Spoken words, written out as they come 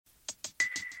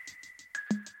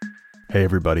Hey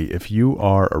everybody, if you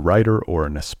are a writer or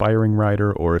an aspiring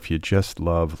writer, or if you just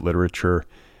love literature,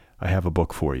 I have a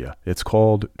book for you. It's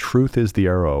called Truth is the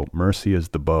Arrow, Mercy is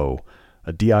the Bow,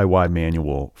 a DIY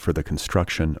manual for the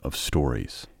construction of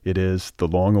stories. It is the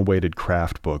long-awaited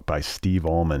craft book by Steve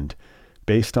Almond,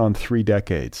 based on 3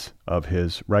 decades of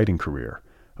his writing career,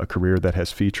 a career that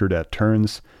has featured at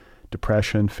turns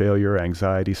depression, failure,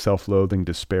 anxiety, self-loathing,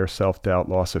 despair, self-doubt,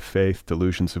 loss of faith,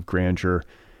 delusions of grandeur,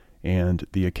 and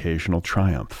the occasional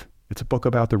triumph. It's a book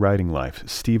about the writing life.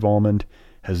 Steve Almond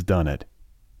has done it.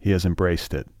 He has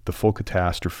embraced it, the full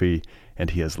catastrophe, and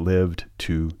he has lived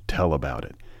to tell about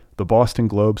it. The Boston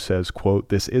Globe says, quote,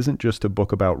 "This isn't just a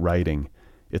book about writing,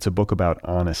 it's a book about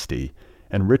honesty."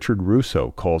 And Richard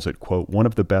Russo calls it, quote, "one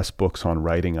of the best books on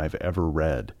writing I've ever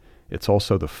read. It's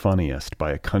also the funniest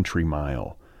by a country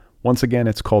mile." Once again,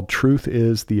 it's called Truth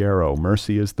is the Arrow,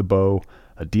 Mercy is the Bow,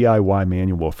 a DIY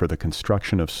manual for the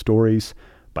construction of stories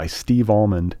by Steve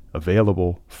Almond,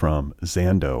 available from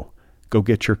Zando. Go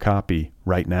get your copy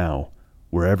right now,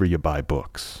 wherever you buy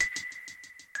books.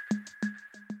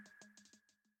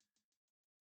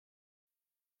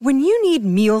 When you need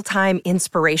mealtime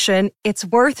inspiration, it's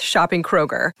worth shopping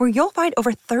Kroger, where you'll find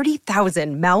over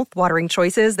 30,000 mouth-watering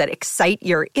choices that excite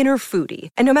your inner foodie.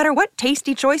 And no matter what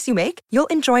tasty choice you make, you'll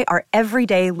enjoy our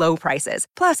everyday low prices,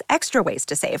 plus extra ways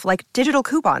to save, like digital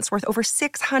coupons worth over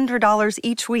 $600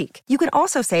 each week. You can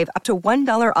also save up to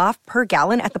 $1 off per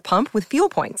gallon at the pump with fuel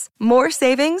points. More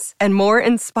savings and more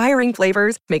inspiring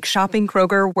flavors make shopping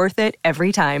Kroger worth it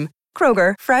every time.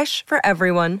 Kroger, fresh for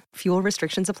everyone. Fuel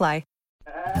restrictions apply.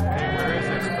 We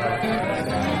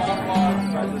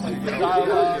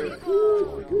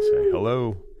can say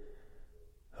hello.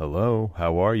 Hello,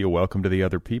 how are you? Welcome to the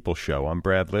Other People Show. I'm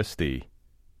Brad Listy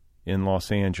in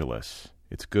Los Angeles.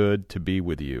 It's good to be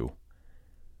with you.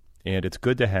 And it's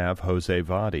good to have Jose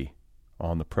Vadi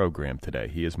on the program today.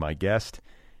 He is my guest.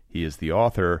 He is the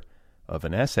author of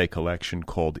an essay collection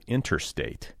called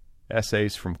Interstate,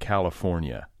 Essays from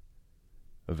California,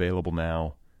 available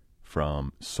now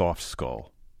from Soft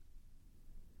Skull.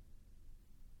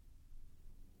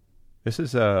 This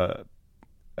is a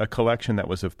collection that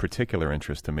was of particular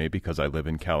interest to me because I live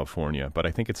in California, but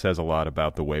I think it says a lot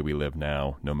about the way we live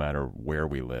now, no matter where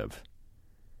we live.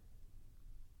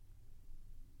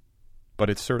 But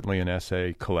it's certainly an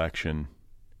essay collection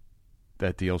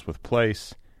that deals with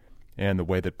place and the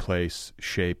way that place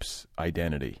shapes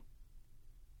identity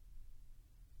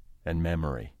and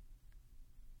memory.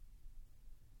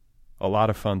 A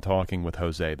lot of fun talking with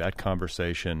Jose. That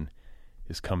conversation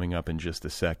is coming up in just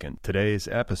a second. Today's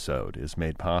episode is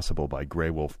made possible by Grey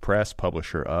Wolf Press,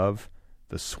 publisher of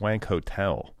The Swank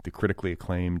Hotel, the critically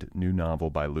acclaimed new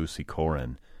novel by Lucy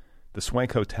Corrin. The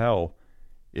Swank Hotel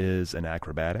is an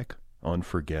acrobatic,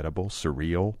 unforgettable,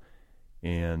 surreal,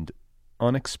 and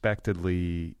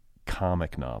unexpectedly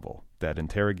comic novel that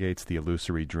interrogates the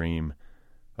illusory dream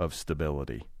of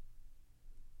stability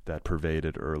that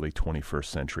pervaded early 21st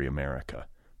century America.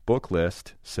 Book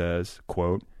List says,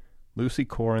 quote, "Lucy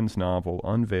Corrin's novel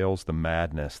unveils the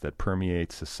madness that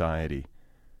permeates society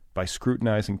by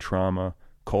scrutinizing trauma,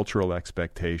 cultural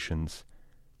expectations,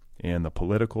 and the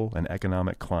political and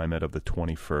economic climate of the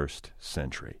 21st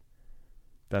century."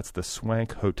 That's The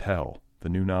Swank Hotel, the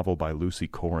new novel by Lucy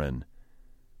Corrin,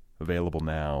 available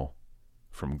now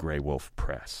from Grey Wolf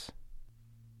Press.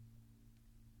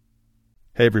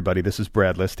 Hey everybody, this is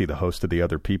Brad Listy, the host of the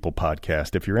Other People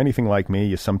podcast. If you're anything like me,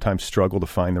 you sometimes struggle to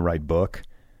find the right book.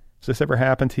 Has this ever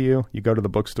happened to you? You go to the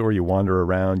bookstore, you wander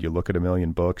around, you look at a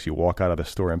million books, you walk out of the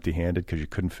store empty-handed because you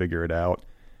couldn't figure it out.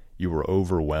 You were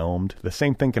overwhelmed. The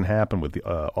same thing can happen with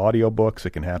audiobooks.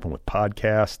 It can happen with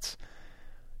podcasts.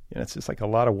 It's just like a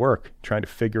lot of work trying to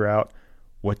figure out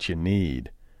what you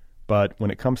need. But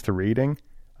when it comes to reading,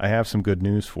 I have some good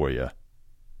news for you.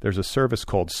 There's a service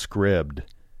called Scribd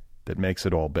that makes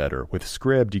it all better. With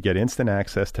Scribd, you get instant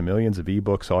access to millions of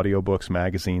ebooks, audiobooks,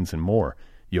 magazines, and more.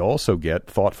 You also get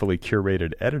thoughtfully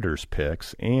curated editor's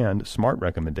picks and smart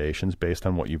recommendations based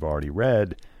on what you've already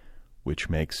read, which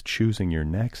makes choosing your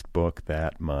next book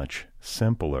that much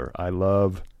simpler. I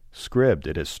love Scribd.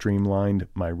 It has streamlined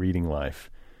my reading life.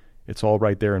 It's all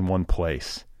right there in one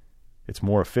place. It's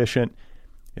more efficient,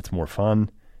 it's more fun,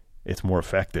 it's more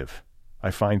effective. I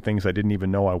find things I didn't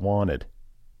even know I wanted.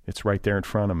 It's right there in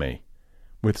front of me.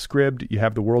 With Scribd, you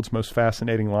have the world's most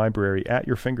fascinating library at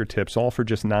your fingertips, all for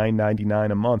just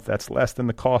 $9.99 a month. That's less than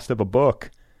the cost of a book.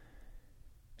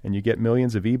 And you get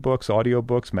millions of ebooks,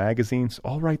 audiobooks, magazines,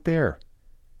 all right there.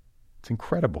 It's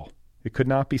incredible. It could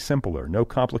not be simpler. No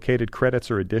complicated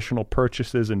credits or additional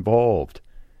purchases involved.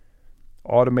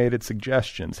 Automated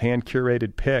suggestions,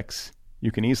 hand-curated picks,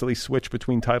 You can easily switch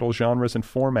between title genres and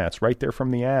formats right there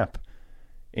from the app.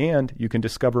 And you can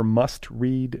discover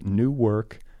must-read new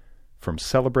work from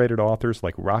celebrated authors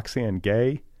like Roxane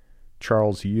Gay,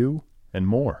 Charles Yu, and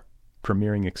more,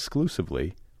 premiering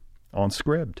exclusively on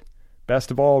Scribd. Best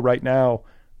of all, right now,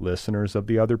 listeners of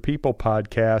the Other People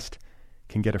podcast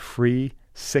can get a free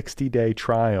 60-day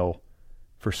trial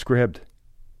for Scribd.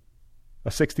 A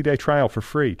 60-day trial for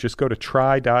free. Just go to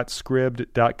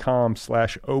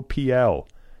try.scribd.com/OPL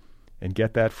and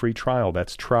get that free trial.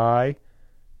 That's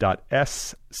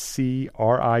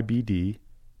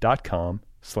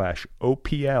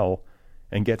try.scribd.com/OPL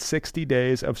and get 60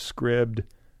 days of Scribd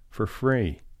for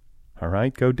free. All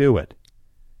right, go do it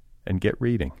and get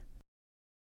reading.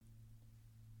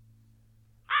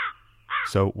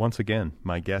 So once again,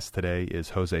 my guest today is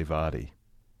Jose Vadi.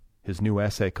 His new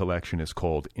essay collection is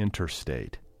called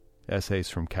Interstate,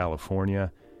 Essays from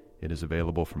California. It is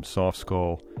available from Soft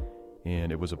Skull,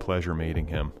 and it was a pleasure meeting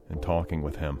him and talking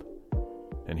with him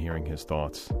and hearing his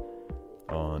thoughts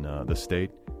on the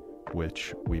state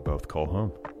which we both call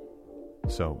home.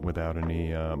 So without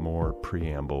any more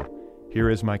preamble,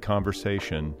 here is my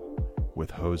conversation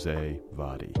with Jose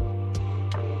Vadi.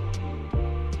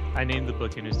 I named the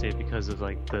book Interstate because of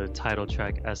like the title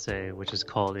track essay, which is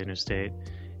called Interstate.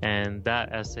 And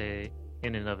that essay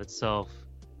in and of itself,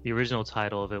 the original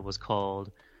title of it was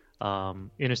called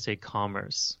Interstate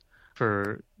Commerce,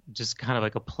 for just kind of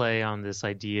like a play on this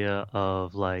idea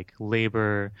of like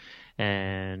labor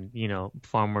and, you know,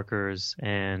 farm workers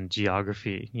and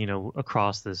geography, you know,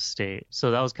 across this state. So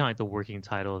that was kind of like the working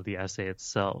title of the essay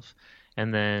itself.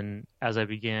 And then as I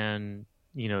began,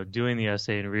 you know, doing the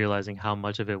essay and realizing how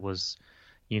much of it was,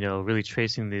 you know, really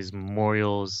tracing these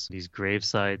memorials, these grave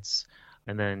sites,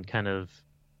 and then kind of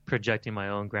projecting my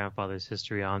own grandfather's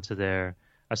history onto there,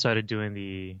 I started doing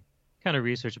the kind of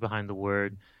research behind the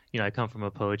word. You know, I come from a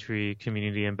poetry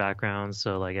community and background,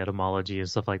 so like etymology and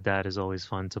stuff like that is always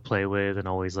fun to play with and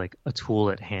always like a tool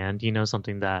at hand, you know,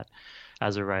 something that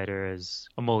as a writer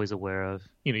I'm always aware of.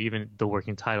 You know, even the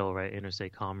working title, right,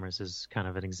 Interstate Commerce, is kind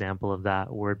of an example of that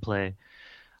wordplay.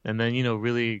 And then, you know,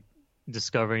 really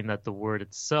discovering that the word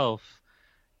itself,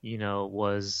 you know,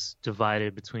 was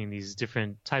divided between these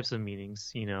different types of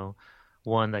meanings, you know,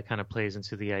 one that kind of plays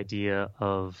into the idea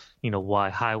of, you know, why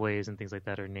highways and things like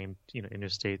that are named, you know,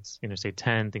 interstates, Interstate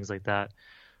 10, things like that.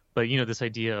 But, you know, this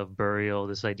idea of burial,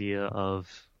 this idea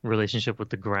of relationship with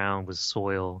the ground, with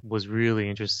soil, was really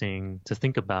interesting to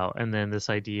think about. And then this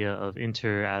idea of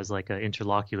inter as like an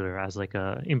interlocutor, as like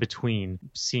a in-between,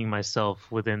 seeing myself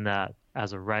within that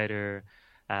as a writer,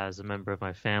 as a member of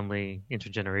my family,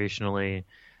 intergenerationally.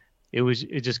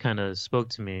 It just kind of spoke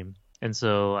to me. And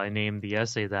so I named the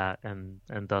essay that, and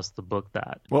thus the book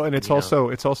that. Well, and it's also,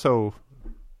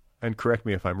 and correct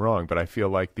me if I'm wrong, but I feel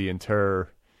like there's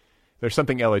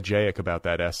something elegiac about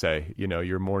that essay. You know,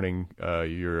 you're mourning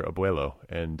your abuelo,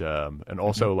 and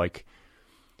also like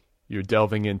you're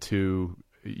delving into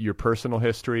your personal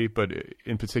history, but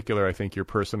in particular, I think your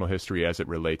personal history as it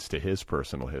relates to his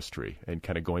personal history, and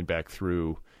kind of going back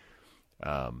through,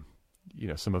 you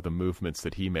know, some of the movements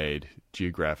that he made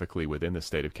geographically within the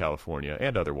state of California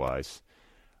and otherwise.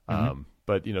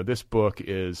 But, you know, this book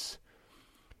it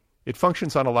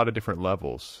functions on a lot of different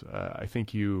levels. I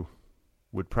think you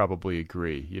would probably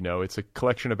agree. You know, it's a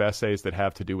collection of essays that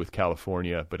have to do with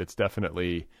California, but it's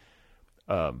definitely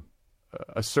a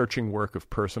searching work of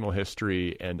personal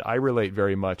history. And I relate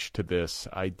very much to this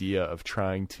idea of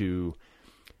trying to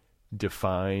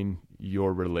define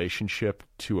your relationship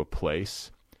to a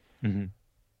place.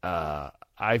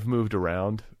 I've moved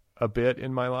around a bit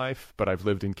in my life, but I've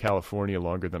lived in California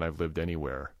longer than I've lived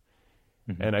anywhere.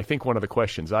 And I think one of the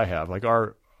questions I have, like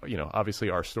obviously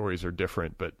our stories are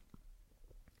different, but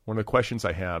one of the questions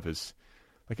I have is,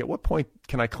 like, at what point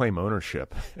can I claim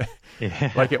ownership?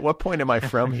 Yeah. Like, at what point am I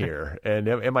from here? And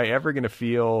am I ever going to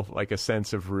feel like a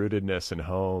sense of rootedness and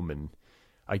home? And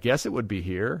I guess it would be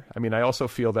here. I mean, I also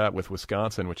feel that with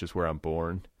Wisconsin, which is where I'm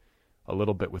born, a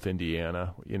little bit with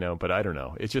Indiana, you know, but I don't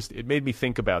know. It made me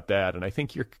think about that. And I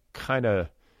think you're kind of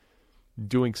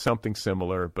doing something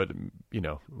similar, but, you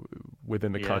know,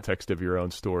 within the context of your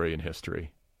own story and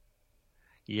history.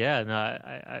 Yeah, no,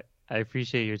 I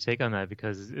appreciate your take on that,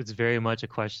 because it's very much a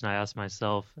question I ask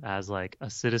myself as like a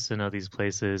citizen of these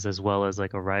places, as well as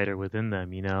like a writer within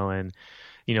them, you know, and,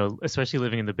 you know, especially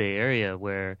living in the Bay Area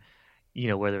where, you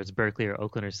know, whether it's Berkeley or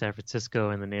Oakland or San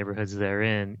Francisco and the neighborhoods they're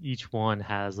in, each one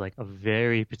has like a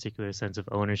very particular sense of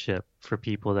ownership for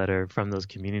people that are from those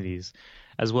communities,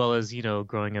 as well as, you know,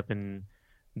 growing up in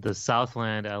the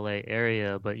Southland LA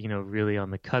area, but, you know, really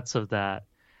on the cuts of that,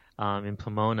 in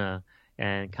Pomona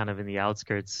and kind of in the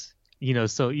outskirts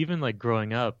So even like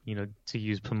growing up, to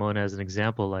use Pomona as an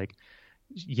example, like,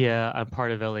 yeah, I'm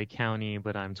part of LA County,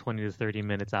 but I'm 20 to 30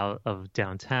 minutes out of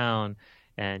downtown.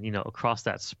 And, across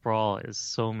that sprawl is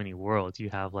so many worlds. You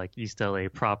have like East LA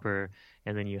proper,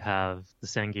 and then you have the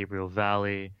San Gabriel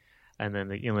Valley, and then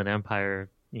the Inland Empire,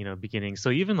 beginning.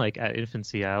 So even like at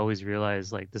infancy, I always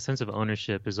realized like the sense of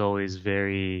ownership is always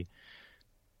very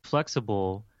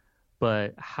flexible,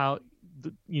 but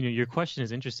your question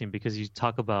is interesting because you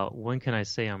talk about when can I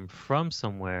say I'm from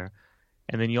somewhere,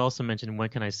 and then you also mentioned when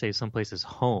can I say someplace is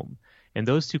home, and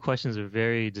those two questions are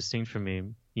very distinct for me.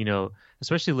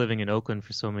 Especially living in Oakland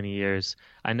for so many years,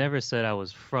 I never said I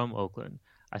was from Oakland.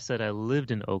 I said I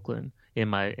lived in Oakland in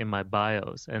my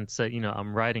bios, and said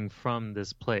I'm writing from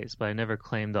this place, but I never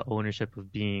claimed the ownership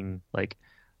of being like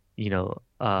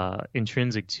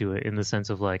intrinsic to it, in the sense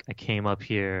of like I came up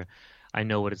here, I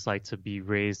know what it's like to be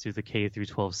raised through the K through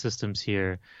 12 systems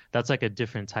here. That's like a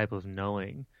different type of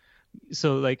knowing.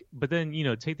 So like, but then,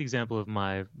 take the example of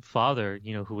my father,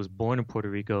 who was born in Puerto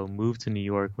Rico, moved to New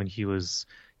York when he was,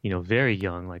 very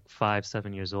young, like 5,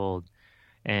 7 years old.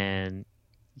 And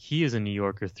he is a New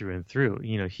Yorker through and through.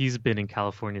 He's been in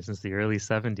California since the early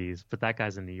 70s, but that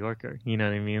guy's a New Yorker, you know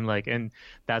what I mean? Like, and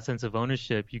that sense of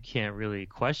ownership, you can't really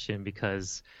question,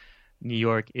 because New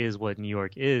York is what New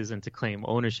York is. And to claim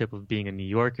ownership of being a New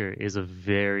Yorker is a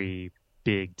very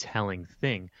big telling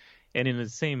thing. And in the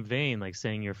same vein, like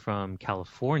saying you're from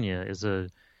California is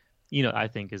I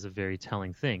think is a very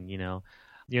telling thing.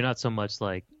 You're not so much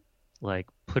like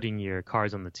putting your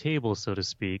cards on the table, so to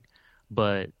speak,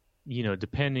 but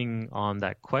depending on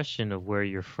that question of where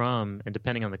you're from, and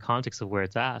depending on the context of where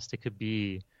it's asked, it could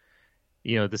be,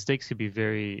 the stakes could be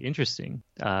very interesting.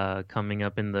 Coming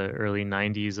up in the early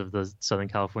 90s of the Southern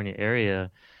California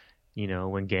area,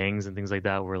 when gangs and things like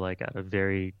that were like at a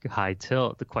very high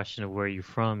tilt, the question of where you're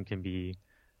from can be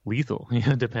lethal,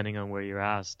 depending on where you're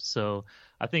asked. So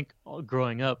I think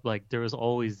growing up, like there was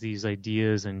always these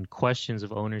ideas and questions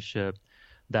of ownership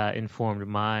that informed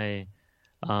my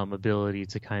ability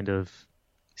to kind of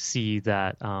see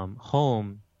that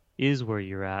home is where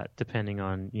you're at, depending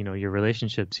on, your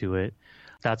relationship to it.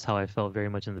 That's how I felt very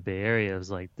much in the Bay Area. It was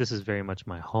like, this is very much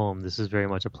my home. This is very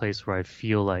much a place where I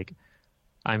feel like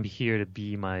I'm here to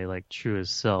be my like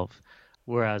truest self.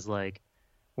 Whereas like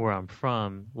where I'm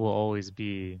from will always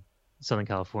be Southern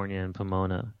California and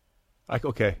Pomona.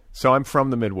 Okay, so I'm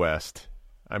from the Midwest.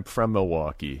 I'm from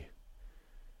Milwaukee,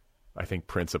 I think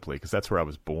principally, because that's where I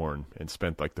was born and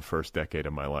spent like the first decade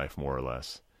of my life, more or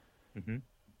less. Mm-hmm.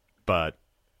 But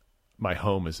my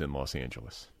home is in Los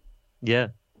Angeles. Yeah.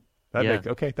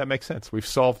 That makes sense. We've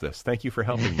solved this. Thank you for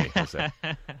helping me, Jose.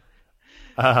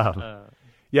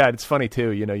 Yeah, it's funny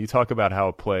too. You talk about how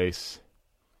a place,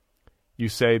 you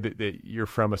say that you're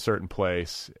from a certain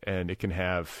place, and it can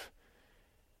have,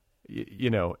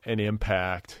 an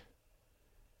impact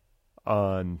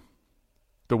on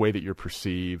the way that you're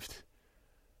perceived.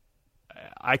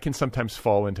 I can sometimes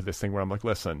fall into this thing where I'm like,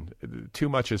 listen, too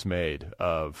much is made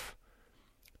of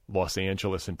Los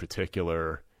Angeles in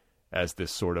particular as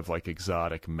this sort of like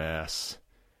exotic mess.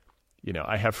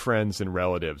 I have friends and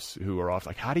relatives who are off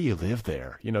like, how do you live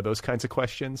there? Those kinds of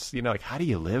questions, like, how do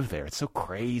you live there? It's so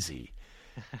crazy.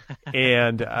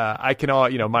 And I can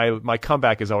my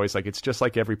comeback is always like, it's just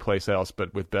like every place else,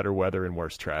 but with better weather and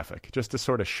worse traffic, just to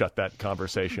sort of shut that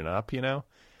conversation up,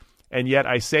 And yet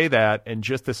I say that, and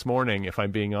just this morning, if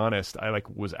I'm being honest, I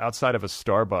was outside of a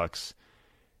Starbucks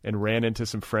and ran into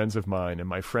some friends of mine, and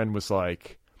my friend was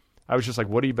like, I was just like,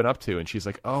 what have you been up to? And she's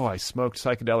like, oh, I smoked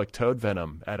psychedelic toad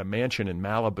venom at a mansion in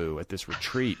Malibu at this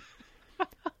retreat.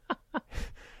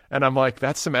 And I'm like,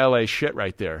 that's some LA shit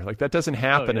right there. Like, that doesn't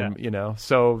happen. Oh, yeah. And,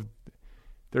 so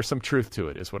there's some truth to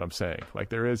it, is what I'm saying.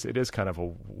 Like, it is kind of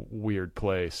a weird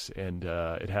place, and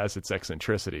it has its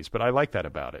eccentricities, but I like that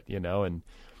about it, and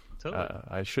totally.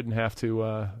 I shouldn't have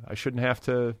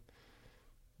to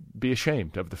be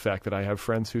ashamed of the fact that I have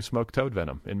friends who smoke toad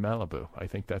venom in Malibu. I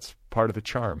think that's part of the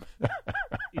charm.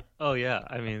 Oh yeah,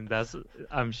 I mean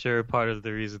I'm sure part of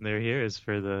the reason they're here is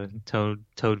for the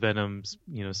toad venom,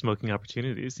 smoking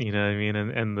opportunities. You know what I mean,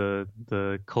 and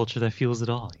the culture that fuels it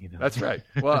all. That's right.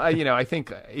 Well, I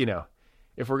think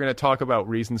if we're going to talk about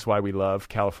reasons why we love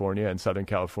California and Southern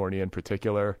California in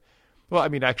particular, well, I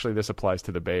mean actually this applies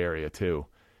to the Bay Area too.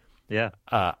 Yeah.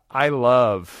 I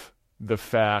love the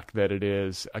fact that it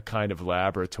is a kind of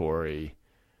laboratory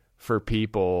for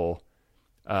people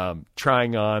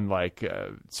trying on like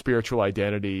spiritual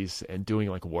identities and doing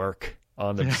like work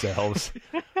on themselves.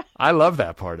 I love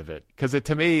that part of it because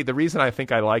to me, the reason I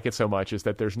think I like it so much is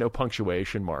that there's no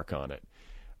punctuation mark on it.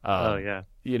 Oh yeah.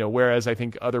 Whereas I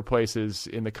think other places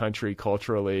in the country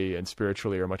culturally and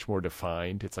spiritually are much more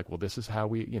defined. It's like, well, this is how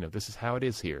this is how it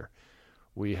is here.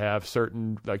 We have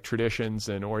certain like traditions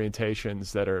and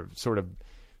orientations that are sort of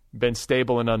been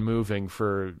stable and unmoving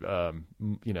for,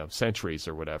 centuries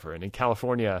or whatever. And in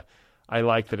California, I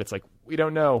like that it's like, we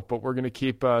don't know, but we're going to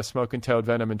keep smoking toad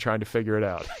venom and trying to figure it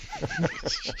out.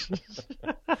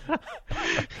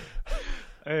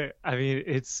 I mean,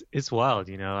 it's wild,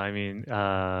 I mean,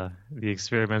 the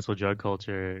experimental drug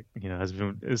culture,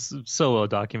 is so well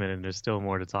documented, and there's still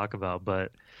more to talk about.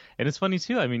 And it's funny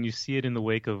too. I mean, you see it in the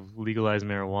wake of legalized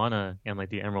marijuana and like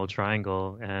the Emerald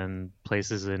Triangle and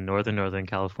places in northern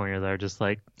California that are just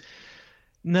like,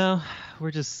 no,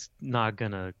 we're just not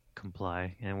gonna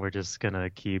comply, and we're just gonna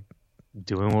keep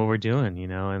doing what we're doing,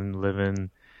 and living.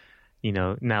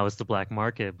 Now it's the black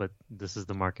market, but this is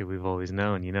the market we've always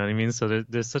known. You know what I mean? So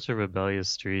there's such a rebellious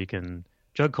streak, and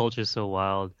drug culture is so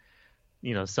wild.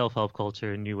 Self-help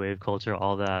culture, new wave culture,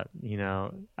 all that.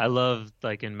 I love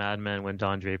like in Mad Men when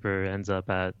Don Draper ends up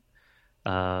at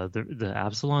the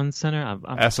Absalon Center.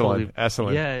 Absalon.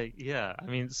 Yeah. I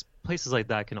mean, places like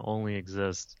that can only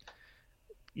exist,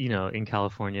 in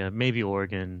California, maybe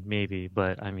Oregon, maybe,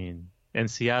 but I mean, and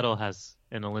Seattle has,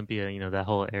 and Olympia, that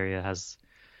whole area has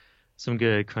some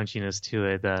good crunchiness to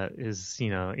it that is,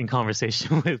 in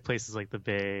conversation with places like the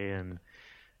Bay and,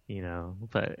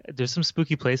 but there's some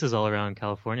spooky places all around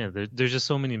California. There's just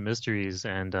so many mysteries,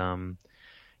 and, the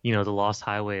Lost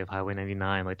Highway of Highway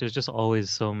 99. Like there's just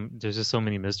so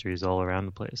many mysteries all around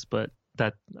the place. But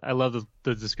that I love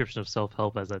the description of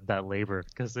self-help as that labor,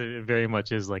 because it very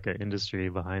much is like an industry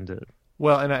behind it.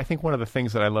 Well, and I think one of the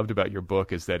things that I loved about your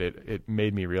book is that it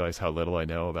made me realize how little I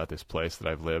know about this place that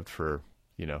I've lived for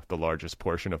the largest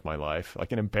portion of my life.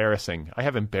 Like I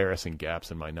have embarrassing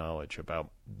gaps in my knowledge about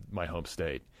my home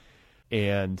state.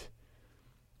 And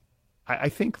I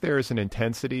think there's an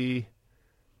intensity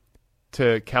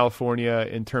to California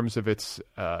in terms of its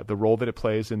the role that it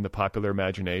plays in the popular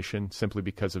imagination, simply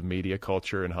because of media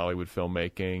culture and Hollywood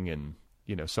filmmaking, and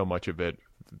so much of it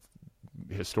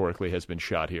historically has been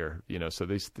shot here. So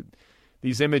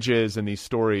these images and these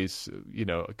stories,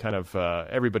 kind of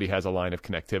everybody has a line of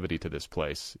connectivity to this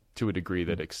place to a degree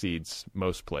that exceeds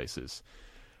most places.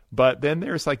 But then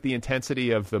there's like the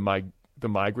intensity of the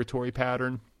migratory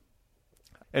pattern.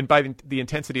 And by the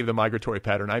intensity of the migratory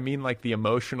pattern, I mean like the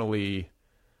emotionally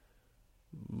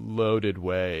loaded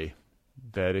way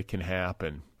that it can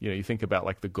happen. You think about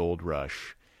like the gold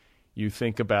rush. You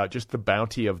think about just the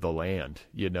bounty of the land,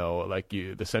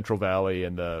 the Central Valley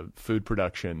and the food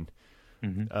production.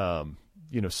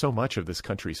 Mm-hmm. So much of this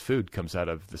country's food comes out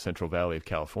of the Central Valley of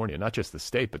California, not just the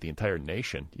state, but the entire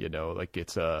nation. Like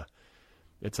it's a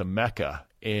mecca,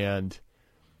 and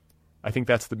I think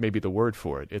that's maybe the word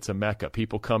for it. It's a mecca.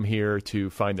 People come here to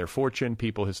find their fortune.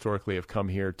 People historically have come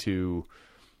here to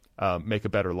make a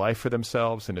better life for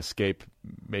themselves and escape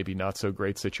maybe not so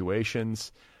great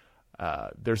situations.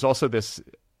 There's also this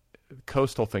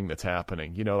coastal thing that's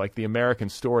happening, like the American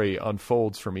story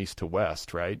unfolds from east to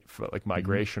west, right? Like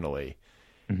migrationally.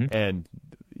 Mm-hmm. And,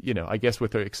 I guess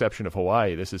with the exception of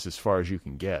Hawaii, this is as far as you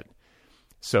can get.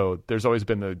 So there's always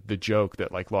been the joke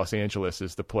that like Los Angeles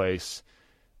is the place,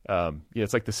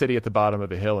 it's like the city at the bottom of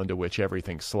the hill into which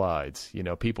everything slides.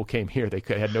 People came here, they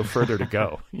had no further to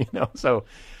go, so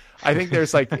I think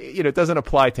there's like, it doesn't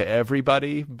apply to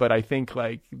everybody, but I think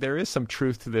like there is some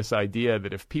truth to this idea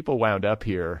that if people wound up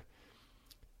here,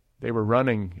 they were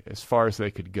running as far as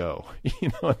they could go,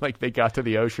 like they got to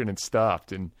the ocean and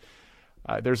stopped. And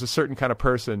there's a certain kind of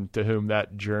person to whom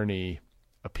that journey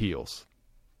appeals.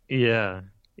 Yeah.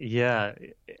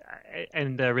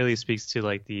 And that really speaks to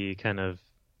like the kind of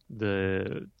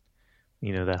that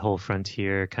whole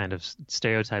frontier kind of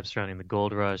stereotypes surrounding the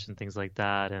gold rush and things like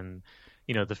that. And,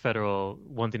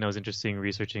 one thing that was interesting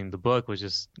researching the book was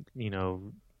just,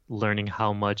 learning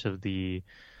how much of the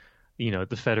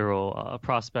federal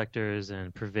prospectors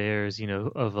and purveyors,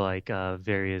 of like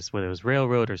various, whether it was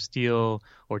railroad or steel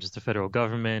or just the federal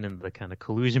government and the kind of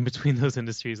collusion between those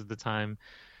industries at the time,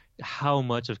 how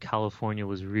much of California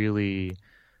was really,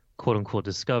 quote unquote,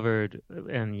 discovered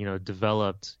and,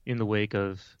 developed in the wake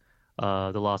of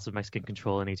the loss of Mexican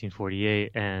control in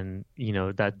 1848. And,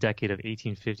 that decade of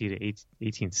 1850 to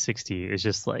 1860 is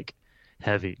just like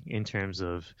heavy in terms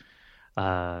of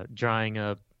drying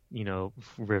up,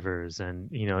 rivers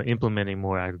and, implementing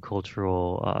more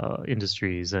agricultural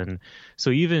industries. And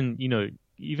so even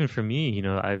for me,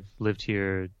 I've lived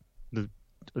here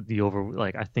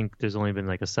I think there's only been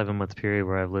like a 7-month period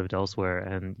where I've lived elsewhere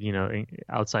and,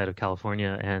 outside of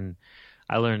California. And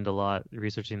I learned a lot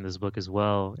researching this book as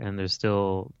well, and there's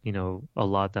still, a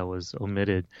lot that was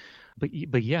omitted.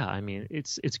 But yeah, I mean,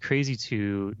 it's crazy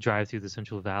to drive through the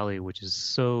Central Valley, which is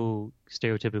so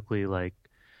stereotypically, like,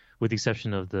 with the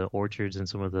exception of the orchards and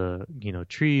some of the,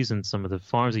 trees and some of the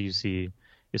farms that you see,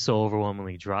 is so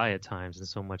overwhelmingly dry at times, and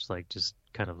so much like just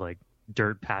kind of like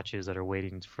dirt patches that are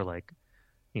waiting for, like,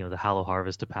 the Hallow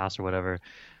Harvest to pass or whatever.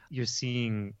 You're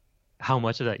seeing how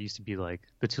much of that used to be like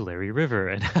the Tulare River,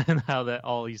 and how that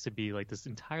all used to be like this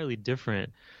entirely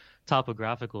different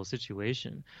topographical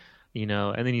situation. And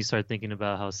then you start thinking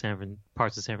about how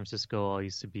parts of San Francisco all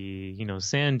used to be,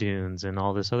 sand dunes and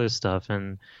all this other stuff.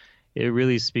 And it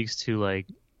really speaks to, like,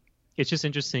 it's just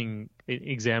interesting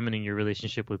examining your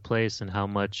relationship with place and how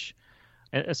much,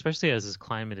 especially as this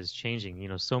climate is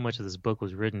changing. So much of this book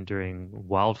was written during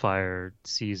wildfire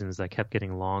seasons that kept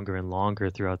getting longer and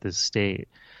longer throughout this state.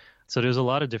 So there's a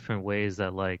lot of different ways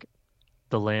that, like,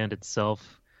 the land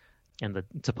itself and the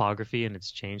topography and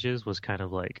its changes was kind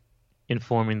of like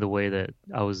informing the way that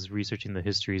I was researching the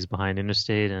histories behind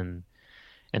Interstate, and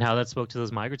how that spoke to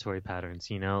those migratory patterns,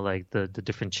 like the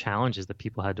different challenges that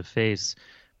people had to face.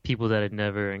 People that had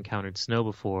never encountered snow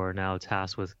before are now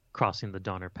tasked with crossing the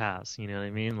Donner Pass. You know what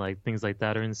I mean? Like, things like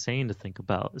that are insane to think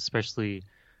about, especially,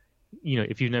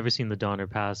 if you've never seen the Donner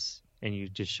Pass and you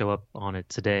just show up on it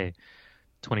today,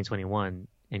 2021,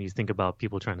 and you think about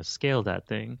people trying to scale that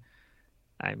thing.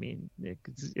 I mean,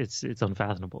 it's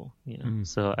unfathomable,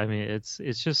 So I mean, it's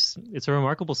a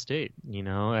remarkable state,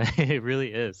 It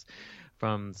really is.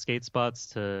 From skate spots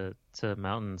to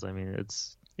mountains, I mean,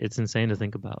 it's insane to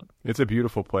think about. It's a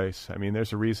beautiful place. I mean,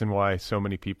 there's a reason why so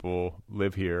many people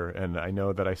live here, and I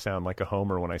know that I sound like a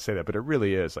homer when I say that, but it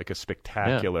really is like a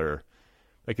spectacular,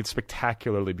 like, it's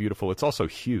spectacularly beautiful. It's also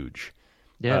huge.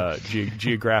 Yeah.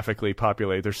 Geographically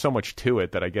populated. There's so much to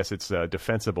it that I guess it's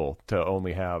defensible to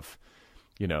only have,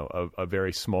 a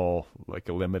very small, like,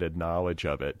 a limited knowledge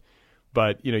of it.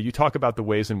 But, you talk about the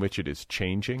ways in which it is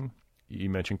changing. You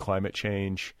mentioned climate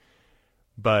change,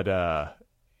 but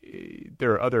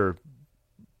there are other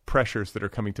pressures that are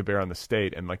coming to bear on the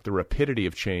state, and, like, the rapidity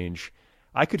of change.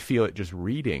 I could feel it just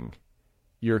reading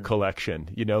your collection,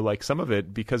 like, some of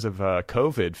it, because of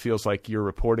COVID, feels like you're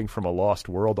reporting from a lost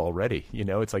world already.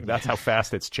 It's like, that's how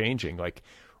fast it's changing, like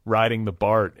riding the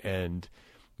BART and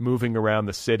moving around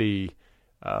the city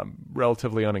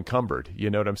relatively unencumbered.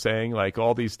 You know what I'm saying? Like,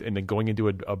 all these, and then going into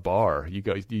a bar.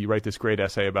 You write this great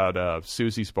essay about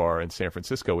Susie's Bar in San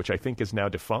Francisco, which I think is now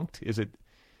defunct. Is it?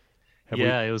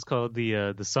 It was called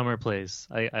the Summer Place.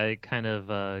 I kind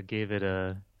of gave it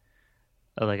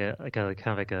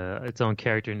its own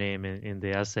character name in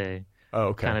the essay. Oh,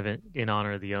 okay. Kind of in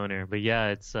honor of the owner. But yeah,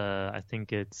 it's I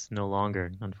think it's no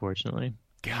longer, unfortunately.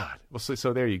 God. Well,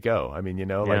 so there you go. I mean,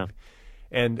 like,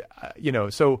 and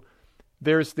so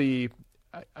there's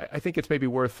I think it's maybe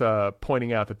worth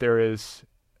pointing out that there is,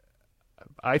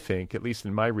 I think, at least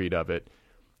in my read of it,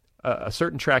 a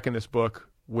certain track in this book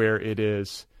where it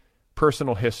is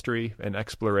personal history and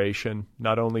exploration,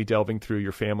 not only delving through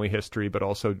your family history, but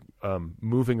also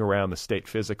moving around the state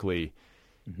physically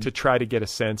to try to get a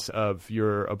sense of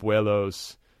your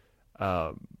abuelo's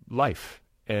life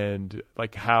and,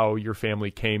 like, how your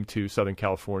family came to Southern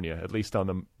California, at least on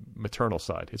the maternal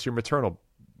side. It's your maternal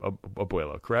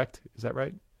abuelo, correct? Is that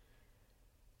right?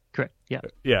 Correct, yeah.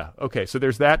 Yeah, okay. So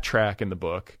there's that track in the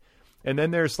book. And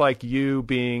then there's, like, you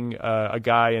being a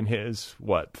guy in his,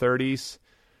 30s?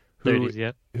 30s,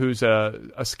 yeah. Who's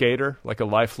a skater, like a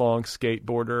lifelong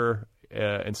skateboarder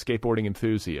and skateboarding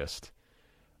enthusiast.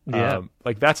 Yeah.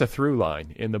 Like, that's a through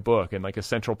line in the book and, like, a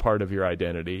central part of your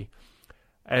identity.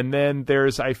 And then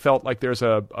I felt like there's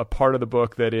a part of the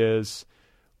book that is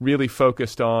really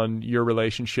focused on your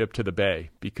relationship to the Bay,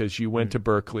 because you went to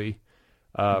Berkeley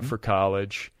for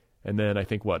college, and then I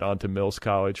think on to Mills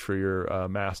College for your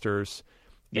master's.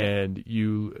 Yeah. And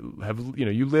you have,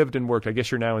 you lived and worked. I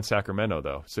guess you're now in Sacramento,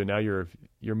 though. So now you're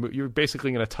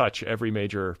basically going to touch every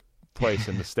major place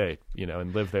in the state,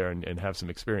 and live there and have some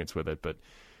experience with it. But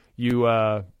you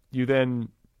then,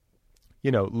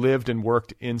 lived and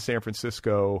worked in San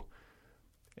Francisco,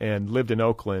 and lived in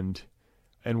Oakland,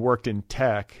 and worked in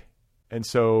tech, and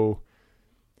so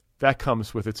that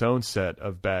comes with its own set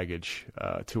of baggage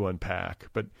to unpack.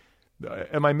 But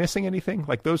am I missing anything?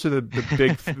 Like, those are the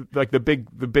big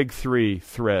the big three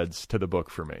threads to the book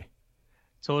for me.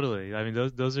 Totally. I mean,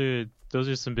 those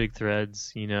are some big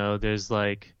threads. There's,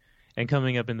 like, and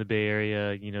coming up in the Bay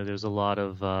Area, there's a lot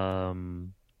of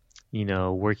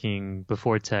working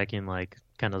before tech in, like,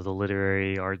 kind of the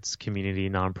literary arts community,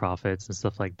 nonprofits and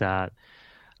stuff like that.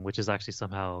 which is actually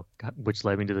which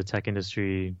led me to the tech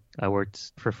industry. I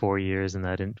worked for 4 years in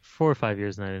that, 4 or 5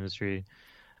 years in that industry.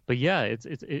 But yeah,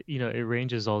 it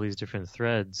ranges all these different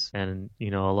threads, and a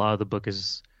lot of the book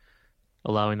is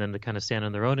allowing them to kind of stand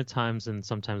on their own at times, and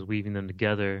sometimes weaving them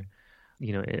together,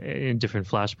 in different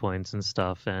flashpoints and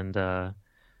stuff. And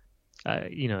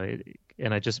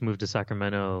and I just moved to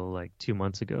Sacramento like 2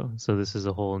 months ago, so this is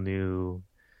a whole new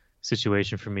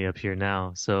situation for me up here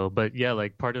now. So, but yeah,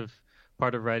 like part of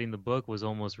writing the book was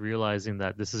almost realizing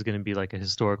that this is going to be like a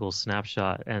historical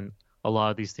snapshot, and a lot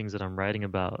of these things that I'm writing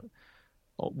about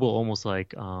will almost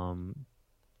like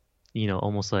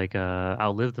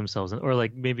outlive themselves, or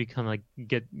like maybe kind of like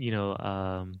get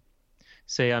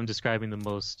say I'm describing the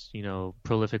most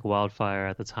prolific wildfire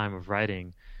at the time of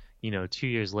writing. 2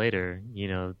 years later,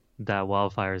 that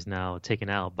wildfire is now taken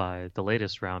out by the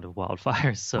latest round of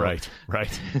wildfires. So right.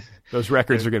 Those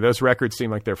records those records seem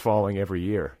like they're falling every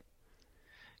year.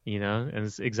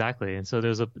 And exactly. And so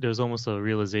there's almost a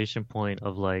realization point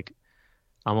of like,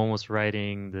 I'm almost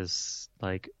writing this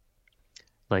like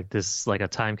a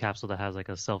time capsule that has like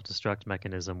a self-destruct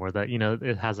mechanism, where that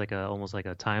it has like almost like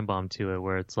a time bomb to it,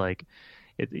 where it's like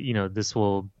this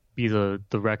will be the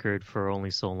record for only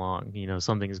so long.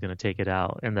 Something is going to take it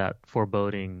out, and that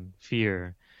foreboding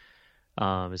fear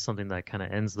is something that kind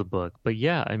of ends the book. But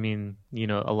yeah, I mean,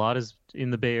 a lot is in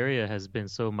the Bay Area has been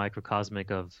so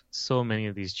microcosmic of so many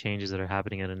of these changes that are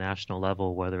happening at a national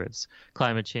level, whether it's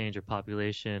climate change or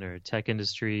population or tech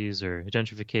industries or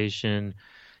gentrification,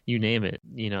 you name it.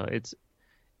 It's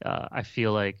I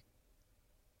feel like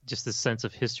just the sense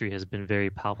of history has been very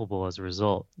palpable as a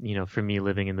result. For me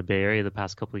living in the Bay Area the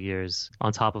past couple of years,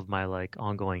 on top of my like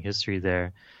ongoing history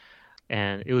there.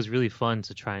 And it was really fun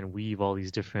to try and weave all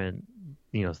these different,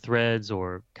 threads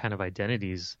or kind of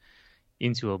identities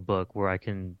into a book where I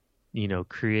can,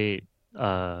 create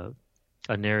a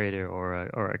narrator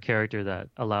or a character that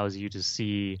allows you to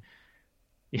see,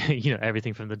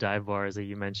 everything from the dive bars that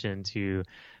you mentioned to,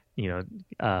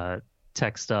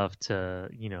 tech stuff to,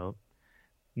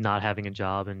 not having a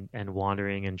job and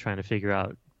wandering and trying to figure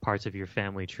out parts of your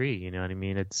family tree. You know what I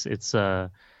mean? It's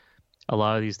a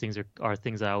lot of these things are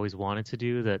things I always wanted to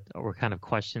do, that were kind of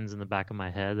questions in the back of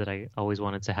my head that I always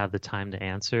wanted to have the time to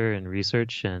answer and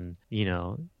research. And,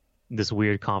 this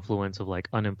weird confluence of like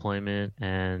unemployment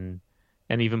and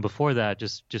even before that,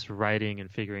 just writing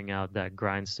and figuring out that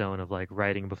grindstone of like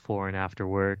writing before and after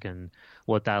work and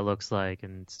what that looks like,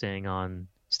 and staying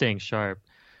sharp,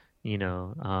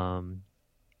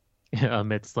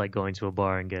 amidst like going to a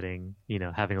bar and getting,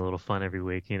 having a little fun every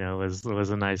week, was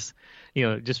a nice,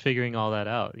 just figuring all that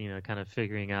out, kind of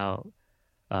figuring out,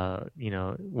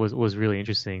 was really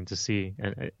interesting to see,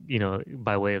 and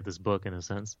by way of this book, in a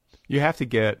sense. You have to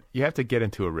get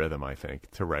into a rhythm, I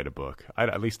think, to write a book.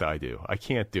 At least I do. I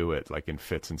can't do it like in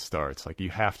fits and starts. Like you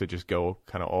have to just go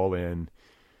kind of all in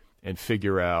and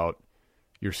figure out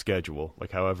your schedule,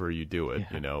 like however you do it,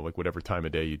 like whatever time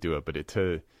of day you do it. But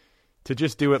to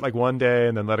just do it like one day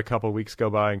and then let a couple of weeks go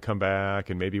by and come back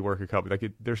and maybe work a couple,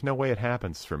 there's no way it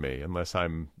happens for me unless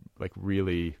I'm like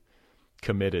really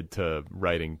committed to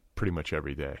writing pretty much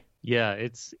every day. Yeah,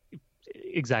 it's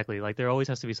exactly like there always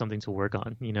has to be something to work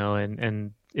on,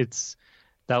 and it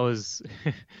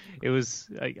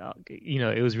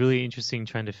was really interesting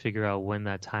trying to figure out when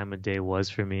that time of day was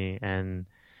for me. And,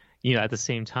 at the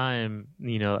same time,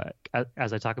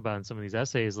 as I talk about in some of these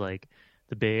essays, like,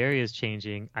 the Bay Area is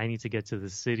changing. I need to get to the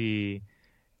city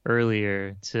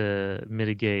earlier to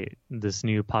mitigate this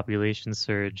new population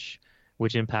surge,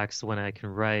 which impacts when I can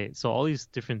write. So all these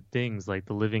different things, like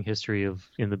the living history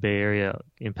in the Bay Area,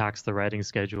 impacts the writing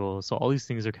schedule. So all these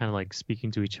things are kind of like speaking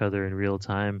to each other in real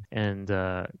time. And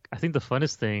I think the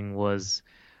funnest thing was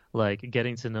like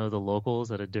getting to know the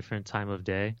locals at a different time of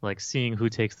day, like seeing who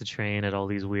takes the train at all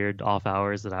these weird off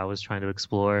hours that I was trying to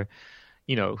explore.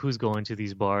 Who's going to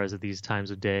these bars at these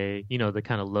times of day, the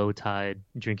kind of low tide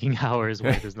drinking hours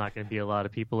where there's not going to be a lot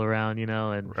of people around,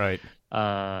 and right.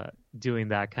 Doing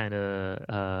that kind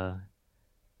of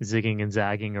zigging and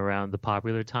zagging around the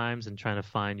popular times and trying to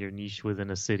find your niche within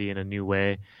a city in a new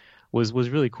way was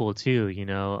really cool too,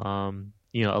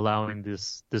 allowing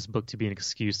this book to be an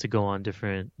excuse to go on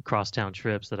different crosstown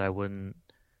trips that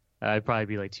I'd probably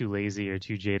be like too lazy or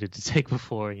too jaded to take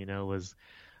before,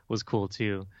 was cool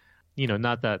too.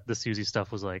 Not that the Susie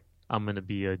stuff was like, I'm going to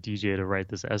be a DJ to write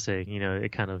this essay,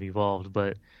 it kind of evolved,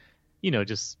 but,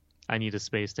 just I need a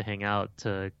space to hang out,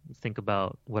 to think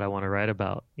about what I want to write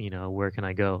about, where can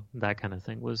I go? That kind of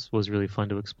thing was really fun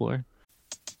to explore.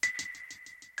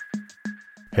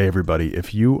 Hey everybody,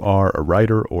 if you are a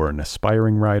writer or an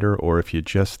aspiring writer, or if you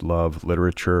just love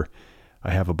literature,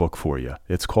 I have a book for you.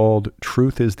 It's called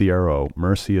Truth is the Arrow,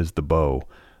 Mercy is the Bow,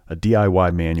 a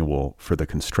DIY manual for the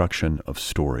construction of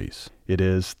stories. It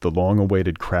is the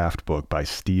long-awaited craft book by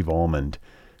Steve Almond,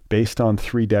 based on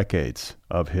 3 decades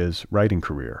of his writing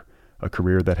career, a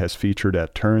career that has featured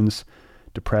at turns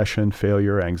depression,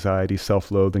 failure, anxiety,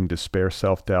 self-loathing, despair,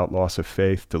 self-doubt, loss of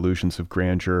faith, delusions of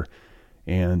grandeur,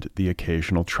 and the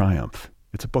occasional triumph.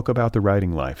 It's a book about the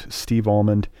writing life. Steve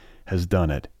Almond has done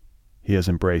it. He has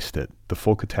embraced it, the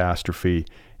full catastrophe,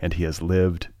 and he has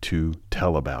lived to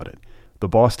tell about it. The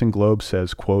Boston Globe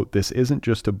says, quote, "This isn't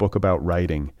just a book about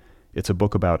writing, it's a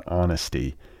book about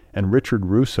honesty." And Richard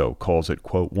Russo calls it,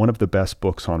 quote, "one of the best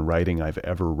books on writing I've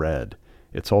ever read.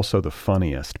 It's also the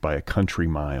funniest by a country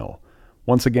mile."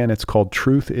 Once again, it's called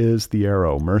Truth is the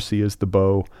Arrow, Mercy is the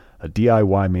Bow, a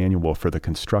DIY manual for the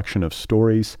construction of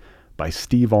stories by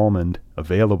Steve Almond,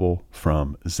 available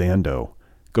from Zando.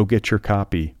 Go get your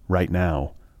copy right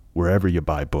now, wherever you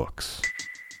buy books.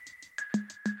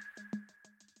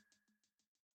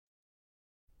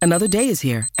 Another day is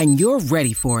here, and you're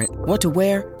ready for it. What to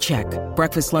wear? Check.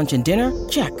 Breakfast, lunch, and dinner?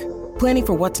 Check. Planning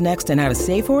for what's next and how to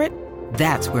save for it?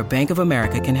 That's where Bank of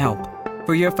America can help.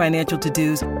 For your financial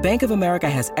to-dos, Bank of America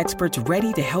has experts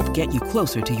ready to help get you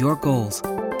closer to your goals.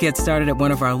 Get started at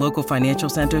one of our local financial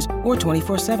centers or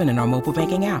 24/7 in our mobile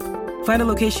banking app. Find a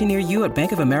location near you at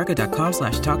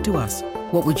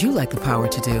bankofamerica.com/talktous. What would you like the power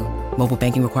to do? Mobile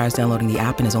banking requires downloading the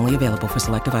app and is only available for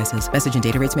select devices. Message and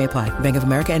data rates may apply. Bank of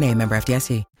America N.A., member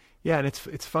FDIC. Yeah, and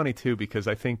it's funny, too, because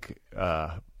I think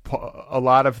a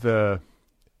lot of the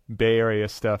Bay Area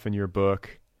stuff in your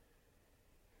book,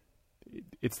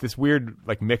 it's this weird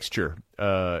mixture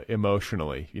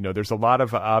emotionally. You know, there's a lot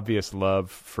of obvious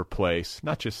love for place,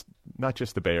 not just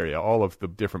the Bay Area, all of the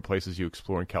different places you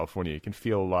explore in California. You can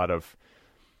feel a lot of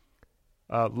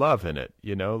love in it,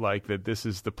 you know, like that this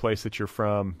is the place that you're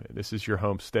from, this is your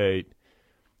home state,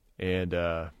 and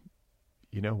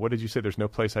you know, what did you say? There's no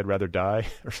place I'd rather die,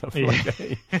 or something like that.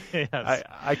 Yes.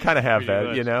 I kind of have that,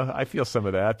 much. You know, I feel some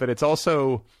of that, but it's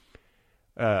also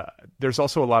there's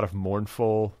also a lot of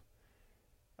mournful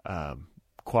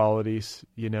qualities,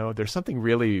 you know. There's something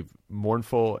really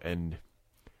mournful and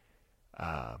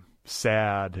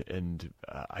sad, and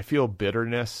I feel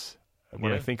bitterness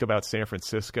when I think about San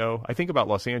Francisco. I think about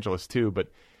Los Angeles too, but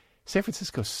San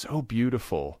Francisco's so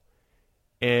beautiful,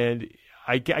 and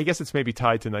I guess it's maybe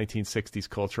tied to 1960s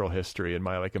cultural history and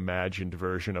my imagined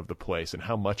version of the place, and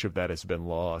how much of that has been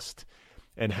lost,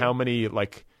 and how many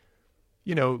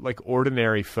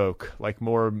ordinary folk,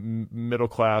 more middle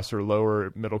class or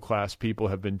lower middle class people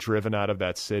have been driven out of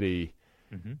that city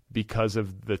because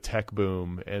of the tech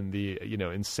boom and the,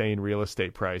 insane real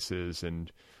estate prices and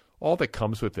all that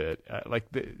comes with it.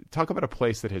 Talk about a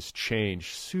place that has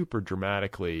changed super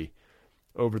dramatically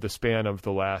over the span of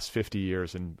the last 50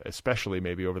 years, and especially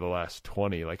maybe over the last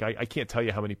 20. I can't tell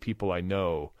you how many people I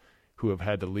know who have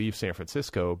had to leave San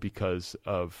Francisco because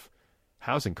of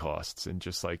housing costs and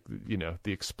just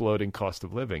the exploding cost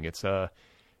of living. It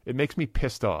makes me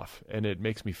pissed off, and it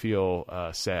makes me feel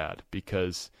sad,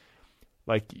 because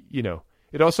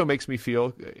it also makes me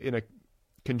feel in a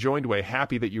conjoined way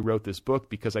happy that you wrote this book,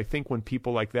 because I think when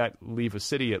people like that leave a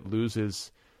city, it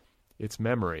loses its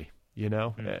memory. You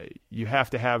have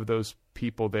to have those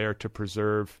people there to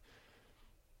preserve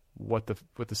what the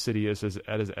city is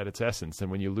at its essence, and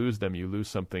when you lose them, you lose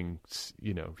something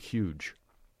huge.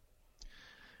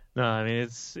 No, I mean,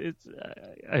 it's.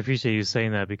 I appreciate you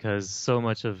saying that, because so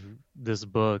much of this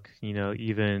book, I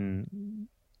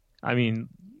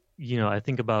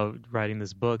think about writing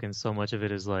this book, and so much of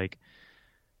it is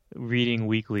reading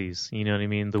weeklies, you know what I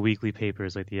mean? The weekly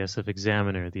papers, like the SF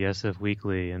Examiner, the SF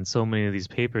Weekly, and so many of these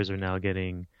papers are now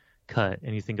getting cut.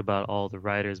 And you think about all the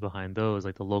writers behind those,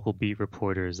 like the local beat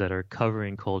reporters that are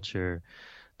covering culture,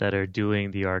 that are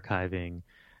doing the archiving,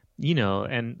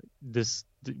 and this,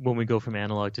 when we go from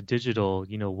analog to digital,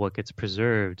 what gets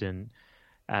preserved, and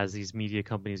as these media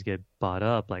companies get bought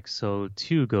up, so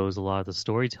too goes a lot of the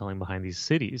storytelling behind these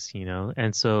cities,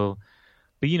 and so,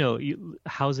 but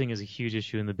housing is a huge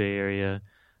issue in the Bay Area.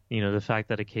 The fact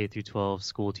that a K through 12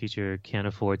 school teacher can't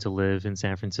afford to live in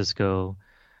San Francisco,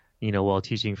 while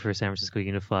teaching for San Francisco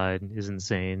Unified is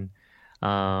insane.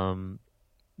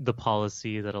 The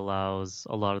policy that allows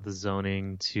a lot of the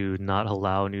zoning to not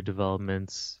allow new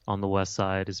developments on the west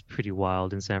side is pretty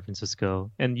wild in San Francisco.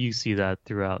 And you see that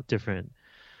throughout different,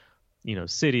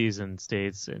 cities and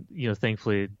states. And,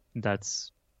 thankfully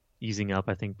that's easing up.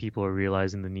 I think people are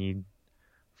realizing the need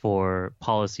for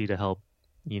policy to help,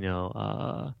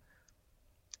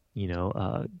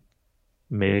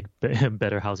 make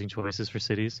better housing choices for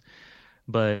cities.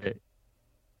 But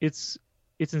it's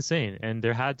it's insane. And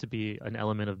there had to be an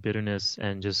element of bitterness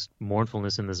and just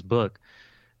mournfulness in this book.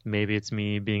 Maybe it's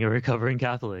me being a recovering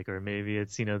Catholic, or maybe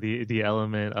it's, the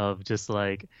element of just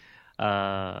like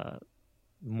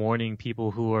mourning people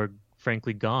who are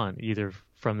frankly gone, either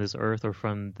from this earth or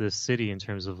from this city, in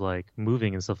terms of like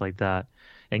moving and stuff like that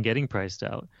and getting priced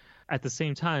out. At the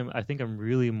same time, I think I'm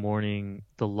really mourning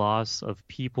the loss of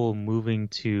people moving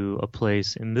to a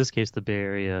place, in this case, the Bay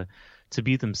Area, to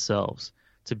be themselves,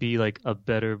 to be like a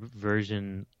better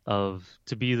version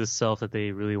to be the self that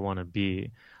they really want to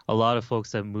be. A lot of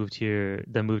folks that moved here,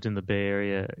 that moved in the Bay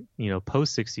Area,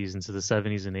 post 60s into the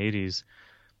 70s and 80s,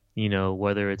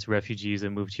 whether it's refugees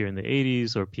that moved here in the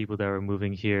 80s or people that were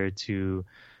moving here to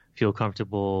feel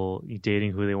comfortable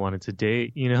dating who they wanted to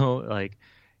date, like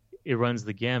it runs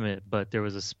the gamut. But there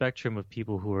was a spectrum of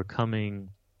people who were coming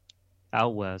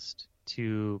out west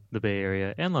to the Bay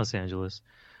Area and Los Angeles,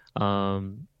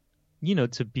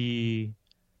 to be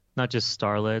not just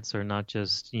starlets, or not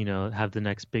just, have the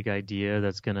next big idea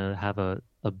that's going to have a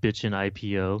bitchin'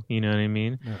 IPO, you know what I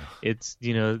mean? Ugh. It's,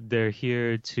 they're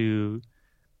here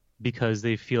because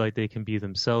they feel like they can be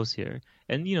themselves here.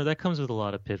 And, that comes with a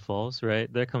lot of pitfalls,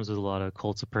 right? That comes with a lot of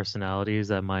cults of personalities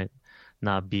that might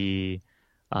not be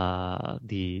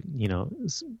the,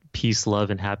 peace, love,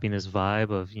 and happiness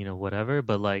vibe of, whatever.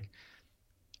 But, like,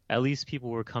 at least people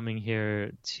were coming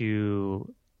here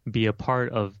to be a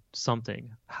part of something,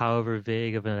 however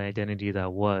vague of an identity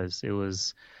that was. It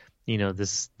was,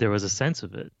 there was a sense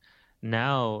of it.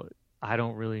 Now, I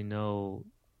don't really know.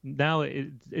 Now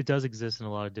it does exist in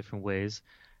a lot of different ways.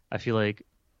 I feel like,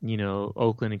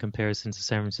 Oakland in comparison to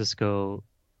San Francisco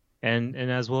and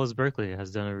as well as Berkeley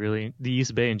has done the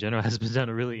East Bay in general has done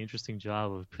a really interesting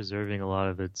job of preserving a lot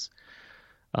of its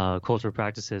cultural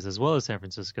practices, as well as San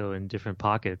Francisco in different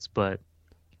pockets. But,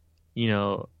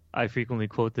 I frequently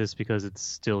quote this because it's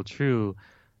still true.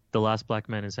 The Last Black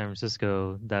Man in San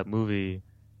Francisco, that movie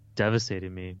devastated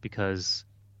me, because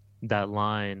that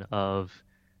line of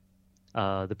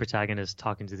the protagonist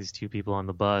talking to these two people on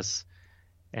the bus,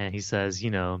 and he says,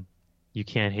 you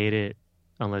can't hate it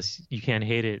unless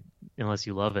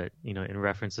you love it, in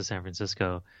reference to San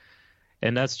Francisco.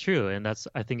 And that's true. And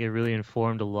I think it really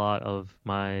informed a lot of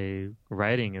my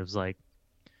writing. It was like,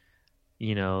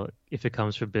 if it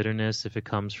comes from bitterness, if it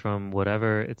comes from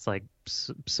whatever, it's like,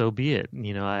 so be it.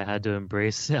 I had to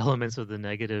embrace elements of the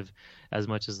negative as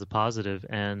much as the positive.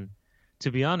 And to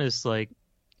be honest, like,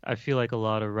 I feel like a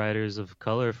lot of writers of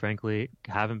color, frankly,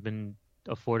 haven't been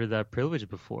afforded that privilege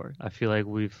before. I feel like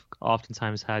we've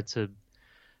oftentimes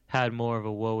had more of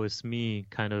a woe is me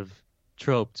kind of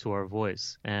trope to our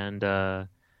voice. And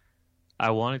I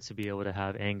wanted to be able to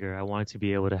have anger. I wanted to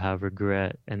be able to have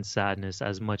regret and sadness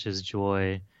as much as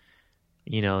joy,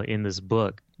 in this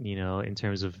book, in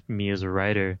terms of me as a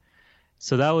writer.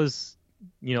 So that was,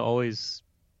 always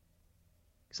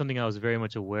something I was very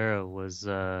much aware of, was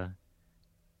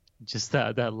just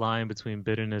that line between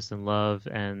bitterness and love,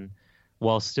 and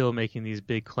while still making these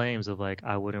big claims of like,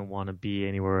 I wouldn't want to be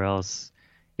anywhere else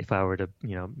if I were to,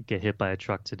 get hit by a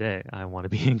truck today. I want to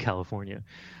be in California.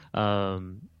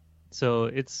 So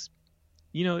it's,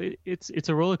 it's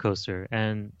a roller coaster,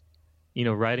 and,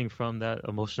 writing from that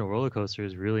emotional roller coaster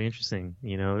is really interesting,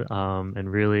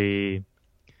 and really,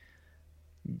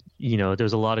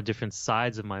 there's a lot of different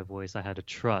sides of my voice I had to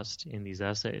trust in these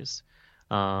essays,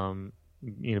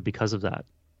 because of that.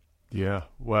 Yeah.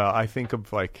 Well, I think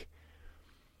of like,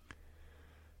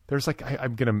 there's like,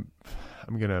 I'm going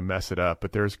to mess it up,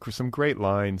 but there's some great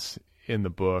lines in the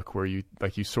book where you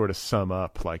sort of sum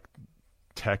up like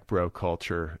tech bro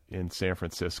culture in San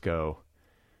Francisco,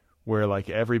 where like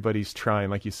everybody's trying,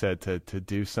 like you said, to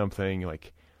do something.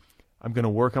 Like, I'm going to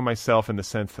work on myself in the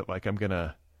sense that like, I'm going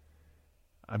to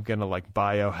like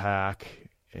biohack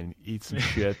and eat some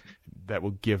shit that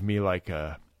will give me like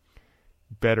a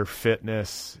better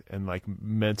fitness and like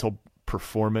mental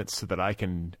performance so that I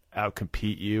can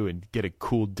outcompete you and get a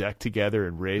cool deck together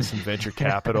and raise some venture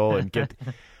capital and get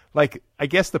like, I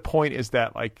guess the point is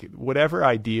that like whatever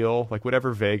ideal, like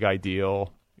whatever vague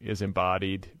ideal is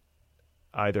embodied,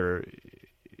 either,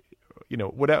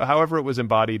 whatever, however it was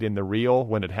embodied in the real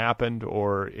when it happened,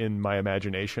 or in my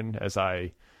imagination as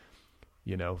I,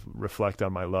 reflect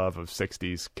on my love of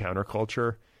 60s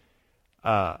counterculture.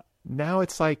 Now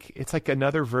it's like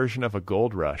another version of a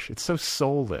gold rush. It's so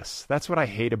soulless. That's what I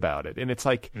hate about it. And it's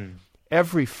like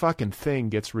every fucking thing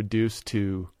gets reduced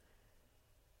to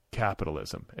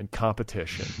capitalism and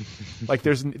competition. Like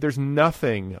there's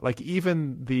nothing, like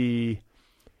even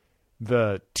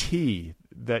the tea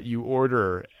that you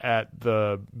order at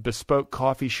the bespoke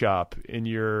coffee shop in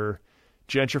your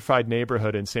gentrified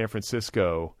neighborhood in San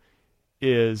Francisco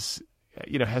is,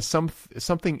 has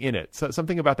something in it. So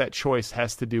something about that choice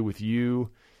has to do with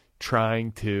you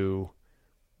trying to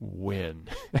win.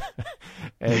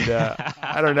 And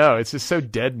I don't know. It's just so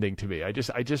deadening to me. I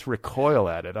just recoil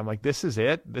at it. I'm like, this is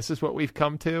it? This is what we've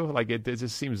come to? Like, it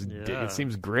just seems, it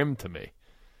seems grim to me.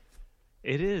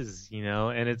 It is,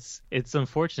 and it's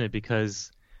unfortunate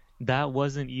because that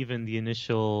wasn't even the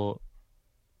initial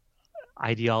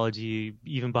ideology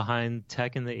even behind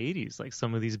tech in the 80s. Like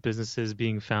some of these businesses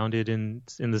being founded in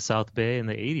the South Bay in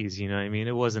the 80s,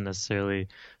 it wasn't necessarily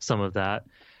some of that.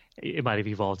 It might have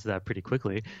evolved to that pretty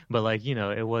quickly, but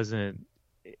it wasn't,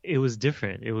 it was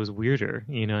different. It was weirder,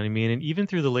 And even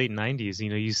through the late 90s,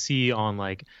 you see on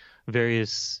like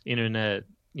various internet,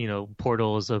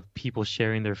 portals of people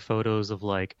sharing their photos of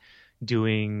like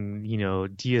doing,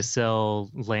 DSL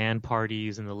LAN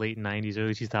parties in the late 90s,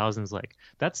 early 2000s. Like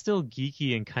that's still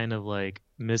geeky and kind of like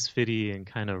misfitty and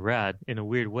kind of rad in a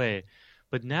weird way.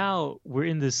 But now we're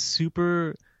in this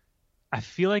super, I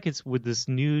feel like it's with this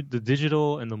the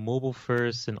digital and the mobile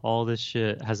first and all this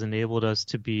shit has enabled us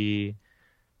to be,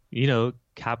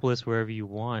 capitalist wherever you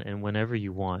want and whenever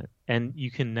you want. And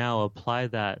you can now apply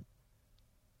that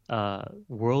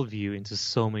worldview into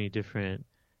so many different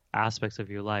aspects of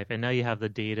your life. And now you have the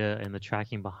data and the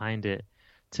tracking behind it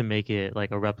to make it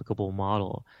like a replicable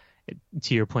model,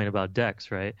 to your point about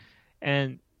DEX, right?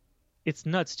 And it's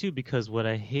nuts too, because what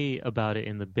I hate about it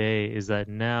in the Bay is that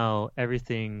now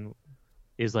everything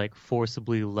is like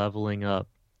forcibly leveling up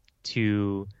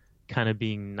to kind of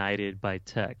being knighted by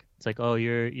tech. It's like, oh,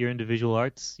 you're into visual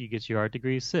arts, you get your art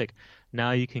degree, sick.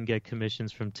 Now you can get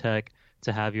commissions from tech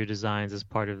to have your designs as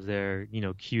part of their,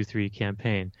 Q3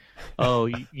 campaign. Oh,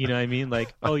 you know what I mean?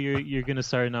 Like, oh, you're going to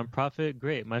start a nonprofit?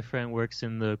 Great. My friend works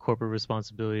in the corporate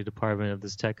responsibility department of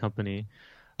this tech company.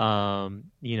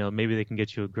 Maybe they can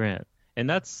get you a grant. And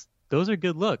those are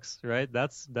good looks, right?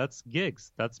 That's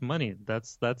gigs. That's money.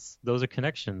 Those are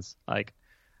connections. Like,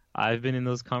 I've been in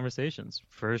those conversations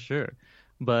for sure.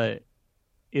 But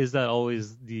is that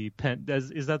always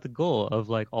is that the goal of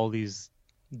like all these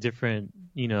different,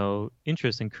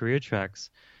 interests and career tracks?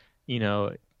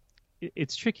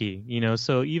 It's tricky,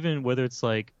 so even whether it's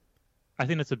like, I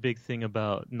think that's a big thing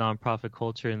about nonprofit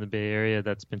culture in the Bay Area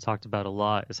that's been talked about a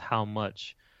lot, is how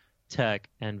much tech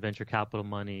and venture capital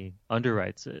money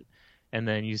underwrites it. And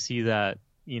then you see that,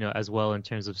 as well in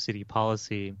terms of city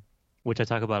policy, which I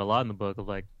talk about a lot in the book, of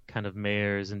like kind of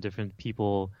mayors and different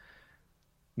people,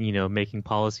 making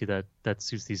policy that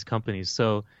suits these companies.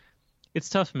 So it's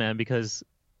tough, man, because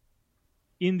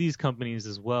in these companies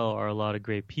as well are a lot of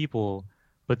great people,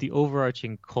 but the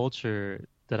overarching culture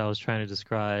that I was trying to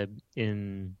describe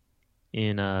in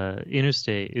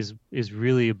Interstate is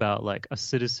really about like a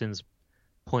citizen's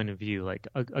point of view, like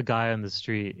a guy on the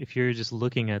street. If you're just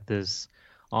looking at this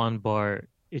on BART,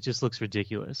 it just looks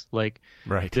ridiculous. Like,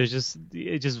 right. It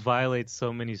just violates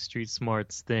so many street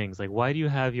smarts things. Like, why do you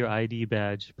have your ID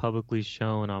badge publicly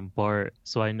shown on BART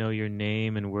so I know your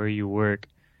name and where you work?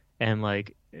 And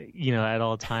like, at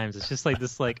all times, it's just like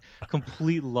this like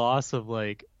complete loss of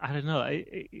like, I don't know,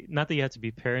 not that you have to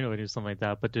be paranoid or something like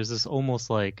that, but there's this almost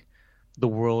like the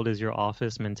world is your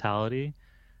office mentality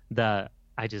that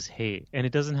I just hate. And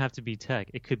it doesn't have to be tech.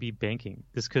 It could be banking.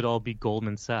 This could all be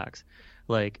Goldman Sachs.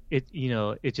 Like it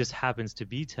just happens to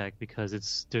be tech because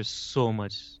there's so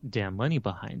much damn money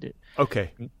behind it.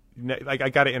 Okay. Like, I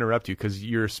got to interrupt you because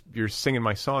you're singing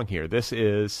my song here. This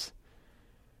is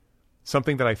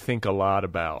something that I think a lot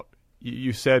about.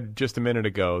 You said just a minute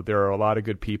ago, there are a lot of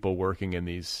good people working in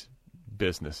these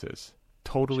businesses.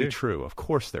 Totally Sure. true. Of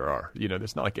course there are.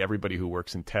 It's not like everybody who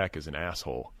works in tech is an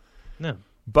asshole. No.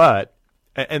 But,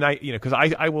 and I, because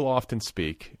I will often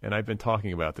speak, and I've been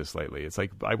talking about this lately. It's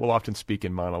like I will often speak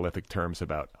in monolithic terms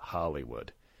about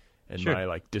Hollywood and Sure. my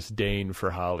like disdain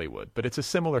for Hollywood. But it's a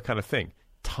similar kind of thing.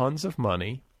 Tons of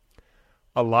money,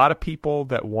 a lot of people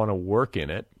that want to work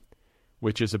in it,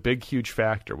 which is a big, huge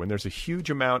factor. When there's a huge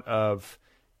amount of,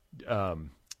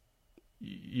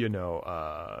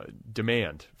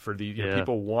 demand for the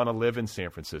people want to live in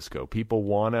San Francisco. People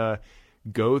want to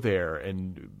go there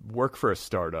and work for a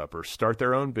startup or start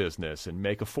their own business and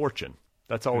make a fortune.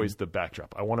 That's always the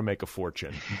backdrop. I want to make a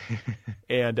fortune.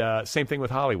 And same thing with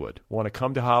Hollywood. Want to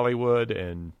come to Hollywood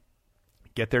and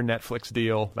get their Netflix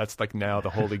deal. That's like now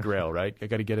the holy grail, right? I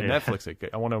got to get a Netflix.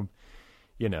 I want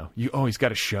to, he's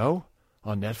got a show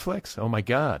on Netflix? Oh my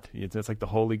God. That's like the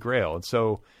holy grail. And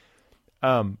so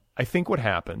I think what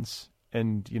happens,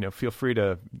 and feel free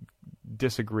to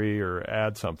disagree or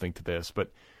add something to this,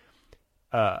 but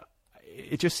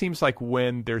it just seems like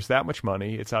when there's that much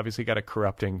money, it's obviously got a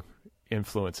corrupting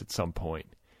influence at some point.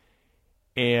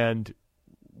 And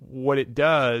what it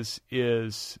does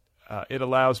is it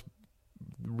allows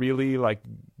really like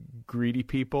greedy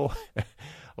people,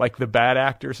 like the bad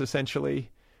actors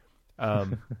essentially,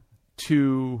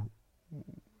 to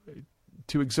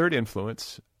exert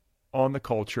influence on the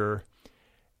culture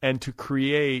and to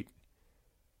create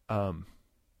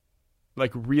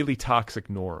like really toxic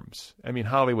norms. I mean,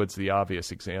 Hollywood's the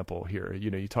obvious example here. You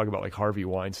know, you talk about like Harvey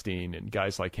Weinstein and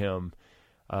guys like him.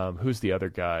 Who's the other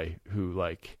guy who,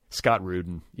 like, Scott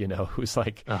Rudin, you know, who's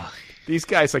like, these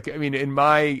guys, like, I mean, in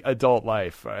my adult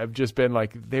life, I've just been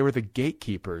like, they were the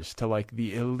gatekeepers to like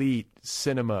the elite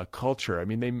cinema culture. I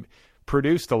mean, they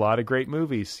produced a lot of great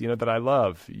movies, you know, that I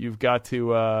love. You've got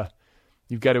to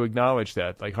acknowledge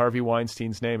that. Like Harvey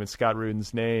Weinstein's name and Scott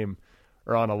Rudin's name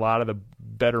are on a lot of the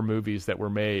better movies that were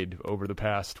made over the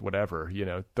past, whatever,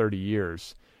 30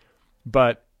 years.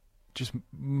 But just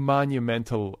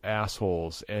monumental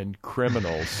assholes and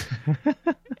criminals.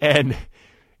 And,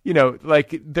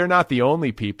 like they're not the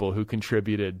only people who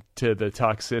contributed to the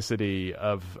toxicity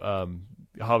of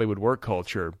Hollywood work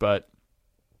culture, but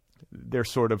they're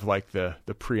sort of like the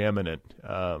preeminent,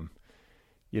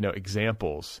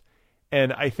 examples.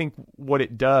 And I think what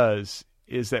it does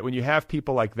is that when you have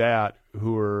people like that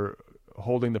who are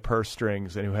holding the purse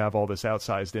strings and who have all this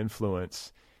outsized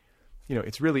influence,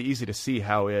 it's really easy to see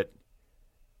how it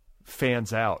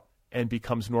fans out and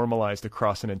becomes normalized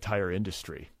across an entire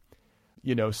industry.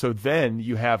 So then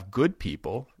you have good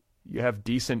people, you have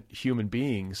decent human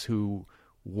beings who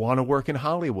want to work in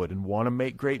Hollywood and want to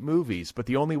make great movies. But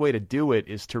the only way to do it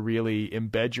is to really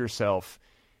embed yourself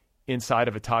inside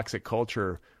of a toxic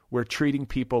culture where treating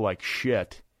people like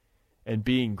shit and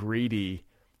being greedy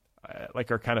like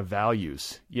are kind of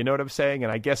values. You know what I'm saying?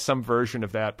 And I guess some version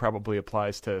of that probably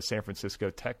applies to San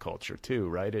Francisco tech culture too,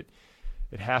 right?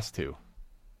 It has to.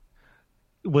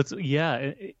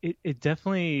 It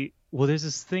definitely, well, there's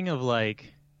this thing of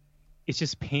like, it's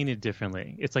just painted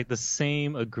differently. It's like the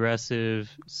same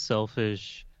aggressive,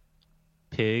 selfish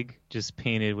pig, just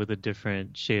painted with a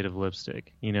different shade of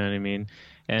lipstick. You know what I mean?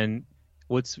 And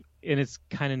it's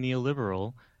kind of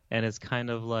neoliberal, and it's kind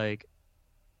of like,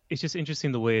 it's just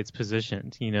interesting the way it's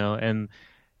positioned, and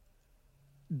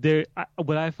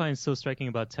what I find so striking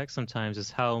about tech sometimes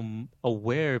is how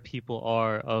aware people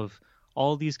are of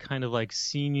all these kind of like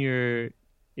senior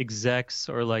execs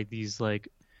or like these like,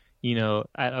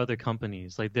 at other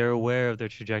companies. Like they're aware of their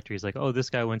trajectories. Like, oh, this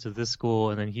guy went to this school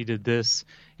and then he did this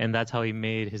and that's how he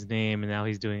made his name and now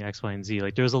he's doing X, Y, and Z.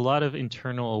 Like there's a lot of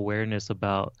internal awareness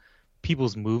about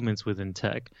people's movements within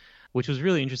tech, which was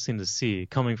really interesting to see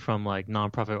coming from like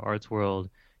nonprofit arts world,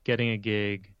 getting a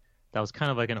gig that was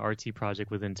kind of like an RT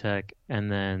project within tech,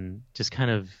 and then just kind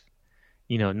of,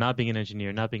 not being an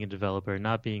engineer, not being a developer,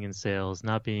 not being in sales,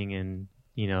 not being in,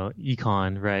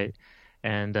 econ, right?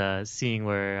 And seeing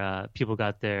where people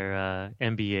got their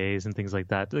MBAs and things like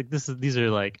that. Like these are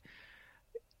like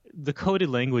the coded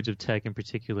language of tech in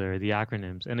particular, the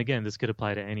acronyms. And again, this could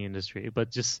apply to any industry, but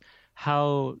just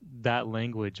how that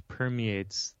language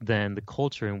permeates then the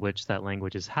culture in which that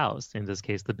language is housed, in this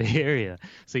case, the Bay Area.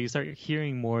 So you start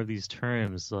hearing more of these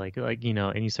terms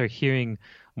and you start hearing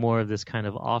more of this kind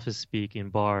of office speak in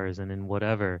bars and in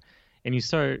whatever. And you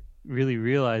start really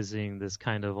realizing this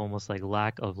kind of almost like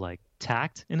lack of like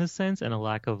tact in a sense, and a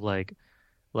lack of like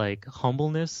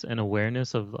humbleness and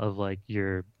awareness of like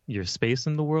your space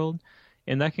in the world.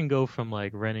 And that can go from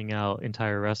like renting out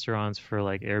entire restaurants for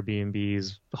like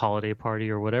Airbnb's holiday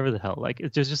party or whatever the hell. Like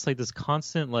it's just like this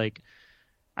constant, like,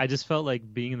 I just felt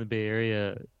like being in the Bay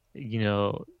Area,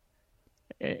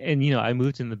 and I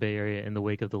moved in the Bay Area in the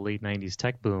wake of the late 90s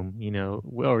tech boom,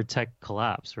 or tech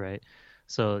collapse, right?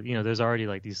 So, there's already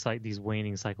like these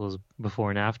waning cycles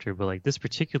before and after, but like this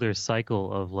particular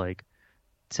cycle of like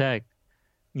tech,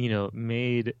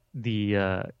 made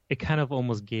it kind of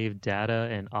almost gave data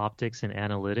and optics and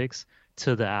analytics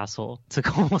to the asshole to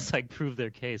almost like prove their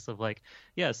case of like,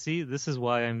 yeah, see, this is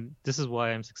why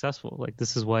I'm successful. Like,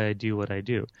 this is why I do what I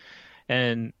do.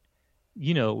 And,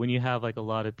 when you have like a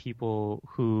lot of people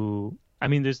who, I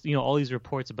mean, there's, all these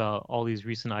reports about all these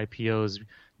recent IPOs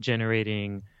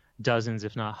generating dozens,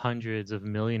 if not hundreds of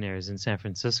millionaires in San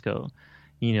Francisco,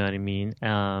 you know what I mean?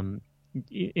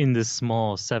 In this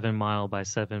small 7 mile by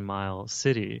 7 mile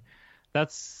city.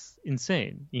 That's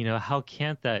insane. How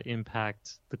can't that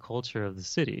impact the culture of the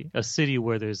city? A city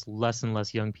where there's less and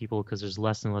less young people because there's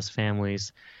less and less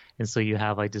families. And so you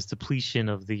have like this depletion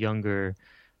of the younger,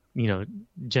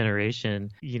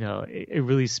 generation. It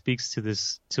really speaks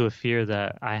to a fear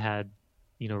that I had,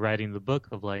 writing the book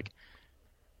of like,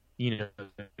 you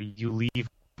leave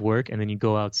work and then you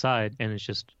go outside and it's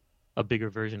just a bigger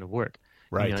version of work.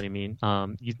 Right. You know what I mean?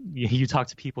 You talk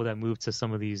to people that move to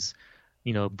some of these,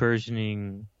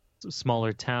 burgeoning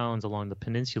smaller towns along the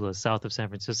peninsula south of San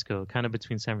Francisco, kind of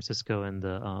between San Francisco and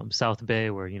the South Bay,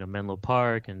 where Menlo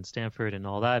Park and Stanford and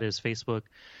all that is Facebook.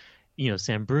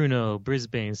 San Bruno,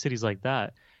 Brisbane, cities like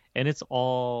that, and it's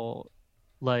all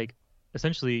like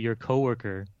essentially your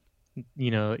coworker.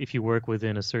 If you work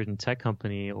within a certain tech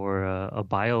company or a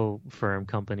bio firm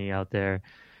company out there,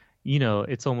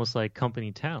 it's almost like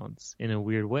company towns in a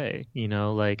weird way,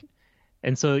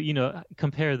 and so,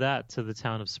 compare that to the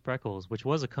town of Spreckles, which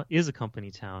is a company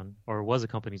town where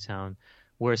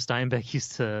Steinbeck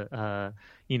used to,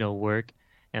 work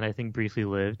and I think briefly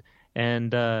lived.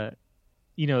 And,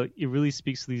 it really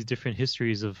speaks to these different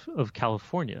histories of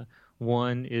California.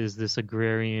 One is this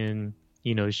agrarian,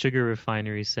 sugar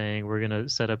refinery saying we're going to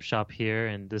set up shop here,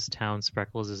 and this town,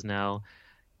 Spreckles, is now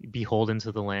beholden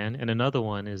to the land. And another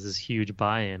one is this huge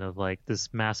buy-in of like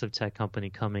this massive tech company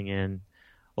coming in,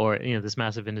 or this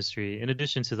massive industry, in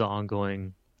addition to the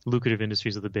ongoing lucrative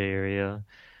industries of the Bay Area,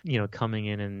 coming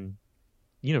in and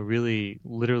really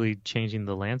literally changing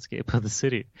the landscape of the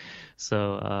city.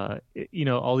 So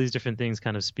all these different things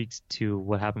kind of speaks to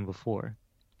what happened before.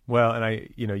 Well, and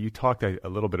you talked a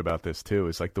little bit about this too.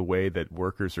 It's like the way that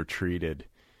workers are treated.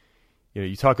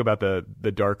 You talk about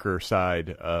the darker side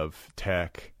of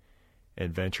tech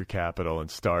and venture capital and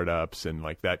startups and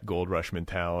like that gold rush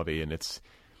mentality, and it's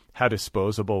how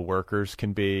disposable workers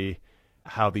can be,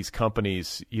 how these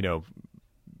companies,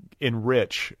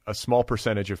 enrich a small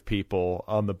percentage of people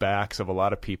on the backs of a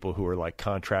lot of people who are like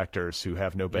contractors who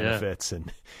have no benefits. Yeah.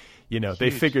 And,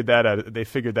 they figured that out. They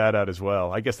figured that out as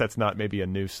well. I guess that's not maybe a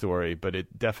new story, but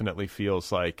it definitely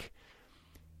feels like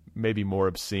maybe more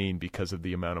obscene because of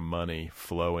the amount of money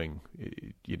flowing.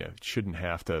 It shouldn't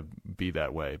have to be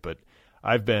that way. But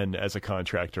I've been, as a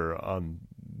contractor, on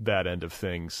that end of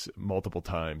things multiple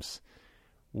times,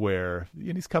 where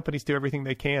these companies do everything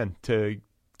they can to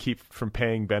keep from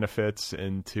paying benefits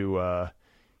and to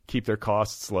keep their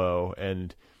costs low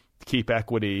and keep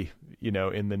equity,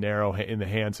 in the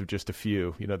hands of just a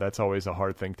few. That's always a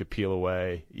hard thing to peel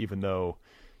away, even though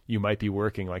you might be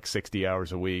working like 60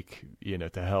 hours a week,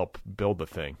 to help build the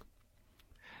thing.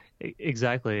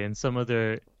 Exactly. And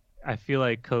I feel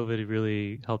like COVID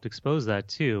really helped expose that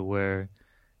too, where,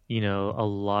 a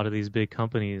lot of these big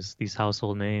companies, these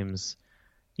household names,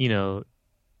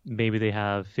 maybe they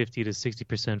have 50 to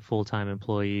 60% full-time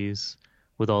employees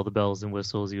with all the bells and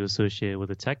whistles you associate with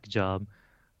a tech job.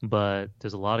 But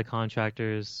there's a lot of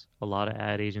contractors, a lot of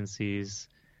ad agencies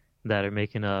that are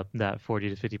making up that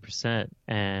 40 to 50%.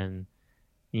 And,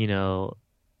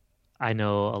 I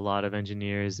know a lot of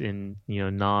engineers in,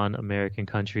 non-American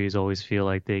countries always feel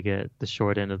like they get the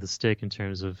short end of the stick in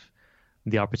terms of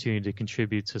the opportunity to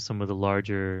contribute to some of the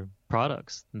larger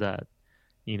products that,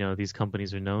 these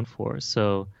companies are known for.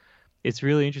 So it's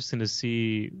really interesting to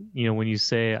see, when you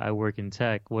say I work in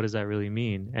tech, what does that really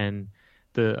mean? And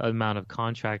the amount of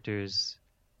contractors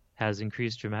has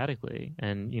increased dramatically,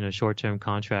 and, short-term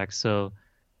contracts. So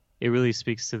it really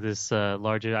speaks to this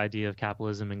larger idea of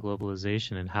capitalism and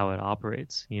globalization and how it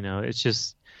operates. It's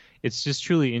just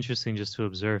truly interesting just to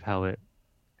observe how it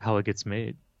gets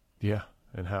made. Yeah.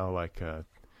 And how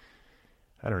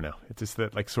I don't know. It's just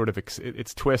that sort of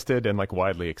it's twisted and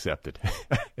widely accepted.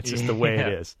 It's just the way it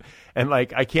is. And I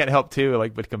can't help too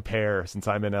but compare, since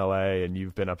I'm in LA and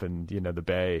you've been up in the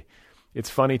Bay. It's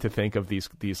funny to think of these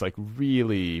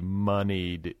really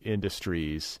moneyed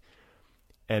industries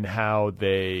and how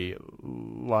they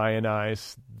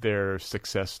lionize their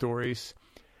success stories.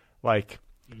 I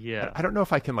don't know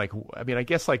if I can I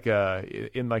guess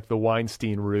in the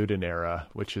Weinstein-Rudin era,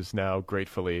 which is now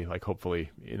gratefully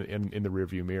hopefully in the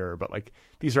rearview mirror, but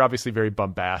these are obviously very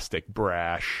bombastic,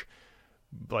 brash,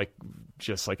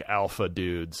 just alpha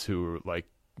dudes who are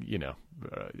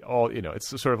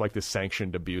it's sort of this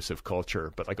sanctioned abusive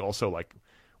culture, but also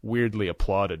weirdly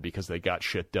applauded because they got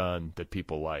shit done that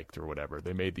people liked or whatever.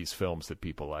 They made these films that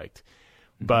people liked.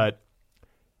 Mm-hmm. But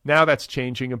now that's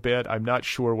changing a bit. I'm not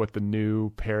sure what the new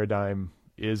paradigm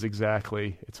is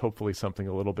exactly. It's hopefully something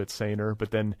a little bit saner. But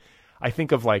then I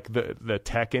think of the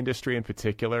tech industry in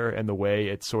particular and the way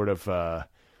it's sort of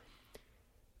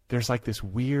there's this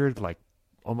weird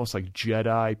almost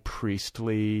Jedi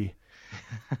priestly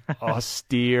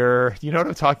austere, you know what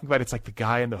I'm talking about? It's the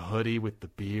guy in the hoodie with the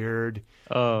beard,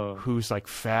 who's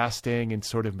fasting and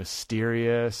sort of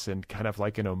mysterious and kind of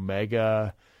like an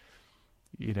omega.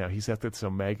 He's at this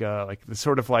omega,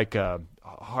 sort of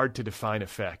hard to define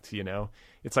effect.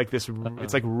 It's this.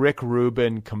 It's Rick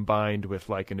Rubin combined with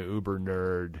an uber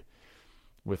nerd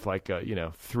with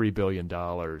 $3 billion,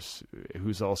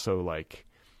 who's also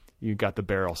you got the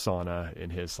barrel sauna in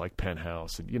his like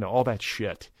penthouse, and you know all that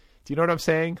shit. Do you know what I'm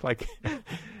saying? Like,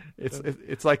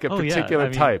 it's like a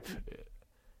particular type.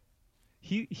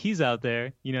 He's out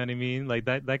there. You know what I mean? Like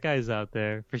that guy's out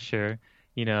there for sure.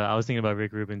 You know, I was thinking about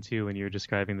Rick Rubin too when you were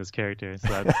describing this character.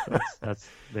 So that's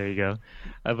there you go.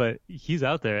 But he's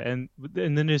out there, and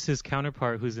then there's his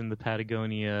counterpart who's in the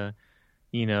Patagonia,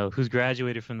 you know, who's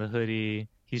graduated from the hoodie.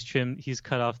 He's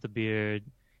cut off the beard,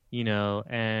 you know.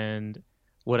 And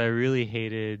what I really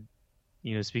hated,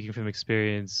 you know, speaking from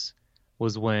experience,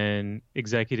 was when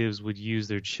executives would use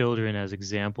their children as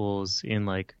examples in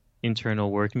like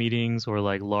internal work meetings or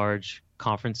like large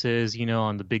conferences, you know,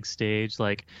 on the big stage.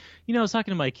 Like, you know, I was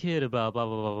talking to my kid about blah,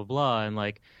 blah, blah, blah, blah. And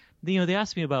like, you know, they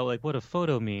asked me about like what a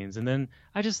photo means. And then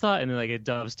I just thought, and then like it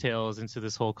dovetails into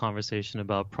this whole conversation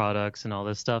about products and all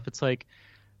this stuff. It's like,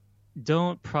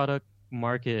 don't product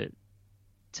market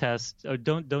test, or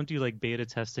don't do like beta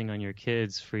testing on your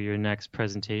kids for your next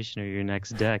presentation or your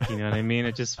next deck. You know what I mean?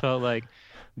 It just felt like,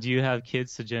 do you have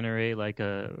kids to generate like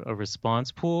a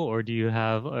response pool, or do you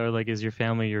have, or like, is your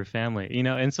family, you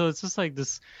know? And so it's just like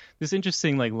this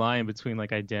interesting like line between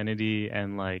like identity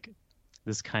and like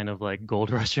this kind of like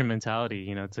gold rusher mentality,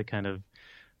 you know, to kind of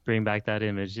bring back that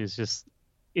image is just,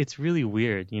 it's really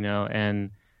weird, you know.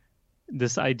 And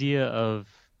this idea of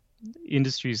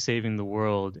industries saving the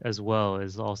world as well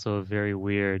is also a very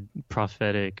weird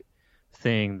prophetic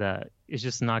thing that is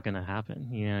just not going to happen.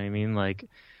 You know what I mean? Like,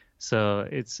 so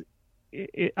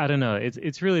I don't know.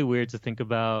 It's really weird to think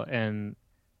about, and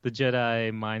the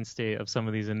Jedi mind state of some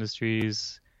of these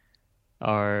industries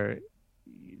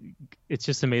it's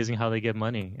just amazing how they get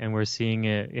money, and we're seeing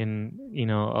it in, you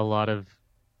know,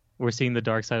 we're seeing the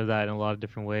dark side of that in a lot of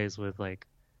different ways with like,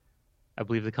 I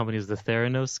believe the company is the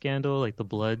Theranos scandal, like the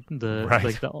blood,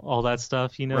 all that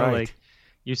stuff, you know, right. Like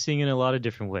you're seeing it in a lot of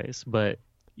different ways. But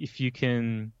if you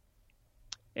can,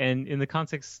 and in the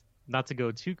context, not to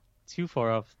go too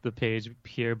far off the page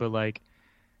here, but like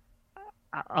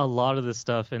a lot of the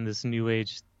stuff in this new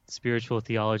age spiritual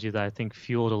theology that I think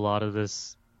fueled a lot of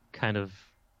this kind of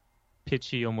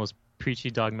pitchy, almost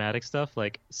preachy, dogmatic stuff,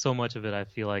 like so much of it I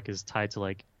feel like is tied to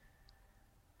like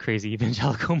crazy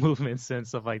evangelical movements and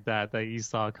stuff like that you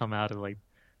saw come out of like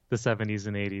the 70s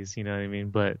and 80s, you know what I mean?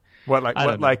 But what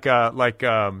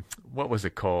was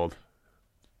it called?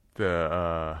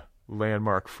 The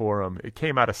Landmark Forum. It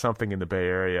came out of something in the Bay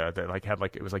Area that like had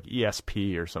like, it was like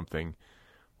ESP or something.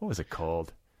 What was it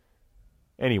called?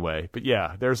 Anyway, but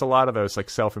yeah, there's a lot of those like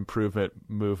self-improvement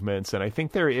movements, and I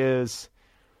think there is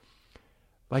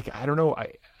like, I don't know,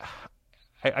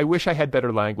 I wish I had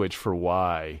better language for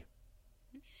why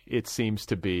it seems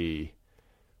to be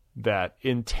that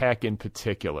in tech in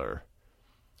particular,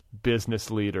 business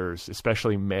leaders,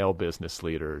 especially male business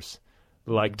leaders,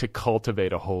 like to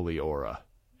cultivate a holy aura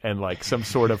and like some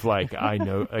sort of like, I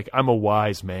know, like I'm a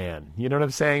wise man, you know what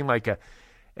I'm saying? Like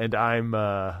and I'm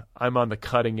on the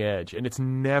cutting edge, and it's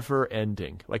never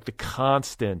ending. Like the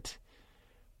constant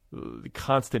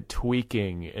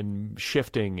tweaking and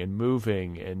shifting and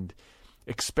moving and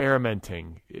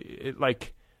experimenting.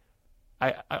 Like,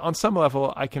 I on some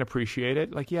level, I can appreciate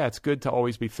it. Like, yeah, it's good to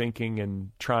always be thinking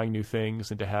and trying new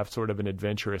things and to have sort of an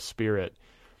adventurous spirit.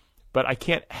 But I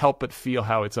can't help but feel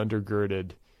how it's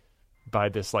undergirded by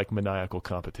this like maniacal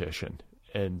competition.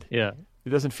 And yeah, it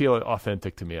doesn't feel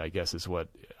authentic to me, I guess, is what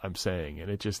I'm saying.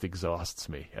 And it just exhausts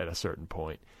me at a certain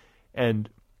point. And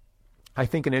I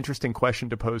think an interesting question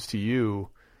to pose to you,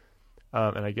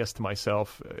 and I guess to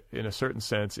myself in a certain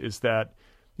sense, is that,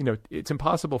 you know, it's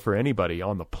impossible for anybody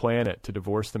on the planet to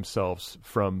divorce themselves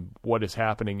from what is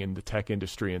happening in the tech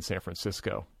industry in San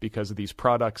Francisco, because of these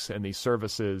products and these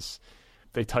services.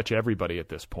 They touch everybody at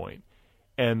this point.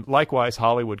 And likewise,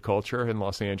 Hollywood culture in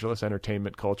Los Angeles,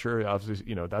 entertainment culture, obviously,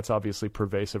 you know, that's obviously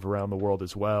pervasive around the world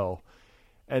as well.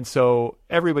 And so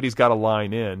everybody's got a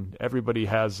line in. Everybody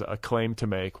has a claim to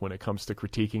make when it comes to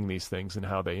critiquing these things and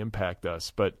how they impact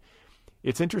us. But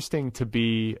it's interesting to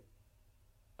be,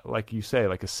 like you say,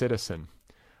 like a citizen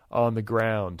on the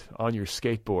ground, on your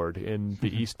skateboard in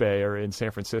the East Bay or in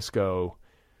San Francisco,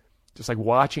 just like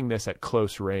watching this at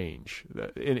close range.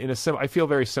 I feel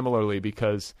very similarly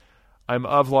because I'm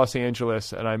of Los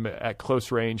Angeles and I'm at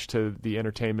close range to the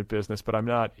entertainment business, but I'm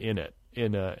not in it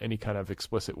in any kind of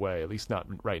explicit way, at least not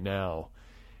right now.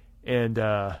 And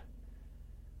I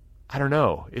don't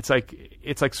know. It's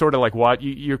like sort of like what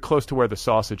you're close to where the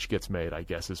sausage gets made, I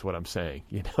guess, is what I'm saying.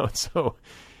 You know, so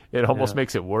it almost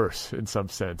makes it worse in some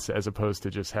sense, as opposed to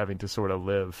just having to sort of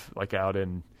live like out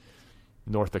in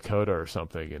North Dakota or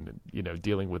something, and you know,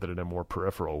 dealing with it in a more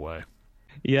peripheral way.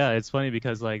 Yeah, it's funny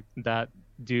because like that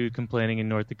dude complaining in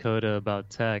North Dakota about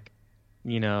tech,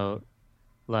 you know,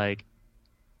 like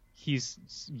he's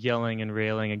yelling and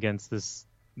railing against this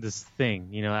thing,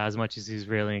 you know, as much as he's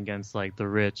railing against like the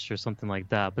rich or something like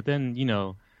that. But then, you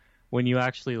know, when you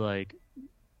actually like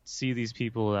see these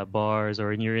people at bars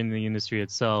or you're in the industry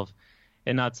itself,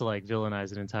 and not to like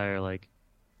villainize an entire like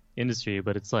industry,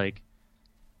 but it's like,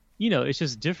 you know, it's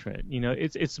just different. You know,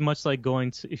 it's much like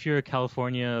going to, if you're a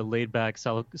California laid back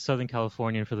Southern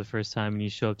Californian for the first time and you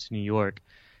show up to New York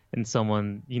and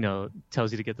someone, you know,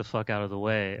 tells you to get the fuck out of the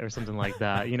way or something like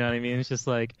that. You know what I mean? It's just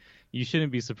like, you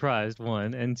shouldn't be surprised,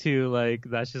 one, and two, like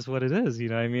that's just what it is. You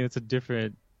know what I mean? It's a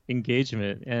different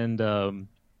engagement. And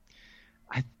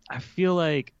I feel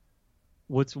like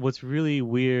what's really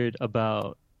weird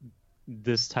about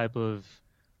this type of,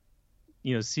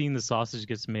 you know, seeing the sausage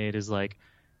gets made is like,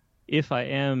 if I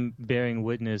am bearing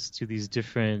witness to these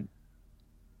different,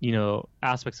 you know,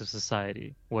 aspects of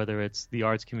society, whether it's the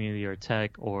arts community or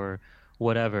tech or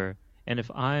whatever, and if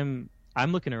I'm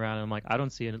looking around and I'm like, I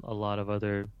don't see a lot of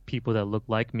other people that look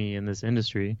like me in this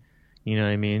industry. You know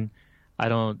what I mean? I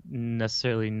don't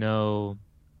necessarily know.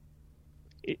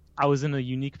 I was in a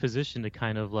unique position to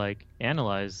kind of like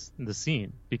analyze the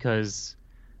scene because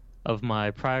of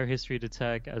my prior history to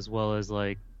tech, as well as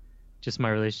like just my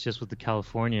relationships with the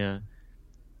California.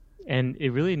 And it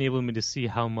really enabled me to see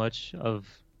how much of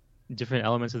different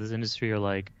elements of this industry are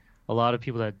like a lot of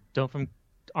people that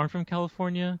aren't from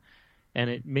California. And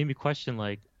it made me question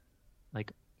like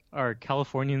are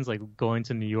Californians like going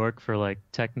to New York for like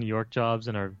tech New York jobs,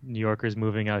 and are New Yorkers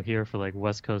moving out here for like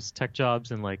West Coast tech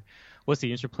jobs? And like, what's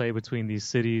the interplay between these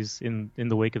cities in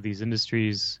the wake of these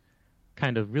industries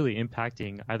kind of really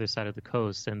impacting either side of the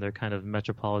coast and their kind of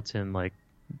metropolitan like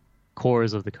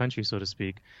cores of the country, so to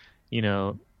speak? You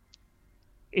know,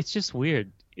 it's just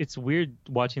weird. It's weird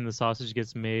watching the sausage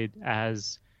gets made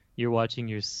as you're watching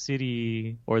your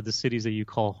city or the cities that you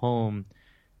call home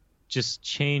just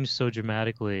change so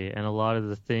dramatically, and a lot of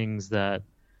the things that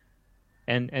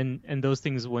and those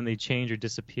things, when they change or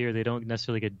disappear, they don't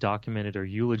necessarily get documented or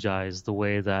eulogized the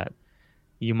way that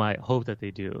you might hope that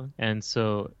they do. And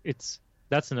so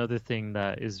that's another thing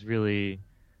that is really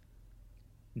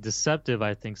deceptive,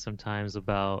 I think, sometimes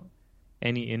about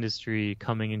any industry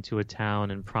coming into a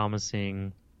town and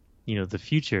promising, you know, the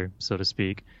future, so to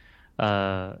speak,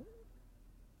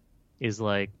 is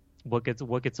like what gets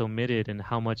omitted, and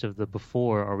how much of the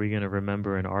before are we going to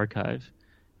remember and archive,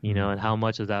 you know, and how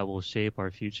much of that will shape our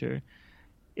future.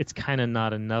 It's kind of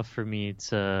not enough for me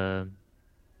to,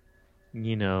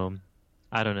 you know,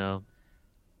 I don't know.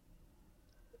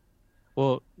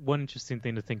 Well, one interesting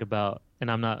thing to think about,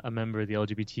 and I'm not a member of the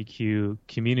LGBTQ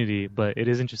community, but it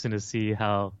is interesting to see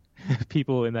how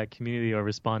people in that community are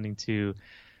responding to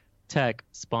tech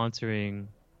sponsoring,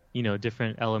 you know,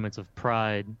 different elements of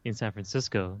pride in San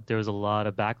Francisco. There was a lot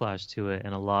of backlash to it,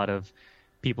 and a lot of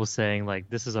people saying like,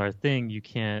 this is our thing. You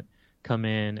can't come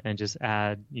in and just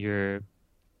add your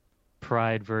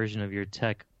pride version of your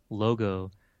tech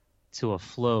logo to a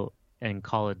float and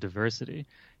call it diversity.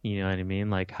 You know what I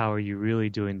mean? Like, how are you really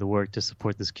doing the work to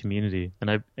support this community? And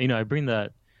I bring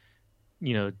that,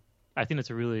 you know, I think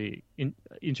it's a really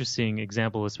interesting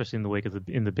example, especially in the wake of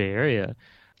in the Bay Area,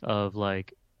 of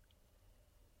like,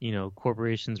 you know,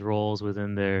 corporations' roles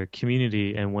within their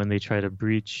community, and when they try to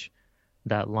breach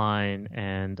that line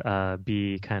and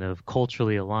be kind of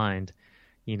culturally aligned,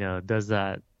 you know,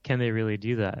 can they really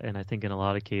do that? And I think in a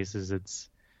lot of cases it's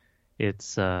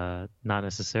not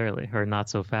necessarily, or not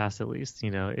so fast at least.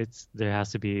 You know, there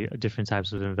has to be different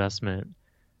types of investment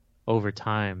over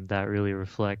time that really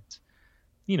reflect,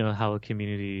 you know, how a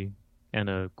community and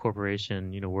a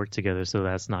corporation, you know, work together, so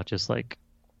that's not just like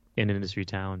an industry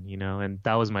town, you know. And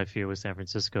that was my fear with San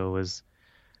Francisco, was,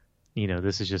 you know,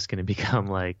 this is just going to become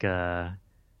like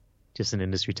just an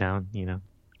industry town, you know.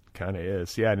 Kind of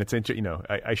is, yeah. And it's you know,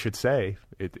 I should say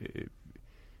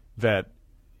that,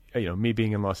 you know, me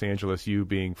being in Los Angeles, you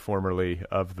being formerly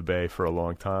of the Bay for a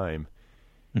long time,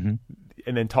 mm-hmm.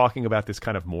 and then talking about this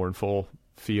kind of mournful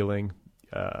feeling.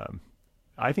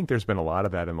 I think there's been a lot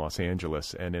of that in Los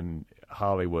Angeles and in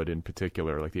Hollywood in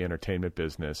particular, like the entertainment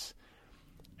business.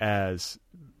 As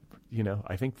you know,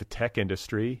 I think the tech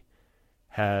industry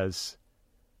has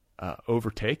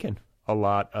overtaken a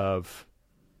lot of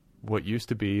what used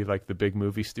to be like the big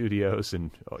movie studios,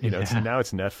 and you know, now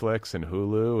it's Netflix and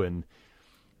Hulu, and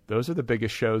those are the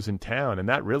biggest shows in town. And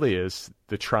that really is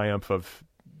the triumph of,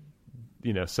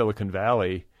 you know, Silicon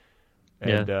Valley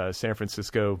and San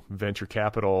Francisco venture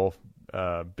capital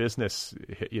business,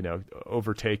 you know,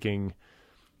 overtaking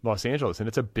Los Angeles. And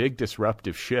it's a big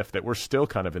disruptive shift that we're still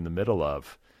kind of in the middle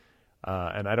of.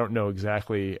 And I don't know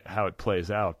exactly how it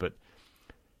plays out, but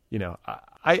you know,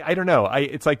 I don't know.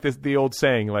 It's like the old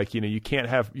saying, like, you know, you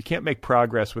can't make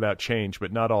progress without change,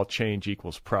 but not all change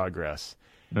equals progress.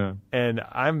 No. And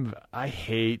I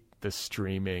hate the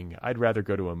streaming. I'd rather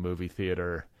go to a movie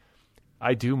theater.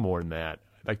 I do more than that.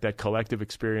 Like that collective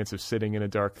experience of sitting in a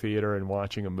dark theater and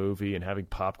watching a movie and having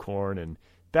popcorn, and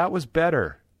that was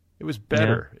better. It was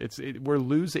better. Yeah. We're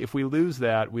losing. If we lose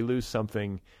that, we lose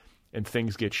something, and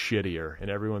things get shittier,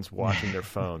 and everyone's watching their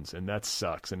phones, and that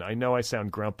sucks. And I know I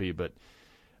sound grumpy, but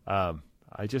I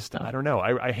don't know.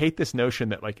 I hate this notion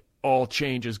that like all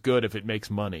change is good if it makes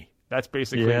money. That's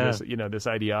basically this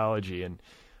ideology, and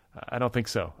I don't think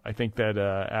so. I think that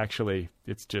actually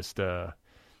it's just a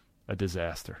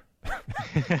disaster.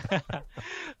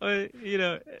 Well, you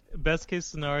know, best case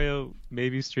scenario,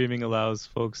 maybe streaming allows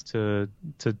folks to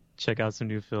check out some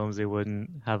new films they wouldn't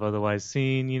have otherwise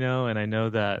seen, you know. And I know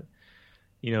that,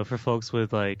 you know, for folks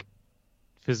with like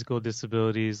physical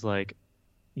disabilities, like,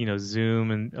 you know, Zoom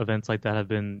and events like that have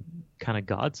been kind of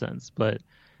godsends, but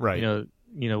right, you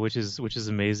know, which is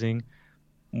amazing.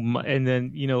 And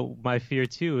then, you know, my fear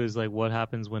too is like what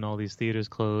happens when all these theaters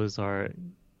close. Are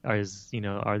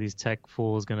these tech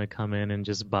fools going to come in and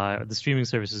just buy the streaming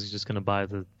services? Just going to buy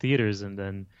the theaters and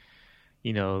then,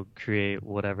 you know, create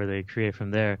whatever they create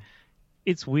from there?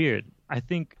 It's weird. I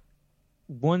think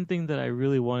one thing that I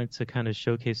really wanted to kind of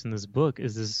showcase in this book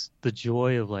is the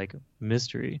joy of like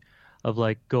mystery, of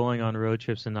like going on road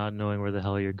trips and not knowing where the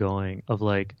hell you're going, of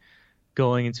like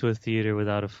going into a theater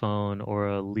without a phone or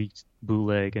a leaked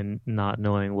bootleg and not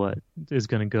knowing what is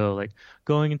going to go, like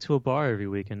going into a bar every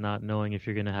week and not knowing if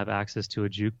you're going to have access to a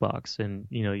jukebox. And,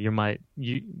 you know,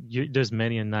 there's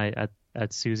many a night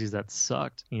at Susie's that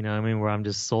sucked, you know what I mean, where I'm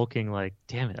just sulking like,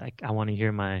 damn it, I want to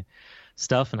hear my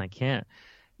stuff and I can't,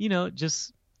 you know.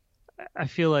 Just I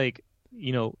feel like,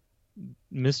 you know,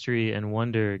 mystery and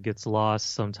wonder gets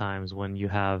lost sometimes when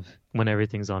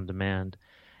everything's on demand.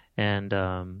 And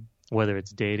whether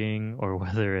it's dating or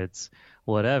whether it's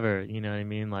whatever, you know what I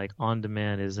mean? Like on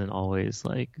demand isn't always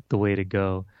like the way to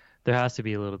go. There has to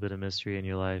be a little bit of mystery in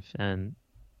your life. And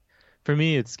for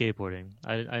me, it's skateboarding.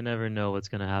 I never know what's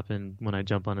going to happen when I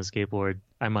jump on a skateboard.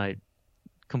 I might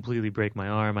completely break my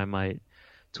arm. I might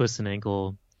twist an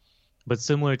ankle. But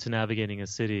similar to navigating a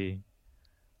city,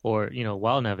 or, you know,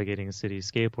 while navigating a city,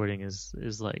 skateboarding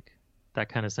is like that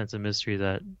kind of sense of mystery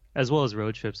that, as well as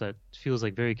road trips, that feels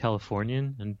like very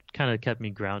Californian and kind of kept me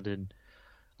grounded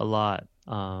a lot,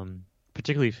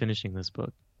 particularly finishing this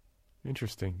book.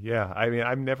 Interesting. Yeah. I mean,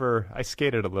 I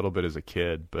skated a little bit as a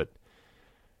kid, but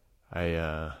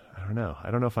I don't know. I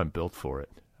don't know if I'm built for it.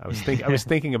 I was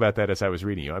thinking about that as I was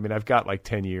reading you. I mean, I've got like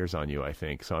 10 years on you, I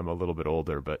think, so I'm a little bit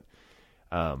older, but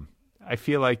I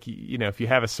feel like, you know, if you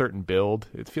have a certain build,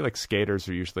 I feel like skaters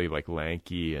are usually like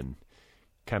lanky and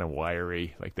kind of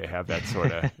wiry, like they have that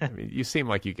sort of, I mean, you seem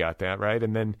like you got that, right?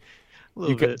 And then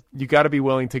you got to be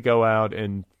willing to go out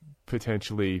and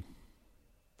potentially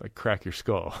like crack your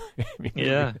skull. I mean,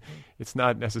 yeah, it's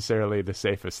not necessarily the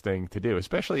safest thing to do,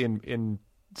 especially in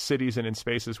cities and in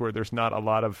spaces where there's not a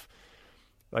lot of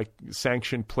like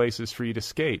sanctioned places for you to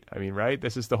skate. I mean, right?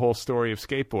 This is the whole story of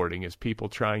skateboarding, is people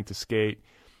trying to skate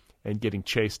and getting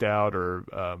chased out or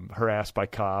harassed by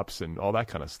cops and all that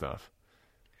kind of stuff.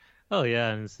 Oh, yeah,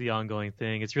 and it's the ongoing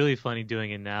thing. It's really funny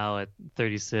doing it now at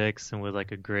 36 and with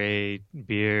like a gray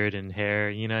beard and hair,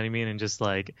 you know what I mean? And just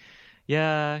like,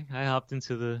 yeah, I hopped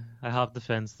the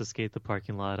fence to skate the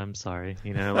parking lot. I'm sorry,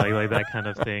 you know, like that kind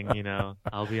of thing, you know,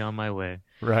 I'll be on my way.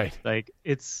 Right. Like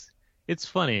it's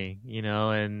funny, you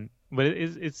know, but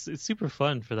it's super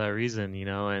fun for that reason, you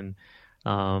know,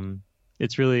 and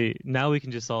it's really, now we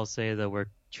can just all say that we're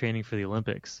training for the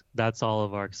Olympics. That's all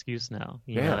of our excuse now.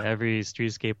 You know, every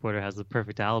street skateboarder has the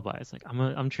perfect alibi. It's like,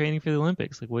 I'm training for the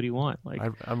Olympics. Like, what do you want? Like,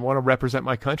 I want to represent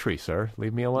my country, sir.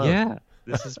 Leave me alone. Yeah,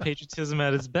 this is patriotism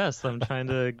at its best. I'm trying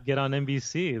to get on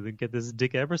NBC to get this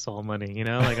Dick Ebersol money. You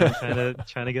know, like I'm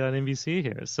trying to get on NBC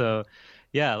here. So,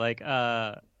 yeah, like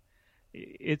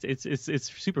it's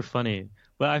super funny.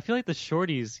 But I feel like the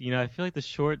shorties, you know, I feel like the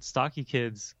short, stocky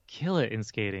kids kill it in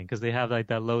skating because they have like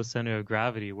that low center of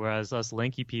gravity. Whereas us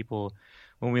lanky people,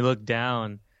 when we look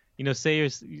down, you know, say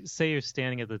you're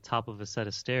standing at the top of a set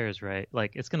of stairs, right?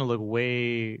 Like it's gonna look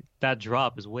that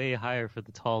drop is way higher for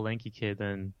the tall, lanky kid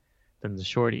than the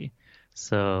shorty.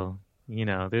 So, you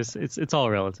know, it's all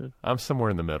relative. I'm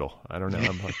somewhere in the middle. I don't know.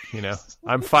 I'm like, you know,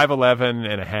 I'm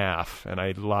 5'11" and a half, and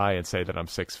I lie and say that I'm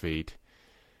 6 feet.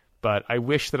 But I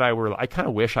kind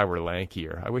of wish I were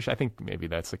lankier. I think maybe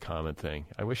that's a common thing.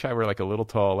 I wish I were like a little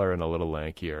taller and a little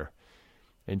lankier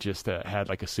and just had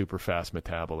like a super fast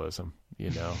metabolism, you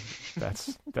know.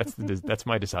 That's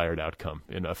my desired outcome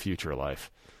in a future life.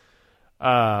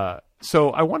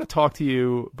 So I want to talk to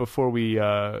you before we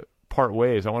part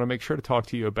ways. I want to make sure to talk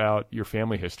to you about your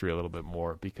family history a little bit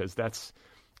more, because that's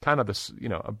kind of this,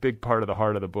 a big part of the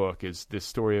heart of the book is this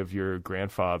story of your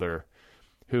grandfather,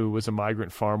 who was a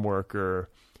migrant farm worker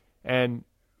and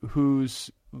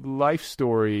whose life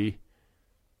story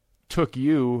took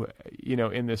you,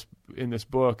 in this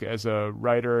book as a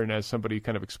writer and as somebody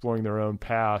kind of exploring their own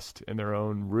past and their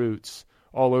own roots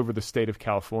all over the state of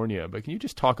California. But can you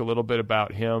just talk a little bit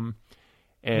about him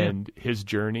and his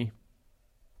journey?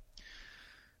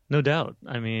 No doubt.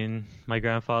 I mean, my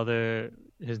grandfather,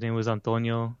 his name was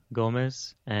Antonio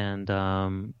Gomez, and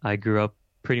I grew up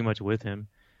pretty much with him.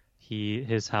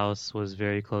 His house was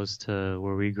very close to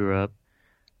where we grew up.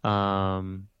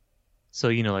 So,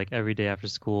 like every day after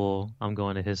school, I'm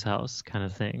going to his house kind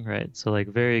of thing, right? So like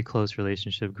very close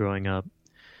relationship growing up,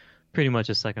 pretty much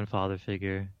a second father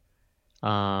figure.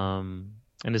 And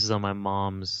this is on my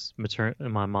mom's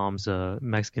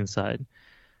Mexican side.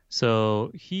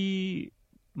 So he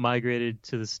migrated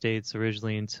to the States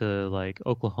originally into like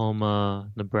Oklahoma,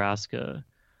 Nebraska.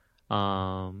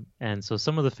 And so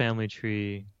some of the family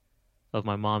tree of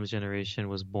my mom's generation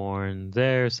was born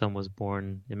there. Some was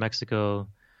born in Mexico.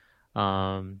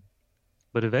 But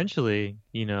eventually,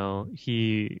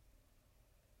 he,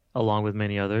 along with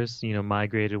many others,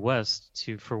 migrated west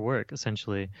for work,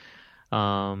 essentially.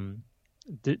 And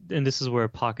this is where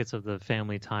pockets of the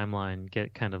family timeline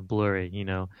get kind of blurry,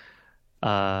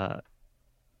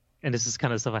 and this is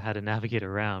kind of stuff I had to navigate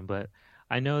around. But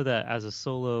I know that as a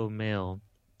solo male,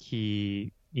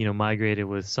 he, migrated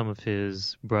with some of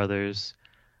his brothers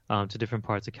to different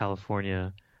parts of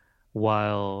California,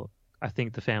 while I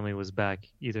think the family was back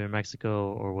either in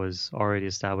Mexico or was already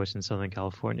established in Southern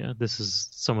California. This is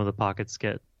some of the pockets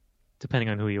depending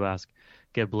on who you ask,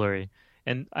 get blurry.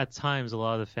 And at times, a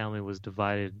lot of the family was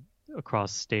divided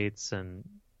across states, and,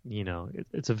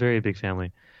 it's a very big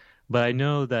family. But I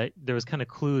know that there was kind of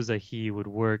clues that he would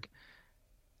work.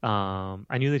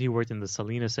 I knew that he worked in the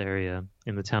Salinas area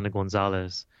in the town of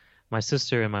Gonzales. My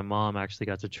sister and my mom actually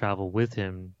got to travel with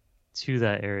him to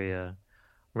that area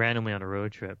randomly on a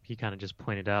road trip. He kind of just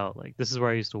pointed out, like, this is where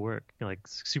I used to work, like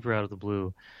super out of the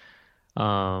blue.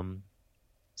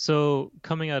 So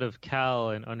coming out of Cal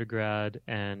and undergrad,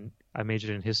 and I majored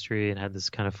in history and had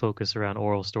this kind of focus around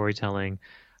oral storytelling,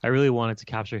 I really wanted to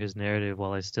capture his narrative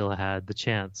while I still had the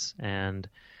chance. And,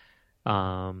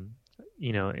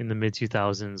 in the mid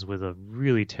 2000s with a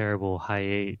really terrible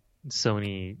Hi8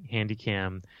 Sony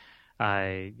Handycam,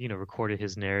 I, recorded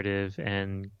his narrative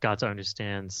and got to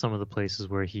understand some of the places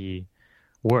where he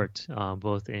worked,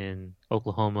 both in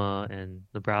Oklahoma and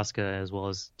Nebraska, as well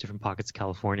as different pockets of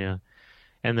California.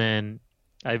 And then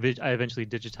I eventually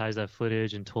digitized that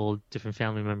footage and told different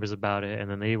family members about it. And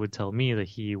then they would tell me that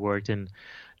he worked in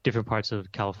different parts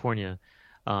of California.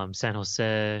 San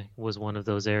Jose was one of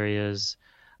those areas.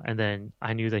 And then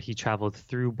I knew that he traveled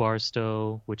through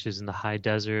Barstow, which is in the high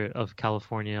desert of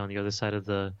California on the other side of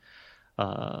the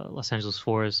Los Angeles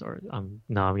forest, or I'm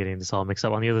getting this all mixed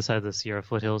up, on the other side of the Sierra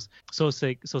foothills. So it's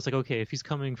like, okay, if he's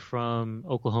coming from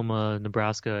Oklahoma,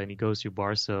 Nebraska, and he goes through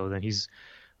Barstow, then he's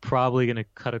probably going to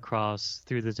cut across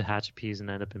through the Tehachapi's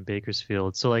and end up in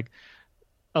Bakersfield. So like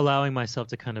allowing myself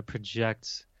to kind of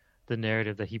project the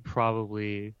narrative that he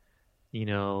probably,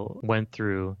 went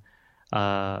through,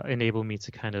 enabled me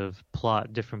to kind of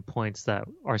plot different points that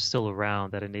are still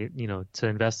around that, to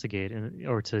investigate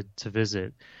or to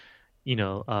visit.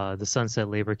 The Sunset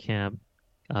Labor Camp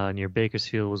near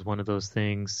Bakersfield was one of those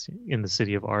things in the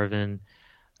city of Arvin.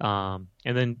 And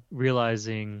then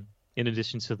realizing, in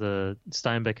addition to the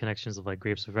Steinbeck connections of like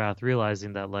Grapes of Wrath,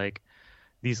 realizing that like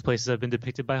these places have been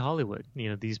depicted by Hollywood.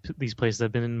 These places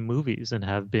have been in movies and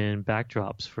have been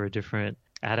backdrops for different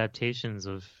adaptations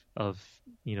of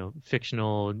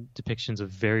fictional depictions of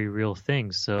very real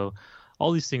things. So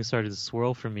all these things started to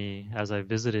swirl for me as I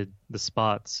visited the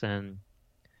spots, and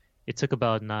it took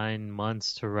about 9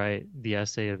 months to write the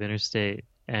essay of Interstate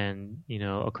and,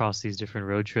 across these different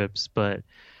road trips. But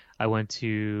I went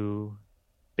to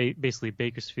basically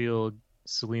Bakersfield,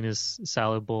 Salinas,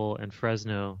 Salad Bowl, and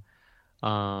Fresno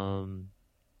to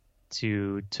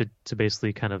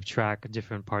basically kind of track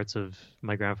different parts of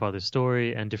my grandfather's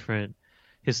story and different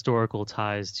historical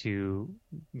ties to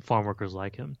farm workers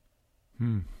like him.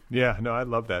 Yeah, no, I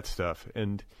love that stuff.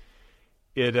 And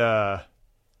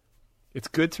it's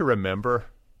good to remember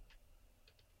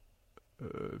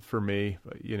for me,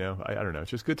 I don't know.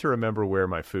 It's just good to remember where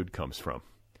my food comes from.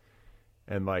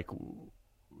 And like,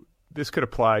 this could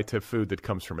apply to food that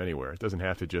comes from anywhere. It doesn't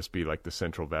have to just be like the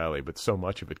Central Valley, but so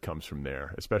much of it comes from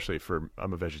there, especially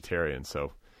I'm a vegetarian.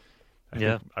 So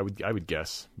I would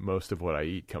guess most of what I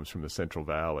eat comes from the Central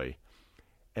Valley.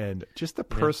 And just the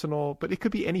personal, but it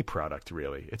could be any product,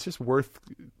 really. It's just worth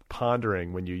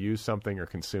pondering when you use something or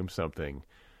consume something,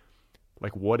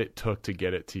 like what it took to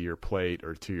get it to your plate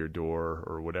or to your door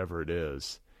or whatever it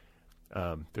is.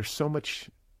 There's so much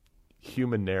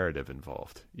human narrative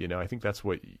involved. You know, I think that's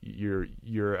what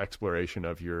your exploration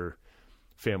of your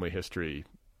family history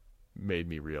made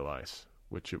me realize,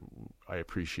 which I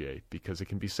appreciate, because it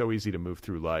can be so easy to move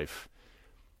through life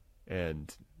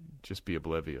and just be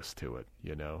oblivious to it,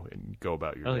 you know, and go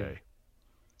about your day.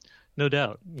 No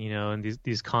doubt, you know, and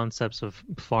these concepts of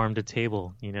farm to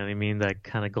table, you know what I mean, that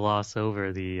kind of gloss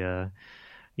over the,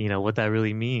 you know, what that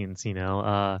really means, you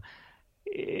know.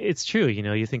 It's true, you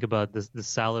know, you think about the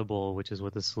salad bowl, which is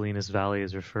what the Salinas Valley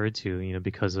is referred to, you know,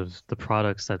 because of the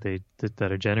products that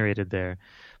are generated there.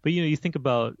 But, you know, you think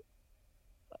about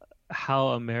how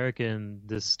American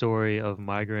this story of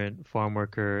migrant farm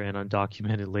worker and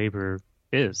undocumented labor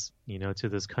is, you know, to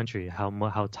this country,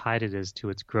 how tied it is to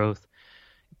its growth.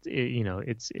 You know,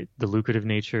 the lucrative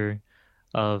nature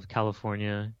of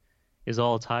California is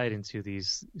all tied into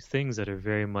these things that are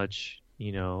very much,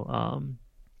 you know,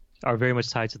 are very much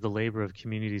tied to the labor of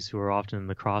communities who are often in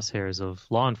the crosshairs of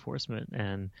law enforcement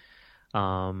and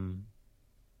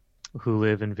who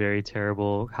live in very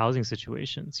terrible housing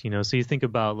situations, you know. So you think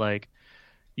about, like,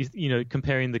 you know,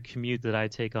 comparing the commute that I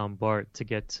take on BART to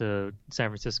get to San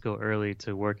Francisco early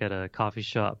to work at a coffee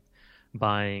shop,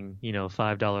 buying, you know,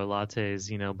 $5 lattes,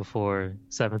 you know, before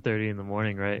 7:30 in the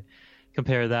morning, right?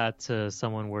 Compare that to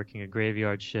someone working a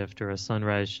graveyard shift or a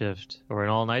sunrise shift or an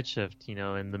all-night shift, you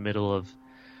know, in the middle of,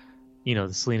 you know,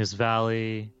 the Salinas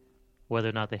Valley, whether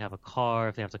or not they have a car,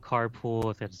 if they have to carpool,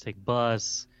 if they have to take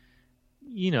bus.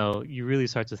 You know, you really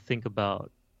start to think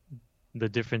about the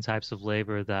different types of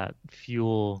labor that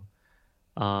fuel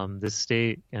this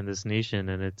state and this nation,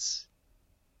 and it's,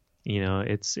 you know,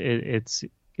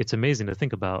 it's amazing to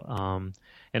think about,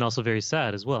 and also very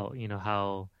sad as well. You know,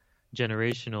 how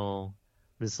generational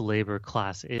this labor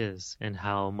class is, and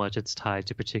how much it's tied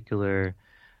to particular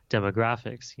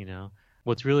demographics. You know,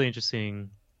 what's really interesting,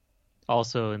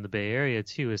 also in the Bay Area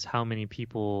too, is how many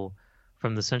people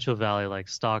from the Central Valley, like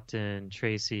Stockton,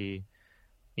 Tracy,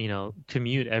 you know,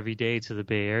 commute every day to the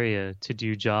Bay Area to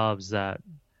do jobs that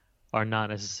are not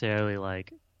necessarily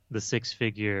like the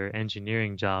six-figure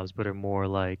engineering jobs, but are more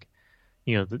like,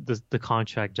 you know, the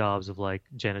contract jobs of like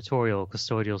janitorial,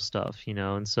 custodial stuff, you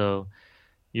know. And so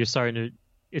you're starting to,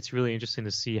 it's really interesting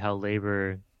to see how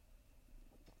labor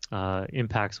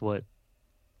impacts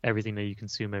everything that you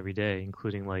consume every day,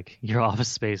 including like your office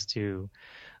space to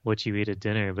what you eat at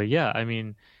dinner. But yeah, I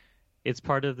mean, it's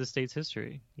part of the state's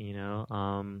history, you know,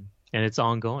 and it's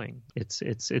ongoing. It's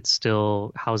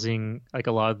still housing, like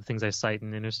a lot of the things I cite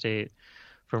in Interstate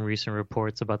from recent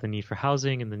reports about the need for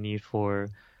housing and the need for,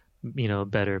 you know,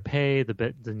 better pay,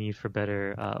 the need for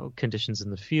better conditions in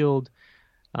the field.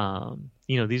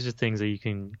 You know, these are things that you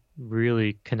can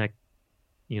really connect,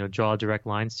 you know, draw direct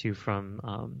lines to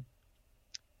from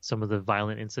some of the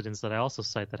violent incidents that I also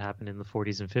cite that happened in the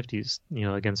 40s and 50s, you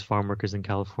know, against farm workers in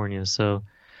California. So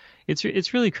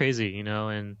it's really crazy, you know,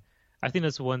 and I think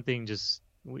that's one thing. Just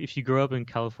if you grow up in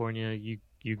California,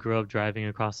 you grow up driving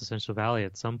across the Central Valley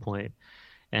at some point,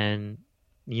 and,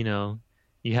 you know,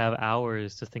 you have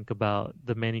hours to think about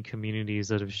the many communities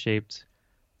that have shaped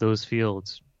those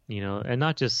fields, you know, and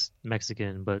not just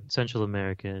Mexican, but Central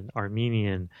American,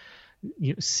 Armenian,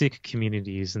 you know, Sikh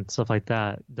communities and stuff like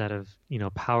that have, you know,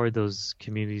 powered those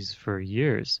communities for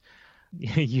years.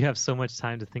 You have so much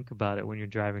time to think about it when you're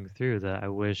driving through that I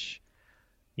wish,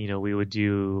 you know, we would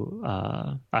do,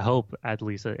 I hope at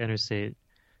least that Interstate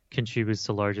contributes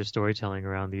to larger storytelling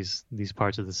around these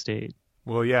parts of the state.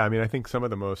 Well, yeah, I mean, I think some of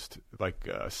the most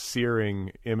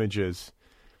searing images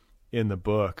in the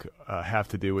book have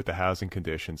to do with the housing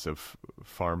conditions of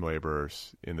farm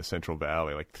laborers in the Central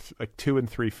Valley, like 2 and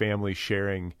 3 families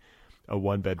sharing a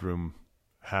 1-bedroom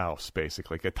house,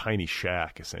 basically, like a tiny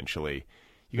shack, essentially.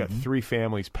 You got 3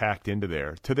 families packed into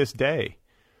there to this day.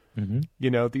 Mm-hmm.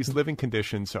 You know, these living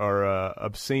conditions are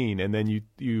obscene, and then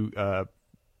you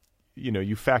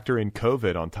factor in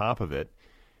COVID on top of it,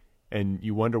 and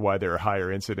you wonder why there are higher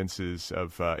incidences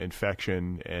of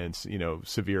infection and, you know,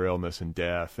 severe illness and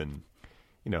death, and,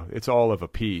 you know, it's all of a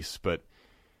piece. But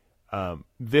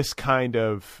this kind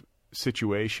of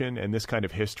situation and this kind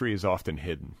of history is often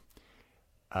hidden,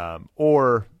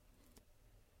 or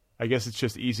I guess it's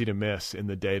just easy to miss in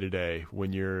the day-to-day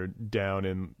when you're down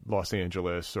in Los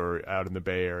Angeles or out in the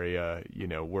Bay Area, you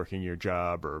know, working your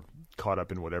job or caught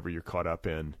up in whatever you're caught up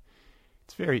in.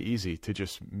 It's very easy to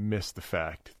just miss the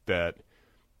fact that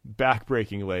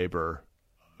backbreaking labor,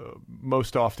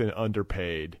 most often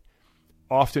underpaid,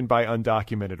 often by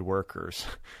undocumented workers,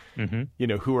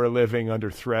 who are living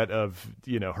under threat of,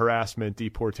 harassment,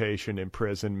 deportation,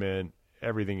 imprisonment,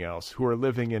 everything else, who are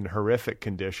living in horrific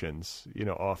conditions,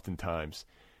 oftentimes.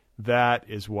 That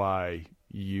is why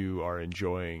you are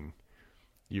enjoying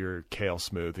your kale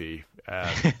smoothie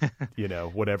at,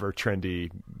 whatever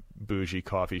trendy bougie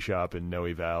coffee shop in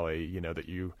Noe Valley,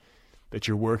 that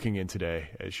you're working in today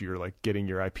as you're like getting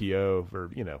your IPO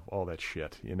or, all that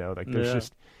shit, there's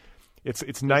just,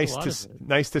 it's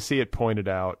nice to see it pointed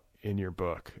out in your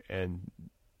book, and,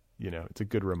 it's a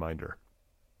good reminder.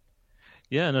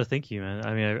 Yeah, no, thank you, man.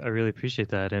 I mean, I really appreciate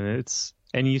that.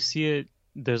 And you see it,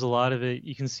 there's a lot of it,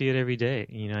 you can see it every day.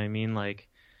 You know what I mean? Like,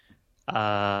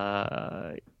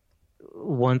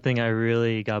 one thing I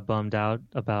really got bummed out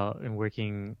about in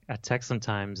working at tech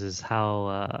sometimes is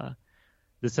how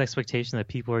this expectation that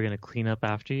people are going to clean up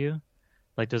after you.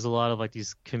 Like, there's a lot of like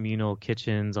these communal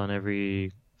kitchens on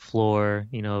every floor,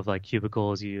 of like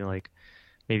cubicles.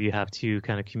 Maybe you have two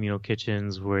kind of communal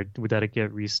kitchens that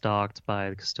get restocked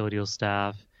by the custodial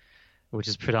staff, which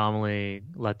is predominantly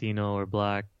Latino or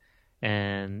Black,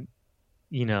 and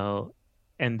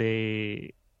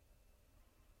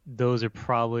those are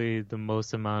probably the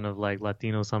most amount of like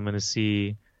Latinos I'm going to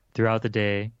see throughout the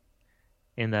day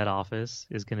in that office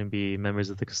is going to be members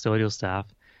of the custodial staff.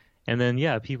 And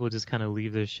then, people just kind of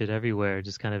leave their shit everywhere,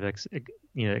 just kind of,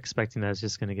 expecting that it's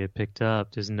just going to get picked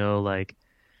up. There's no like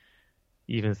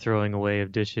even throwing away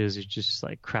of dishes. It's just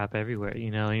like crap everywhere,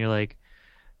 and you're like,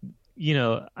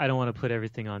 I don't want to put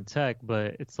everything on tech,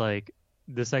 but it's like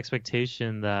this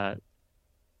expectation that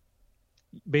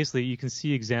basically you can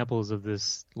see examples of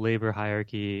this labor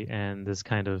hierarchy and this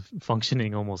kind of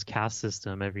functioning almost caste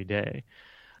system every day,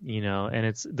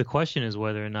 and the question is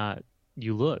whether or not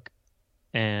you look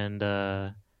and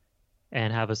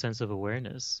have a sense of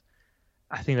awareness.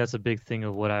 I think that's a big thing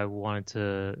of what I wanted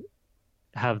to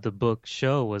have the book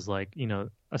show was like,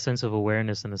 a sense of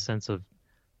awareness and a sense of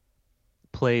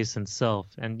place and self.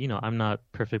 And, I'm not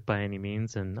perfect by any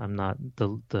means, and I'm not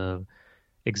the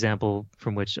example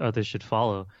from which others should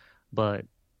follow. But,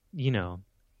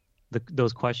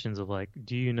 those questions of like,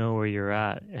 do you know where you're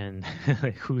at, and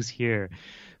like, who's here,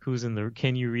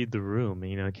 can you read the room?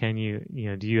 Can you,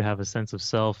 do you have a sense of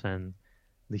self and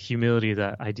the humility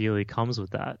that ideally comes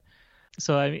with that?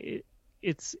 So I mean,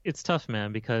 it's tough,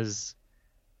 man, because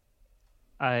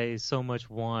I so much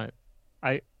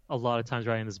a lot of times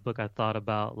writing this book, I thought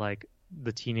about like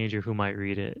the teenager who might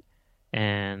read it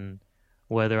and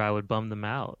whether I would bum them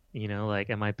out, like,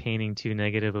 am I painting too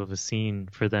negative of a scene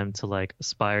for them to like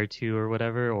aspire to or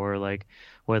whatever, or like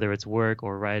whether it's work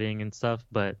or writing and stuff.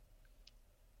 But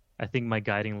I think my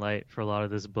guiding light for a lot of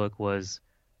this book was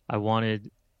I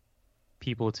wanted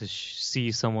people to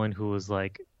see someone who was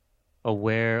like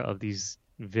aware of these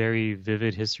very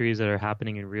vivid histories that are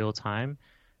happening in real time,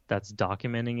 that's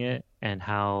documenting it, and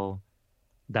how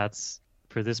that's,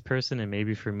 for this person and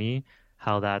maybe for me,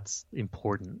 how that's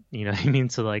important. You know what I mean?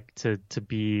 To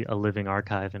be a living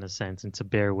archive in a sense, and to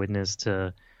bear witness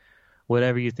to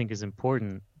whatever you think is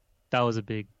important. That was a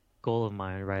big goal of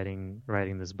mine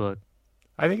writing this book.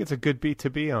 I think it's a good beat to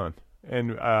be on.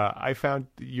 And I found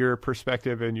your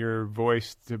perspective and your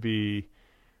voice to be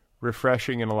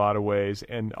refreshing in a lot of ways.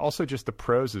 And also just the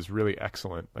prose is really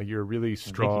excellent. Like, you're a really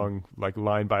strong, like,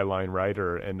 line by line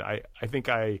writer. And I think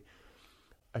I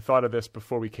thought of this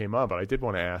before we came on, but I did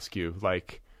want to ask you,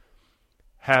 like,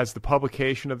 has the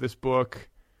publication of this book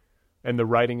and the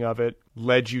writing of it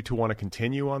led you to want to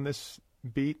continue on this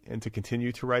beat and to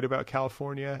continue to write about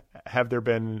California? Have there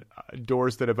been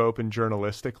doors that have opened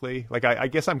journalistically? Like, I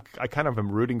guess I kind of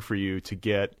am rooting for you to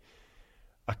get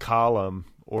a column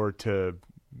or to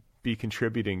be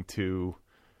contributing to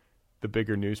the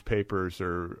bigger newspapers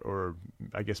or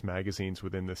I guess magazines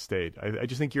within the state. I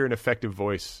just think you're an effective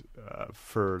voice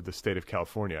for the state of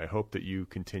California. I hope that you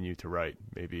continue to write,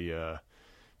 maybe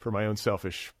for my own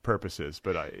selfish purposes.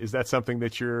 But is that something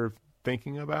that you're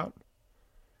thinking about?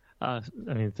 I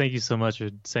mean, thank you so much for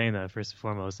saying that, first and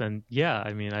foremost. And yeah,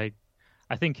 I mean, I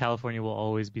think California will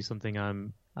always be something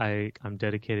I'm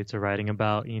dedicated to writing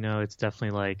about. It's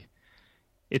definitely like,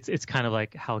 it's kind of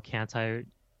like, how can't I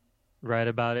write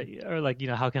about it? Or like,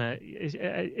 how can I?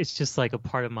 It's just like a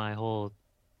part of my whole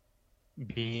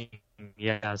being.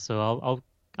 Yeah. So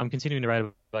I'm continuing to write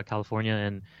about California,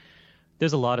 and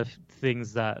there's a lot of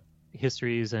things, that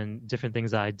histories and different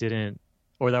things that I didn't,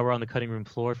 or that were on the cutting room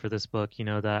floor for this book,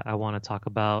 that I want to talk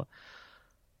about.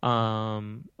 A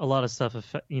lot of stuff,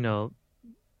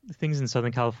 things in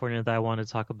Southern California that I want to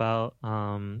talk about,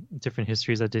 different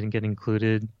histories that didn't get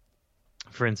included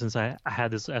For instance, I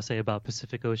had this essay about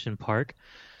Pacific Ocean Park,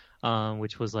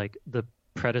 which was like the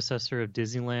predecessor of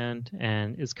Disneyland,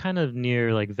 and it's kind of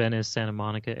near like Venice, Santa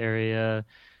Monica area,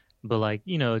 but like,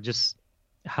 you know, just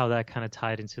how that kind of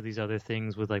tied into these other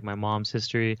things with like my mom's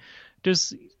history,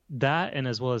 just that, and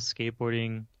as well as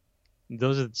skateboarding.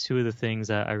 Those are two of the things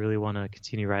that I really want to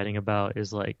continue writing about,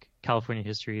 is like California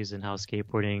histories and how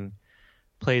skateboarding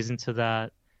plays into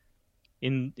that.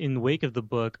 In the wake of the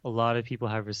book, a lot of people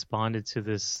have responded to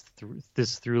this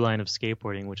through line of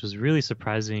skateboarding, which was really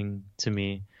surprising to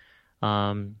me. So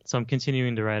I'm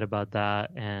continuing to write about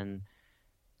that, and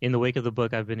in the wake of the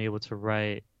book, I've been able to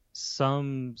write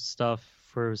some stuff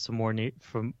for some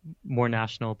more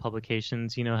national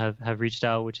publications. You know, have reached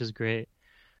out, which is great.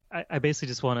 I basically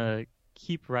just want to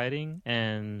keep writing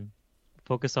and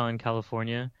focus on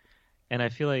California, and I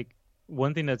feel like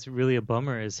one thing that's really a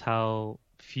bummer is how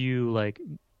few like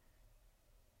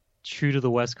true to the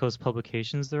West Coast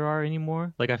publications there are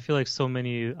anymore. Like I feel like so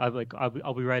many,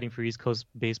 I'll be writing for East Coast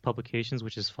based publications,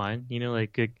 which is fine, you know,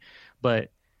 like good, but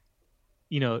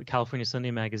you know, California Sunday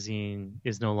Magazine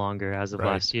is no longer as of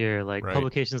last year. Like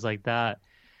publications like that,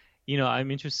 you know,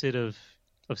 I'm interested of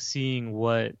seeing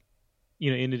what, you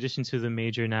know, in addition to the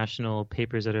major national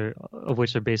papers of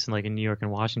which are based in New York and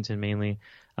Washington mainly,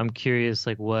 I'm curious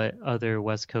like what other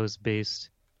West Coast based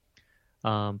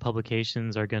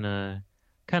publications are gonna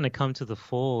kind of come to the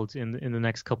fold in the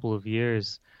next couple of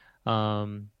years.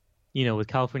 You know, with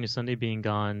California Sunday being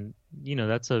gone, you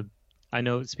know, I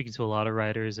know, speaking to a lot of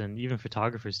writers and even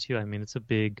photographers too, I mean, it's a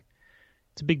big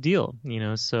deal, you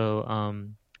know. So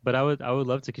but I would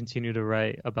love to continue to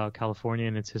write about California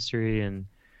and its history, and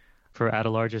at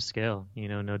a larger scale, you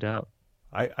know, no doubt.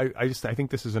 I think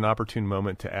this is an opportune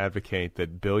moment to advocate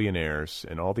that billionaires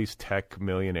and all these tech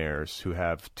millionaires who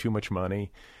have too much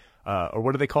money, or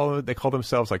what do they call it? They call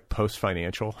themselves like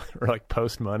post-financial or like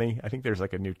post-money. I think there's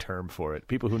like a new term for it.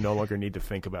 People who no longer need to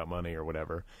think about money or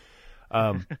whatever.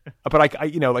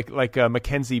 But you know, like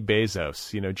Mackenzie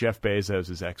Bezos, you know, Jeff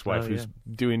Bezos' ex-wife, who's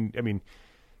doing, I mean,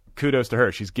 kudos to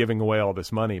her. She's giving away all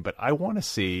this money. But I want to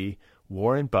see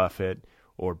Warren Buffett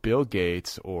or Bill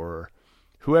Gates or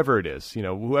whoever it is, you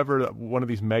know, whoever, one of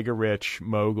these mega rich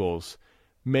moguls,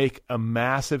 make a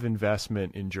massive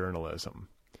investment in journalism.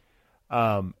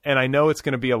 And I know it's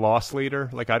going to be a loss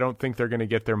leader. Like, I don't think they're going to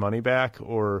get their money back,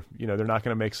 or, you know, they're not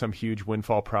going to make some huge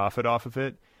windfall profit off of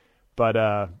it.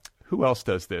 But who else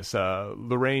does this?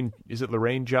 Lorraine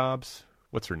Jobs?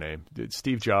 What's her name?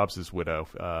 Steve Jobs'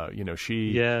 widow. You know, she...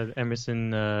 Yeah,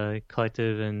 Emerson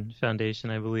Collective and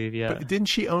Foundation, I believe, yeah. But didn't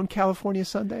she own California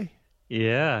Sunday?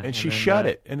 Yeah. And she shut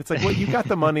it. And it's like, well, you got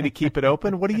the money to keep it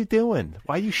open. What are you doing?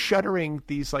 Why are you shuttering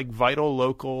these like vital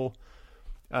local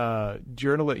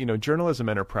journalism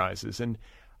enterprises? And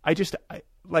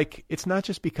it's not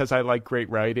just because I like great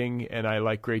writing and I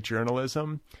like great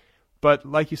journalism, but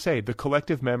like you say, the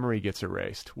collective memory gets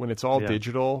erased when it's all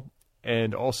digital,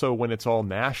 and also when it's all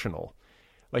national.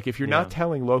 Like if you're not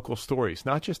telling local stories,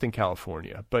 not just in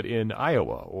California, but in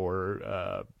Iowa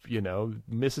or, you know,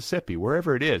 Mississippi,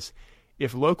 wherever it is,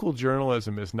 if local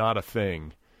journalism is not a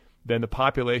thing, then the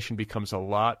population becomes a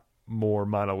lot more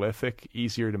monolithic,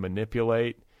 easier to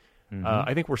manipulate. Mm-hmm.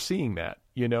 I think we're seeing that,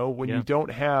 you know, when you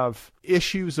don't have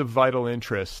issues of vital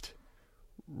interest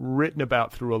written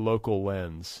about through a local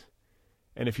lens.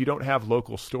 And if you don't have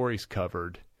local stories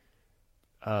covered,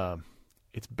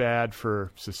 it's bad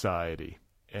for society.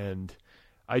 And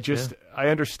I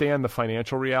understand the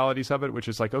financial realities of it, which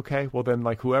is like, okay, well then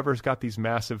like whoever's got these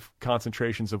massive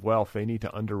concentrations of wealth, they need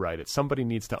to underwrite it. Somebody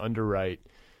needs to underwrite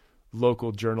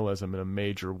local journalism in a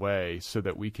major way so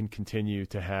that we can continue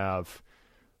to have,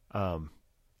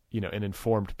 you know, an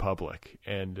informed public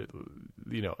and,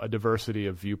 you know, a diversity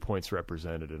of viewpoints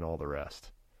represented and all the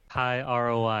rest. High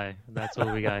ROI. That's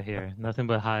what we got here. Nothing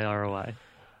but high ROI.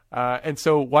 And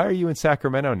so why are you in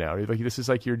Sacramento now? Like, this is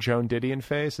like your Joan Didion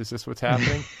phase? Is this what's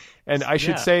happening? And I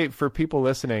should say for people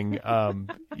listening,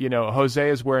 you know, Jose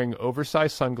is wearing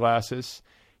oversized sunglasses.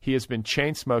 He has been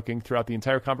chain smoking throughout the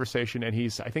entire conversation. And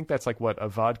I think that's like what, a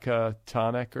vodka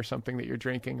tonic or something that you're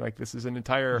drinking? Like this is an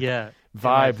entire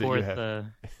vibe that you have.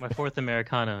 My fourth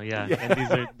Americano. Yeah.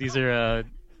 And these are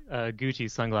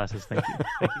Gucci sunglasses. Thank you.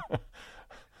 Thank you.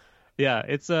 Yeah,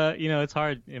 it's you know, it's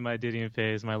hard in my Didion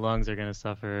phase. My lungs are gonna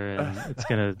suffer, and it's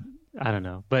gonna, I don't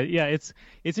know. But yeah, it's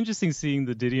interesting seeing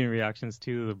the Didion reactions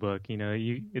to the book. You know,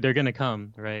 they're gonna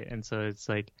come, right? And so it's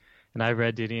like, and I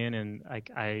read Didion, and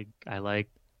I like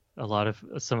a lot of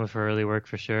some of her early work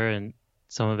for sure, and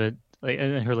some of it, like,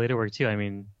 and her later work too. I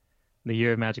mean, The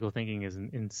Year of Magical Thinking is an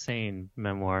insane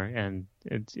memoir, and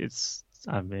it's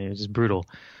just brutal.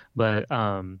 But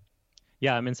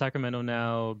Yeah, I'm in Sacramento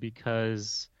now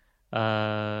because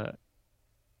the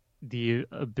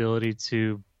ability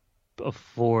to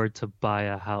afford to buy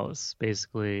a house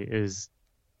basically is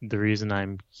the reason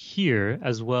I'm here,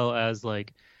 as well as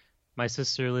like my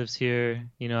sister lives here.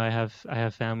 You know, I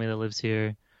have family that lives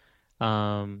here.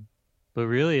 Um, but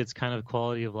really, it's kind of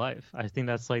quality of life. I think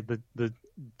that's like the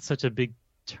such a big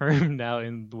term now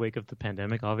in the wake of the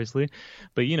pandemic, obviously.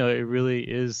 But you know, it really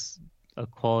is a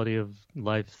quality of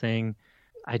life thing.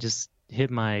 I just hit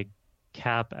my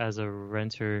cap as a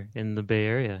renter in the Bay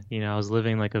Area. You know, I was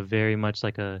living like a very much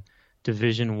like a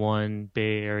Division 1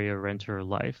 Bay Area renter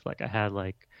life. Like I had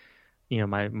like, you know,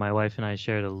 my wife and I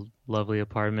shared a lovely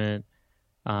apartment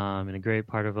in a great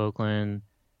part of Oakland,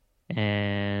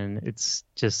 and it's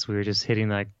just we were just hitting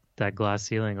that glass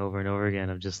ceiling over and over again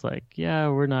of just like, yeah,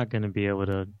 we're not going to be able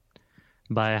to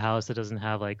buy a house that doesn't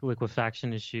have like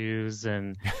liquefaction issues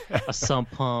and a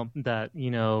sump pump that, you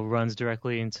know, runs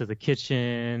directly into the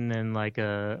kitchen and like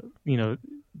a, you know,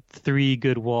 3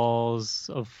 good walls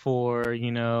of 4,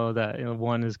 you know, that, you know,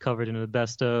 one is covered in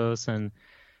asbestos and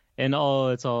all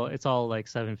it's all like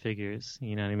 7 figures,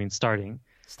 you know what I mean, starting.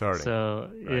 So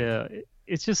right. yeah,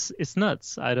 it's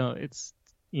nuts. It's,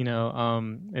 you know,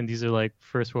 and these are like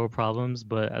first world problems,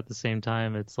 but at the same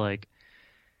time, it's like,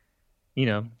 you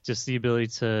know, just the ability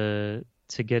to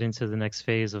get into the next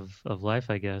phase of life,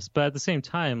 I guess. But at the same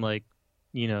time, like,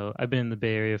 you know, I've been in the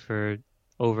Bay Area for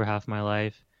over half my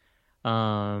life.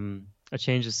 A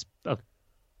change of,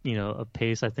 you know, a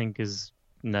pace I think is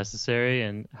necessary,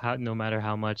 and no matter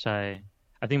how much I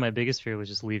think my biggest fear was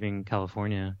just leaving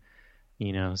California,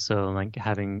 you know, so like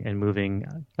moving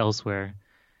elsewhere.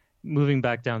 Moving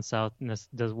back down south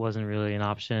wasn't really an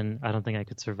option. I don't think I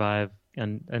could survive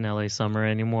an LA summer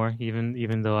anymore,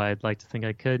 even though I'd like to think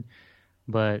I could.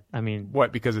 But I mean,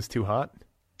 what? Because it's too hot?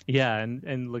 Yeah,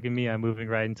 and look at me, I'm moving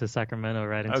right into Sacramento,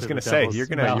 right into. I was going to say you're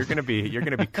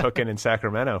gonna be cooking in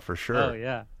Sacramento for sure. Oh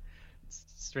yeah,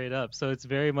 straight up. So it's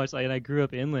very much like, and I grew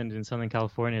up inland in Southern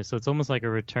California, so it's almost like a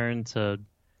return to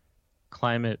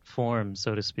climate form,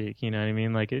 so to speak. You know what I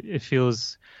mean? Like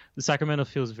the Sacramento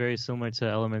feels very similar to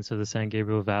elements of the San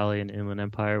Gabriel Valley and Inland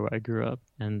Empire where I grew up,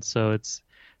 and so it's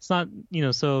not, you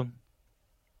know, so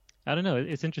I don't know.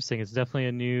 It's interesting. It's definitely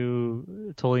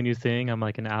totally new thing. I'm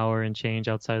like an hour and change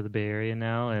outside of the Bay Area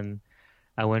now, and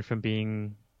I went from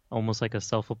being almost like a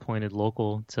self-appointed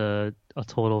local to a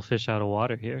total fish out of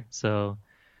water here. So,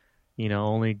 you know,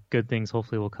 only good things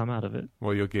hopefully will come out of it.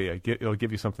 Well, it'll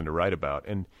give you something to write about.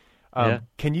 And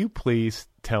can you please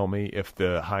tell me if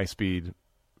the high-speed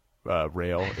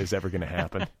rail is ever going to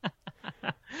happen?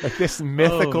 Like this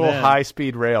mythical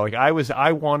high-speed rail. Like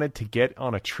I wanted to get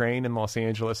on a train in Los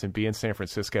Angeles and be in San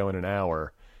Francisco in an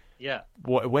hour. Yeah.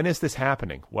 When is this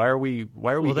happening? Why are we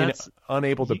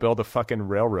unable to build a fucking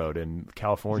railroad in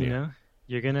California? You know,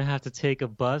 you're going to have to take a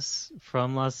bus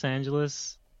from Los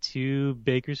Angeles to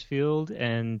Bakersfield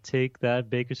and take that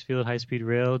Bakersfield high-speed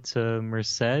rail to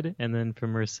Merced, and then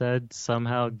from Merced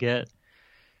somehow get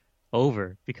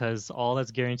over, because all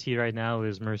that's guaranteed right now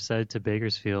is Merced to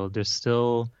Bakersfield. There's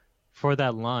still, for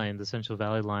that line, the Central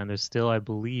Valley line, there's still, I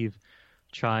believe,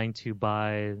 trying to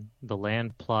buy the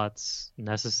land plots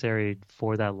necessary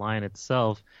for that line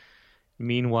itself.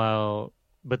 Meanwhile,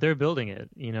 but they're building it.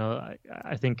 You know,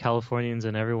 I think Californians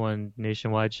and everyone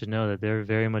nationwide should know that they're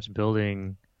very much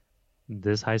building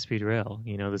this high-speed rail.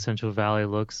 You know, the Central Valley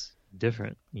looks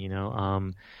different, you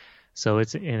know, so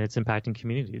it's impacting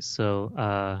communities.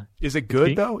 So is it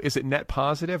good though? Is it net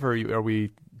positive, or are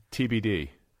we TBD?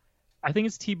 I think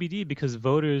it's TBD because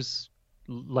voters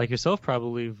like yourself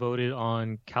probably voted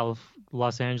on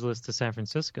Los Angeles to San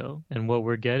Francisco, and what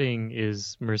we're getting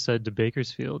is Merced to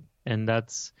Bakersfield, and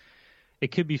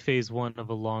it could be phase 1 of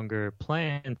a longer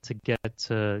plan to get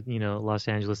to, you know, Los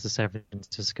Angeles to San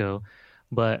Francisco,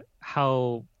 but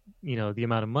how, you know, the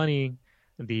amount of money,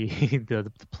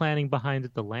 the planning behind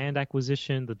it, the land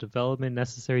acquisition, the development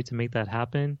necessary to make that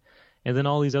happen, and then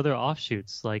all these other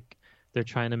offshoots, like they're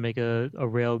trying to make a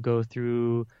rail go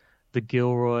through the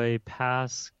Gilroy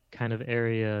Pass kind of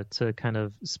area to kind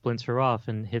of splinter off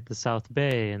and hit the South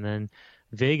Bay, and then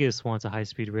Vegas wants a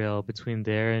high-speed rail between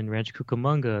there and Rancho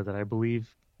Cucamonga that I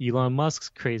believe Elon Musk's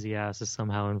crazy ass is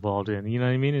somehow involved in. You know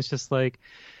what I mean? It's just like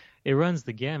it runs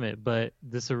the gamut. But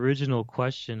this original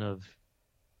question of,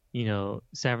 you know,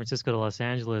 San Francisco to Los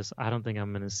Angeles, I don't think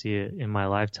I'm going to see it in my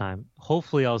lifetime.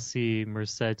 Hopefully I'll see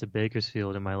Merced to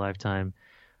Bakersfield in my lifetime,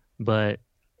 but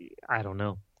I don't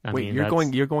know. Wait,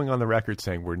 you're going on the record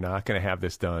saying we're not going to have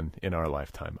this done in our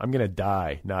lifetime. I'm going to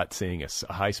die not seeing a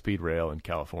high-speed rail in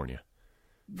California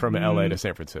from LA to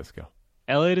San Francisco.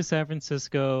 LA to San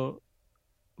Francisco,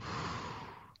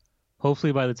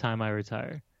 Hopefully by the time I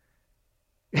retire.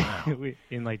 Wow.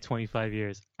 In like 25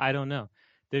 years. I don't know.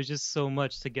 There's just so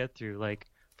much to get through. Like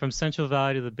from Central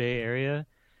Valley to the Bay Area,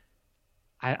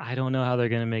 I don't know how they're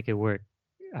going to make it work.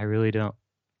 I really don't.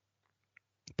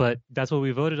 But that's what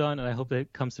we voted on, and I hope that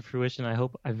it comes to fruition.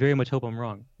 I very much hope I'm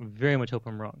wrong. Very much hope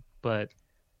I'm wrong. But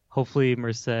hopefully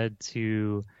Merced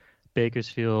to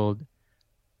Bakersfield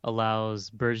allows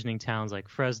burgeoning towns like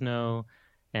Fresno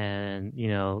and,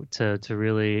 to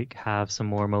really have some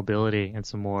more mobility and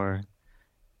some more.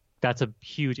 That's a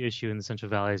huge issue in the Central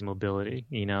Valley is mobility,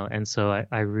 and so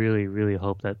I really, really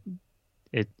hope that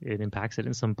it impacts it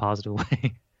in some positive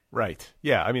way. Right.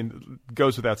 Yeah. I mean,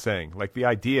 goes without saying. Like the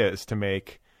idea is to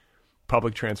make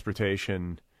public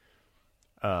transportation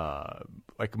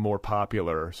like more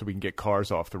popular, so we can get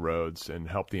cars off the roads and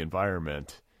help the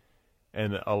environment,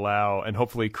 and allow and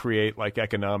hopefully create like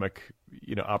economic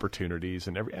opportunities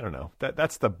and I don't know.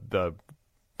 That's the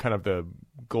kind of the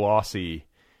glossy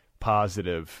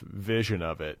positive vision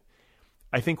of it.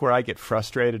 I think where I get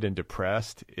frustrated and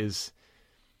depressed is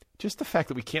just the fact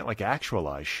that we can't like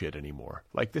actualize shit anymore.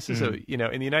 Like this is in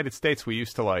the United States, we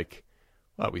used to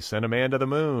we sent a man to the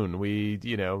moon. We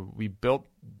built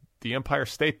the Empire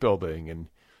State Building, and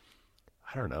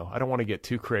I don't know. I don't want to get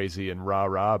too crazy and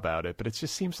rah-rah about it, but it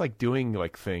just seems like doing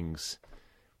like things.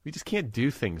 We just can't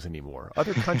do things anymore.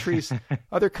 Other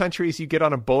countries, you get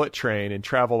on a bullet train and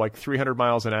travel like 300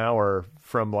 miles an hour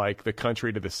from like the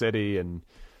country to the city, and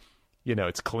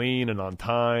it's clean and on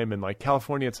time. And like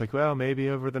California, it's like, well, maybe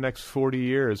over the next 40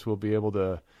 years we'll be able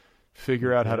to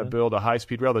figure out how to build a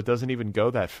high-speed rail that doesn't even go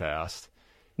that fast.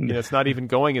 It's not even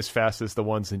going as fast as the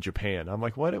ones in Japan. I'm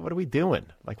like, what are we doing?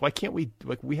 Like, why can't we,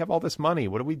 like, we have all this money.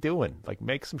 What are we doing? Like,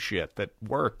 make some shit that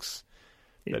works,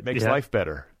 that makes life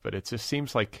better. But it just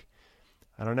seems like,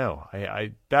 I don't know.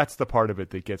 I that's the part of it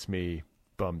that gets me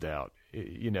bummed out,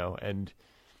 and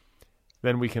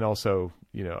then we can also,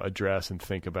 address and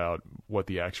think about what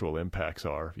the actual impacts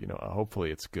are.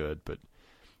 Hopefully it's good, but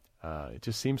it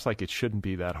just seems like it shouldn't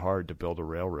be that hard to build a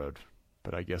railroad,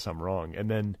 but I guess I'm wrong. And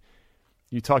then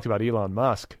you talked about Elon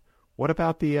Musk. What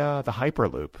about the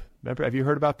Hyperloop? Remember, have you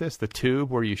heard about this? The tube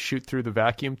where you shoot through the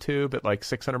vacuum tube at like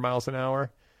 600 miles an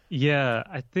hour? Yeah,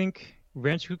 I think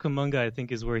Rancho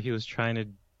Cucamonga, is where he was trying to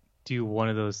do one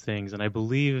of those things. And I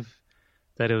believe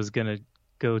that it was going to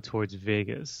go towards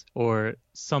Vegas or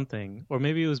something. Or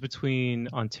maybe it was between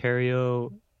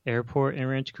Ontario Airport and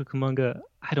Rancho Cucamonga.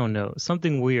 I don't know.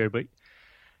 Something weird, but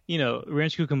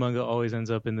Rancho Cucamonga always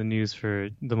ends up in the news for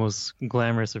the most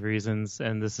glamorous of reasons,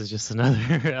 and this is just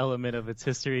another element of its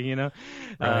history,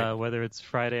 Right. Whether it's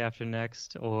Friday After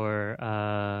Next or,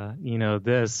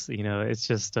 this, it's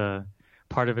just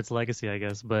part of its legacy, I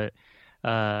guess. But,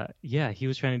 he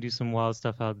was trying to do some wild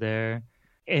stuff out there.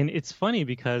 And it's funny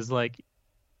because, like,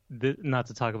 not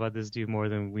to talk about this dude more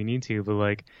than we need to, but,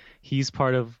 like, he's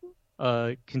part of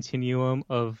a continuum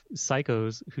of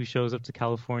psychos who shows up to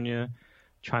California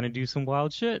trying to do some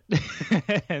wild shit.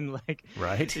 And like,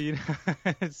 right,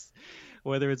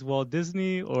 whether it's Walt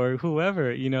Disney or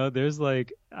whoever, there's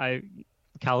like,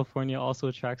 California also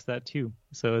attracts that too.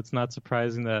 So it's not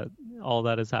surprising that all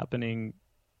that is happening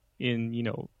in,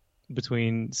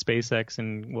 between SpaceX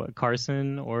and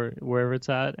Carson or wherever it's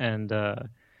at, and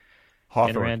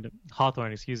Hawthorne.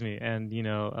 Hawthorne, excuse me, and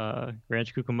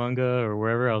Rancho Cucamonga or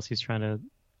wherever else he's trying to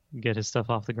get his stuff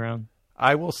off the ground.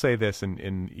 I will say this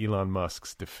in Elon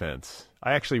Musk's defense.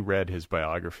 I actually read his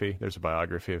biography. There's a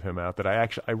biography of him out that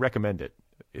I recommend it.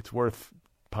 It's worth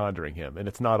pondering him. And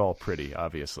it's not all pretty,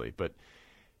 obviously. But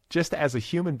just as a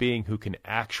human being who can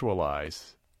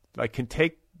actualize, like can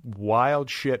take wild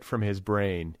shit from his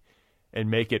brain and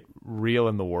make it real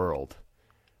in the world,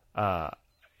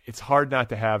 it's hard not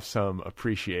to have some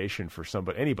appreciation for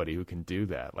anybody who can do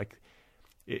that. Like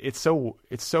it's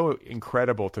so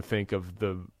incredible to think of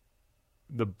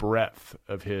the breadth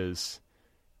of his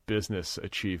business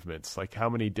achievements, like how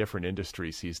many different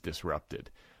industries he's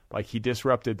disrupted. Like he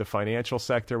disrupted the financial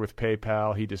sector with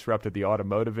PayPal. He disrupted the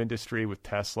automotive industry with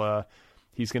Tesla.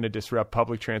 He's going to disrupt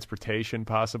public transportation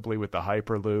possibly with the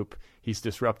Hyperloop. He's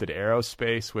disrupted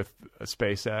aerospace with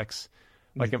SpaceX.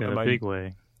 Like in a big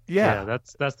way. Yeah.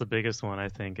 That's the biggest one, I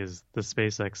think, is the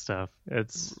SpaceX stuff.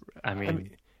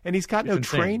 And he's got no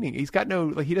training. He's got no,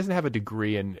 like, he doesn't have a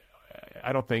degree in,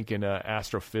 I don't think, in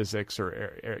astrophysics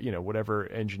or whatever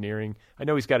engineering. I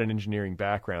know he's got an engineering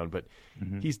background, but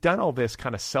he's done all this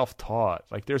kind of self-taught.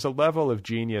 Like there's a level of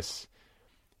genius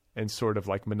and sort of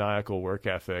like maniacal work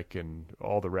ethic and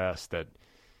all the rest that,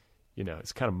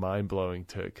 it's kind of mind-blowing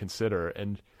to consider.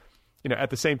 And, at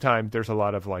the same time, there's a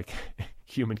lot of like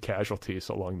human casualties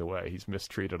along the way. He's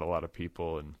mistreated a lot of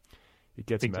people and, It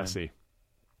gets Big messy. time.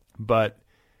 But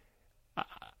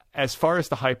as far as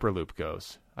the Hyperloop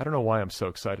goes, I don't know why I'm so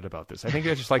excited about this. I think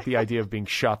I just like the idea of being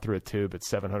shot through a tube at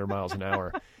 700 miles an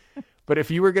hour. But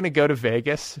if you were going to go to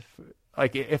Vegas,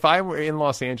 like if I were in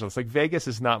Los Angeles, like Vegas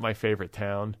is not my favorite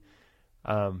town.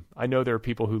 I know there are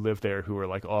people who live there who are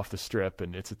like off the strip,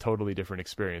 and it's a totally different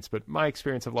experience. But my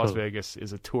experience of Las Vegas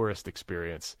is a tourist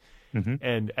experience. Mm-hmm.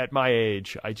 And at my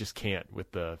age, I just can't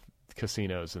with the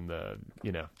casinos and the,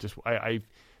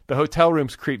 the hotel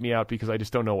rooms creep me out because I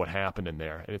just don't know what happened in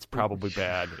there. And it's probably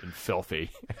bad and filthy.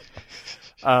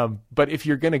 But if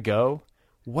you're going to go,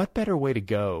 what better way to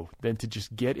go than to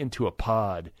just get into a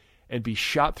pod and be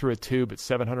shot through a tube at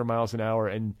 700 miles an hour,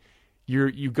 and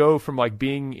you go from like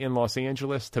being in Los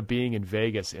Angeles to being in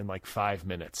Vegas in like 5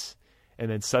 minutes,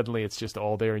 and then suddenly it's just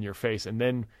all there in your face. And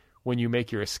then when you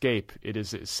make your escape, it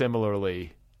is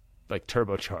similarly like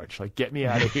turbocharged. Like, get me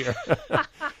out of here.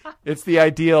 It's the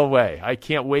ideal way. I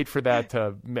can't wait for that.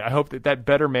 I hope that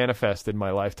better manifest in my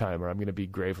lifetime, or I'm going to be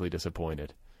gravely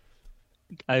disappointed.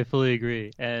 I fully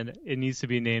agree, and it needs to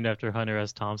be named after Hunter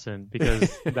S. Thompson,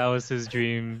 because that was his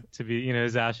dream to be.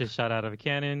 His ashes shot out of a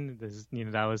cannon.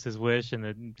 That was his wish, and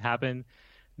it happened.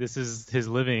 This is his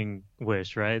living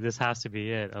wish, right? This has to be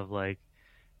it. Of like,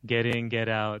 get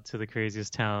out to the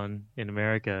craziest town in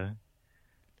America,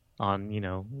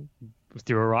 on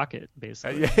through a rocket,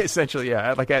 basically. Yeah, essentially,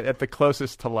 yeah, like at the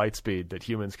closest to light speed that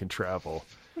humans can travel.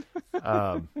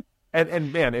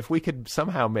 And man, if we could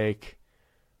somehow make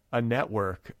a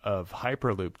network of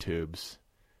Hyperloop tubes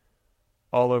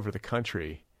all over the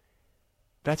country,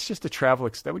 that's just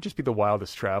that would just be the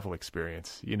wildest travel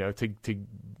experience, to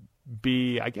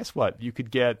be, I guess you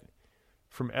could get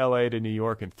from LA to New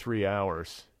York in 3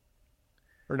 hours,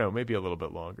 or no, maybe a little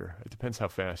bit longer. It depends how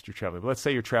fast you're traveling. But let's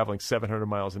say you're traveling 700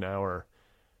 miles an hour.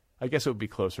 I guess it would be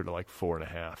closer to like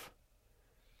 4.5.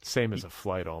 Same as a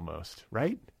flight almost,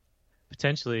 right?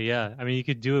 Potentially, yeah. I mean, you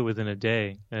could do it within a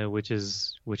day, which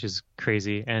is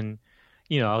crazy. And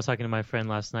I was talking to my friend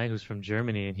last night who's from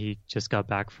Germany, and he just got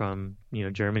back from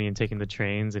Germany and taking the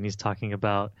trains, and he's talking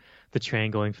about the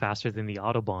train going faster than the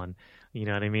Autobahn. You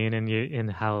know what I mean?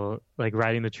 And how, like,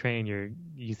 riding the train,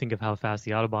 you think of how fast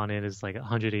the Autobahn is like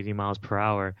 180 miles per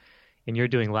hour, and you're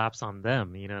doing laps on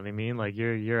them. You know what I mean? Like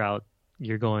you're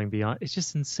going beyond. It's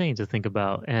just insane to think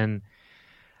about. And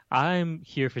I'm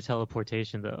here for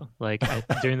teleportation, though. Like,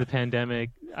 during the pandemic,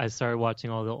 I started watching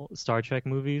all the Star Trek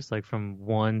movies, like from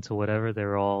 1 to whatever. They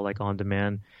were all like on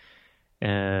demand.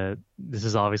 This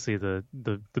is obviously the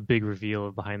big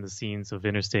reveal behind the scenes of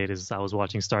Interstate, is I was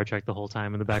watching Star Trek the whole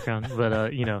time in the background.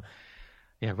 But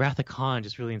Wrath of Khan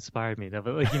just really inspired me. But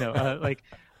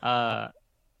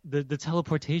the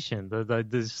teleportation,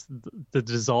 the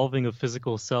dissolving of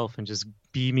physical self and just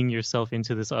beaming yourself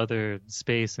into this other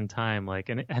space and time, like,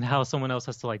 and how someone else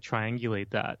has to like triangulate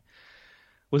that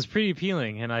was pretty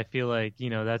appealing. And I feel like,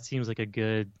 that seems like a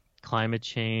good climate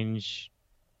change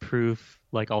proof,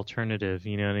 like, alternative,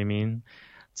 you know what I mean?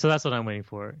 So that's what I'm waiting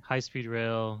for. High speed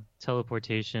rail,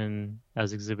 teleportation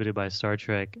as exhibited by Star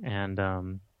Trek. And,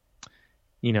 I'm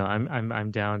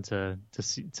down to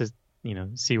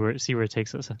see where it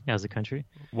takes us as a country.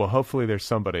 Well, hopefully there's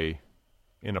somebody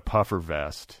in a puffer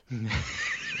vest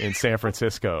in San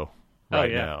Francisco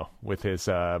now with his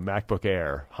MacBook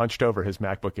Air, hunched over his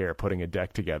MacBook Air, putting a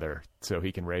deck together so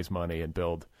he can raise money and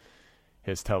build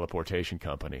his teleportation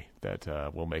company that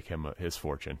will make him his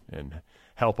fortune and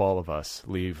help all of us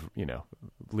leave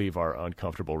our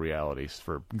uncomfortable realities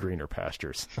for greener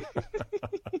pastures.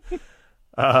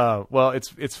 Well,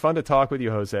 it's fun to talk with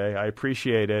you, Jose. I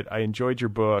appreciate it. I enjoyed your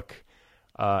book,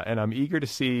 and I'm eager to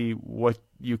see what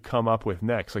you come up with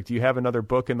next. Like, do you have another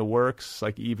book in the works,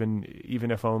 like even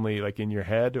if only like in your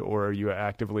head, or are you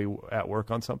actively at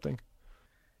work on something?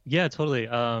 Yeah, totally.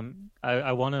 I'm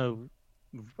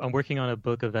working on a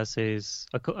book of essays.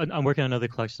 I'm working on another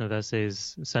collection of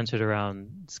essays centered around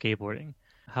skateboarding.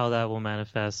 How that will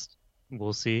manifest,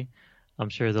 we'll see. I'm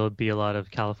sure there'll be a lot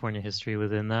of California history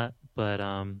within that, but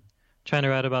trying to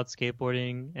write about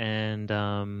skateboarding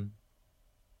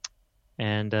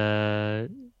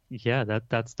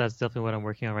that's definitely what I'm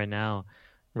working on right now.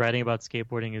 Writing about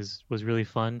skateboarding was really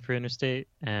fun for Interstate,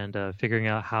 and figuring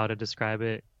out how to describe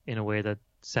it in a way that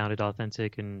sounded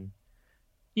authentic and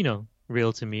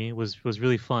real to me was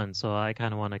really fun. So I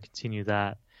kind of want to continue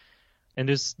that. And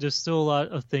there's still a lot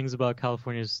of things about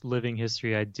California's living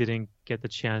history I didn't get the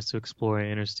chance to explore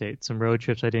in Interstate. Some road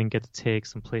trips I didn't get to take,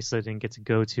 some places I didn't get to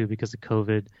go to because of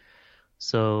COVID.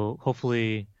 So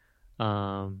hopefully,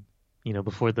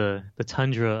 before the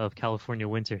tundra of California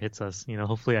winter hits us,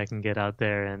 hopefully I can get out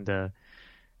there and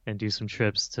do some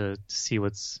trips to see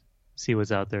what's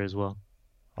out there as well.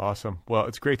 Awesome. Well,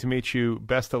 it's great to meet you.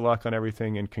 Best of luck on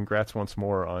everything, and congrats once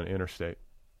more on Interstate.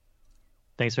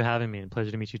 Thanks for having me, and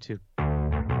pleasure to meet you too.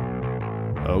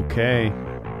 Okay,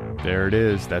 there it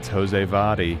is. That's Jose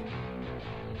Vadi.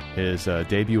 His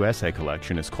debut essay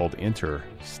collection is called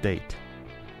Interstate.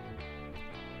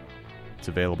 It's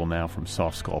available now from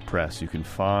Soft Skull Press. You can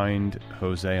find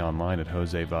Jose online at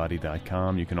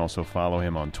josevadi.com. You can also follow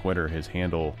him on Twitter. His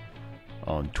handle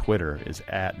on Twitter is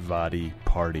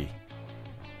 @VadiParty.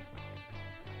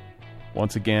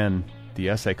 Once again, the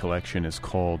essay collection is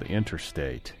called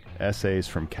Interstate. Essays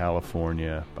from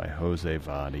California by Jose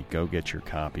Vadi. Go get your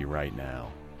copy right now.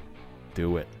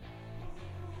 Do it.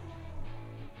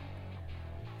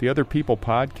 The Other People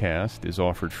podcast is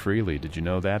offered freely. Did you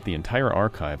know that? The entire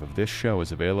archive of this show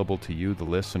is available to you, the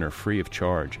listener, free of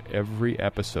charge. Every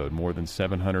episode, more than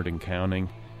 700 and counting,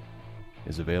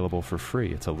 is available for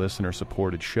free. It's a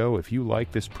listener-supported show. If you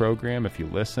like this program, if you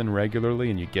listen regularly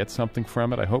and you get something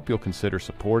from it, I hope you'll consider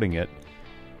supporting it.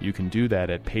 You can do that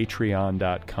at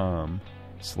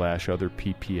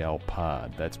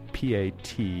patreon.com/otherpplpod. That's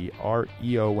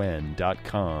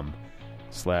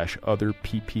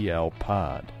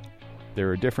patreon.com/otherpplpod. There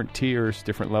are different tiers,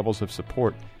 different levels of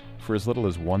support. For as little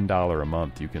as $1 a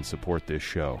month, you can support this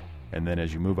show. And then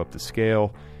as you move up the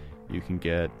scale, you can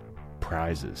get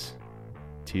prizes.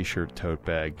 T-shirt, tote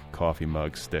bag, coffee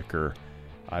mug, sticker.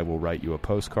 I will write you a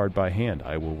postcard by hand.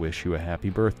 I will wish you a happy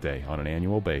birthday on an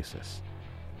annual basis.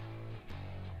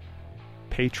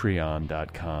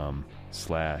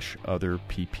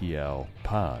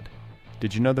 Patreon.com/otherpplpod.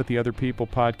 Did you know that the Other People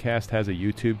podcast has a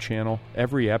YouTube channel?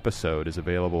 Every episode is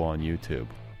available on YouTube.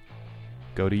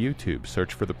 Go to YouTube,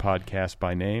 search for the podcast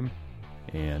by name,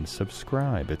 and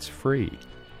subscribe. It's free.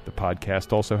 The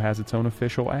podcast also has its own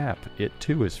official app. It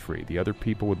too is free. The Other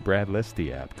People with Brad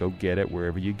Listy app. Go get it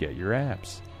wherever you get your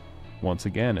apps. Once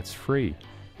again, it's free.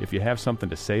 If you have something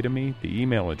to say to me, the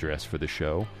email address for the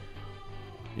show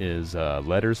is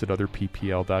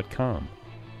letters@otherppl.com.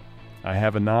 I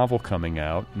have a novel coming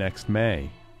out next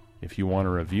May. If you want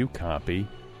a review copy,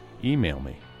 email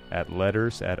me at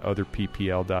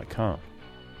letters@otherppl.com.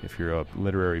 If you're a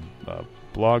literary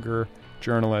blogger,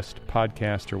 journalist,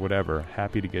 podcaster, whatever,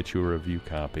 happy to get you a review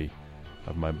copy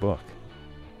of my book.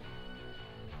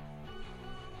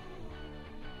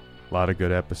 A lot of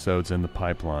good episodes in the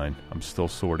pipeline. I'm still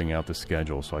sorting out the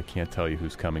schedule, so I can't tell you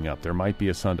who's coming up. There might be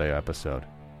a Sunday episode.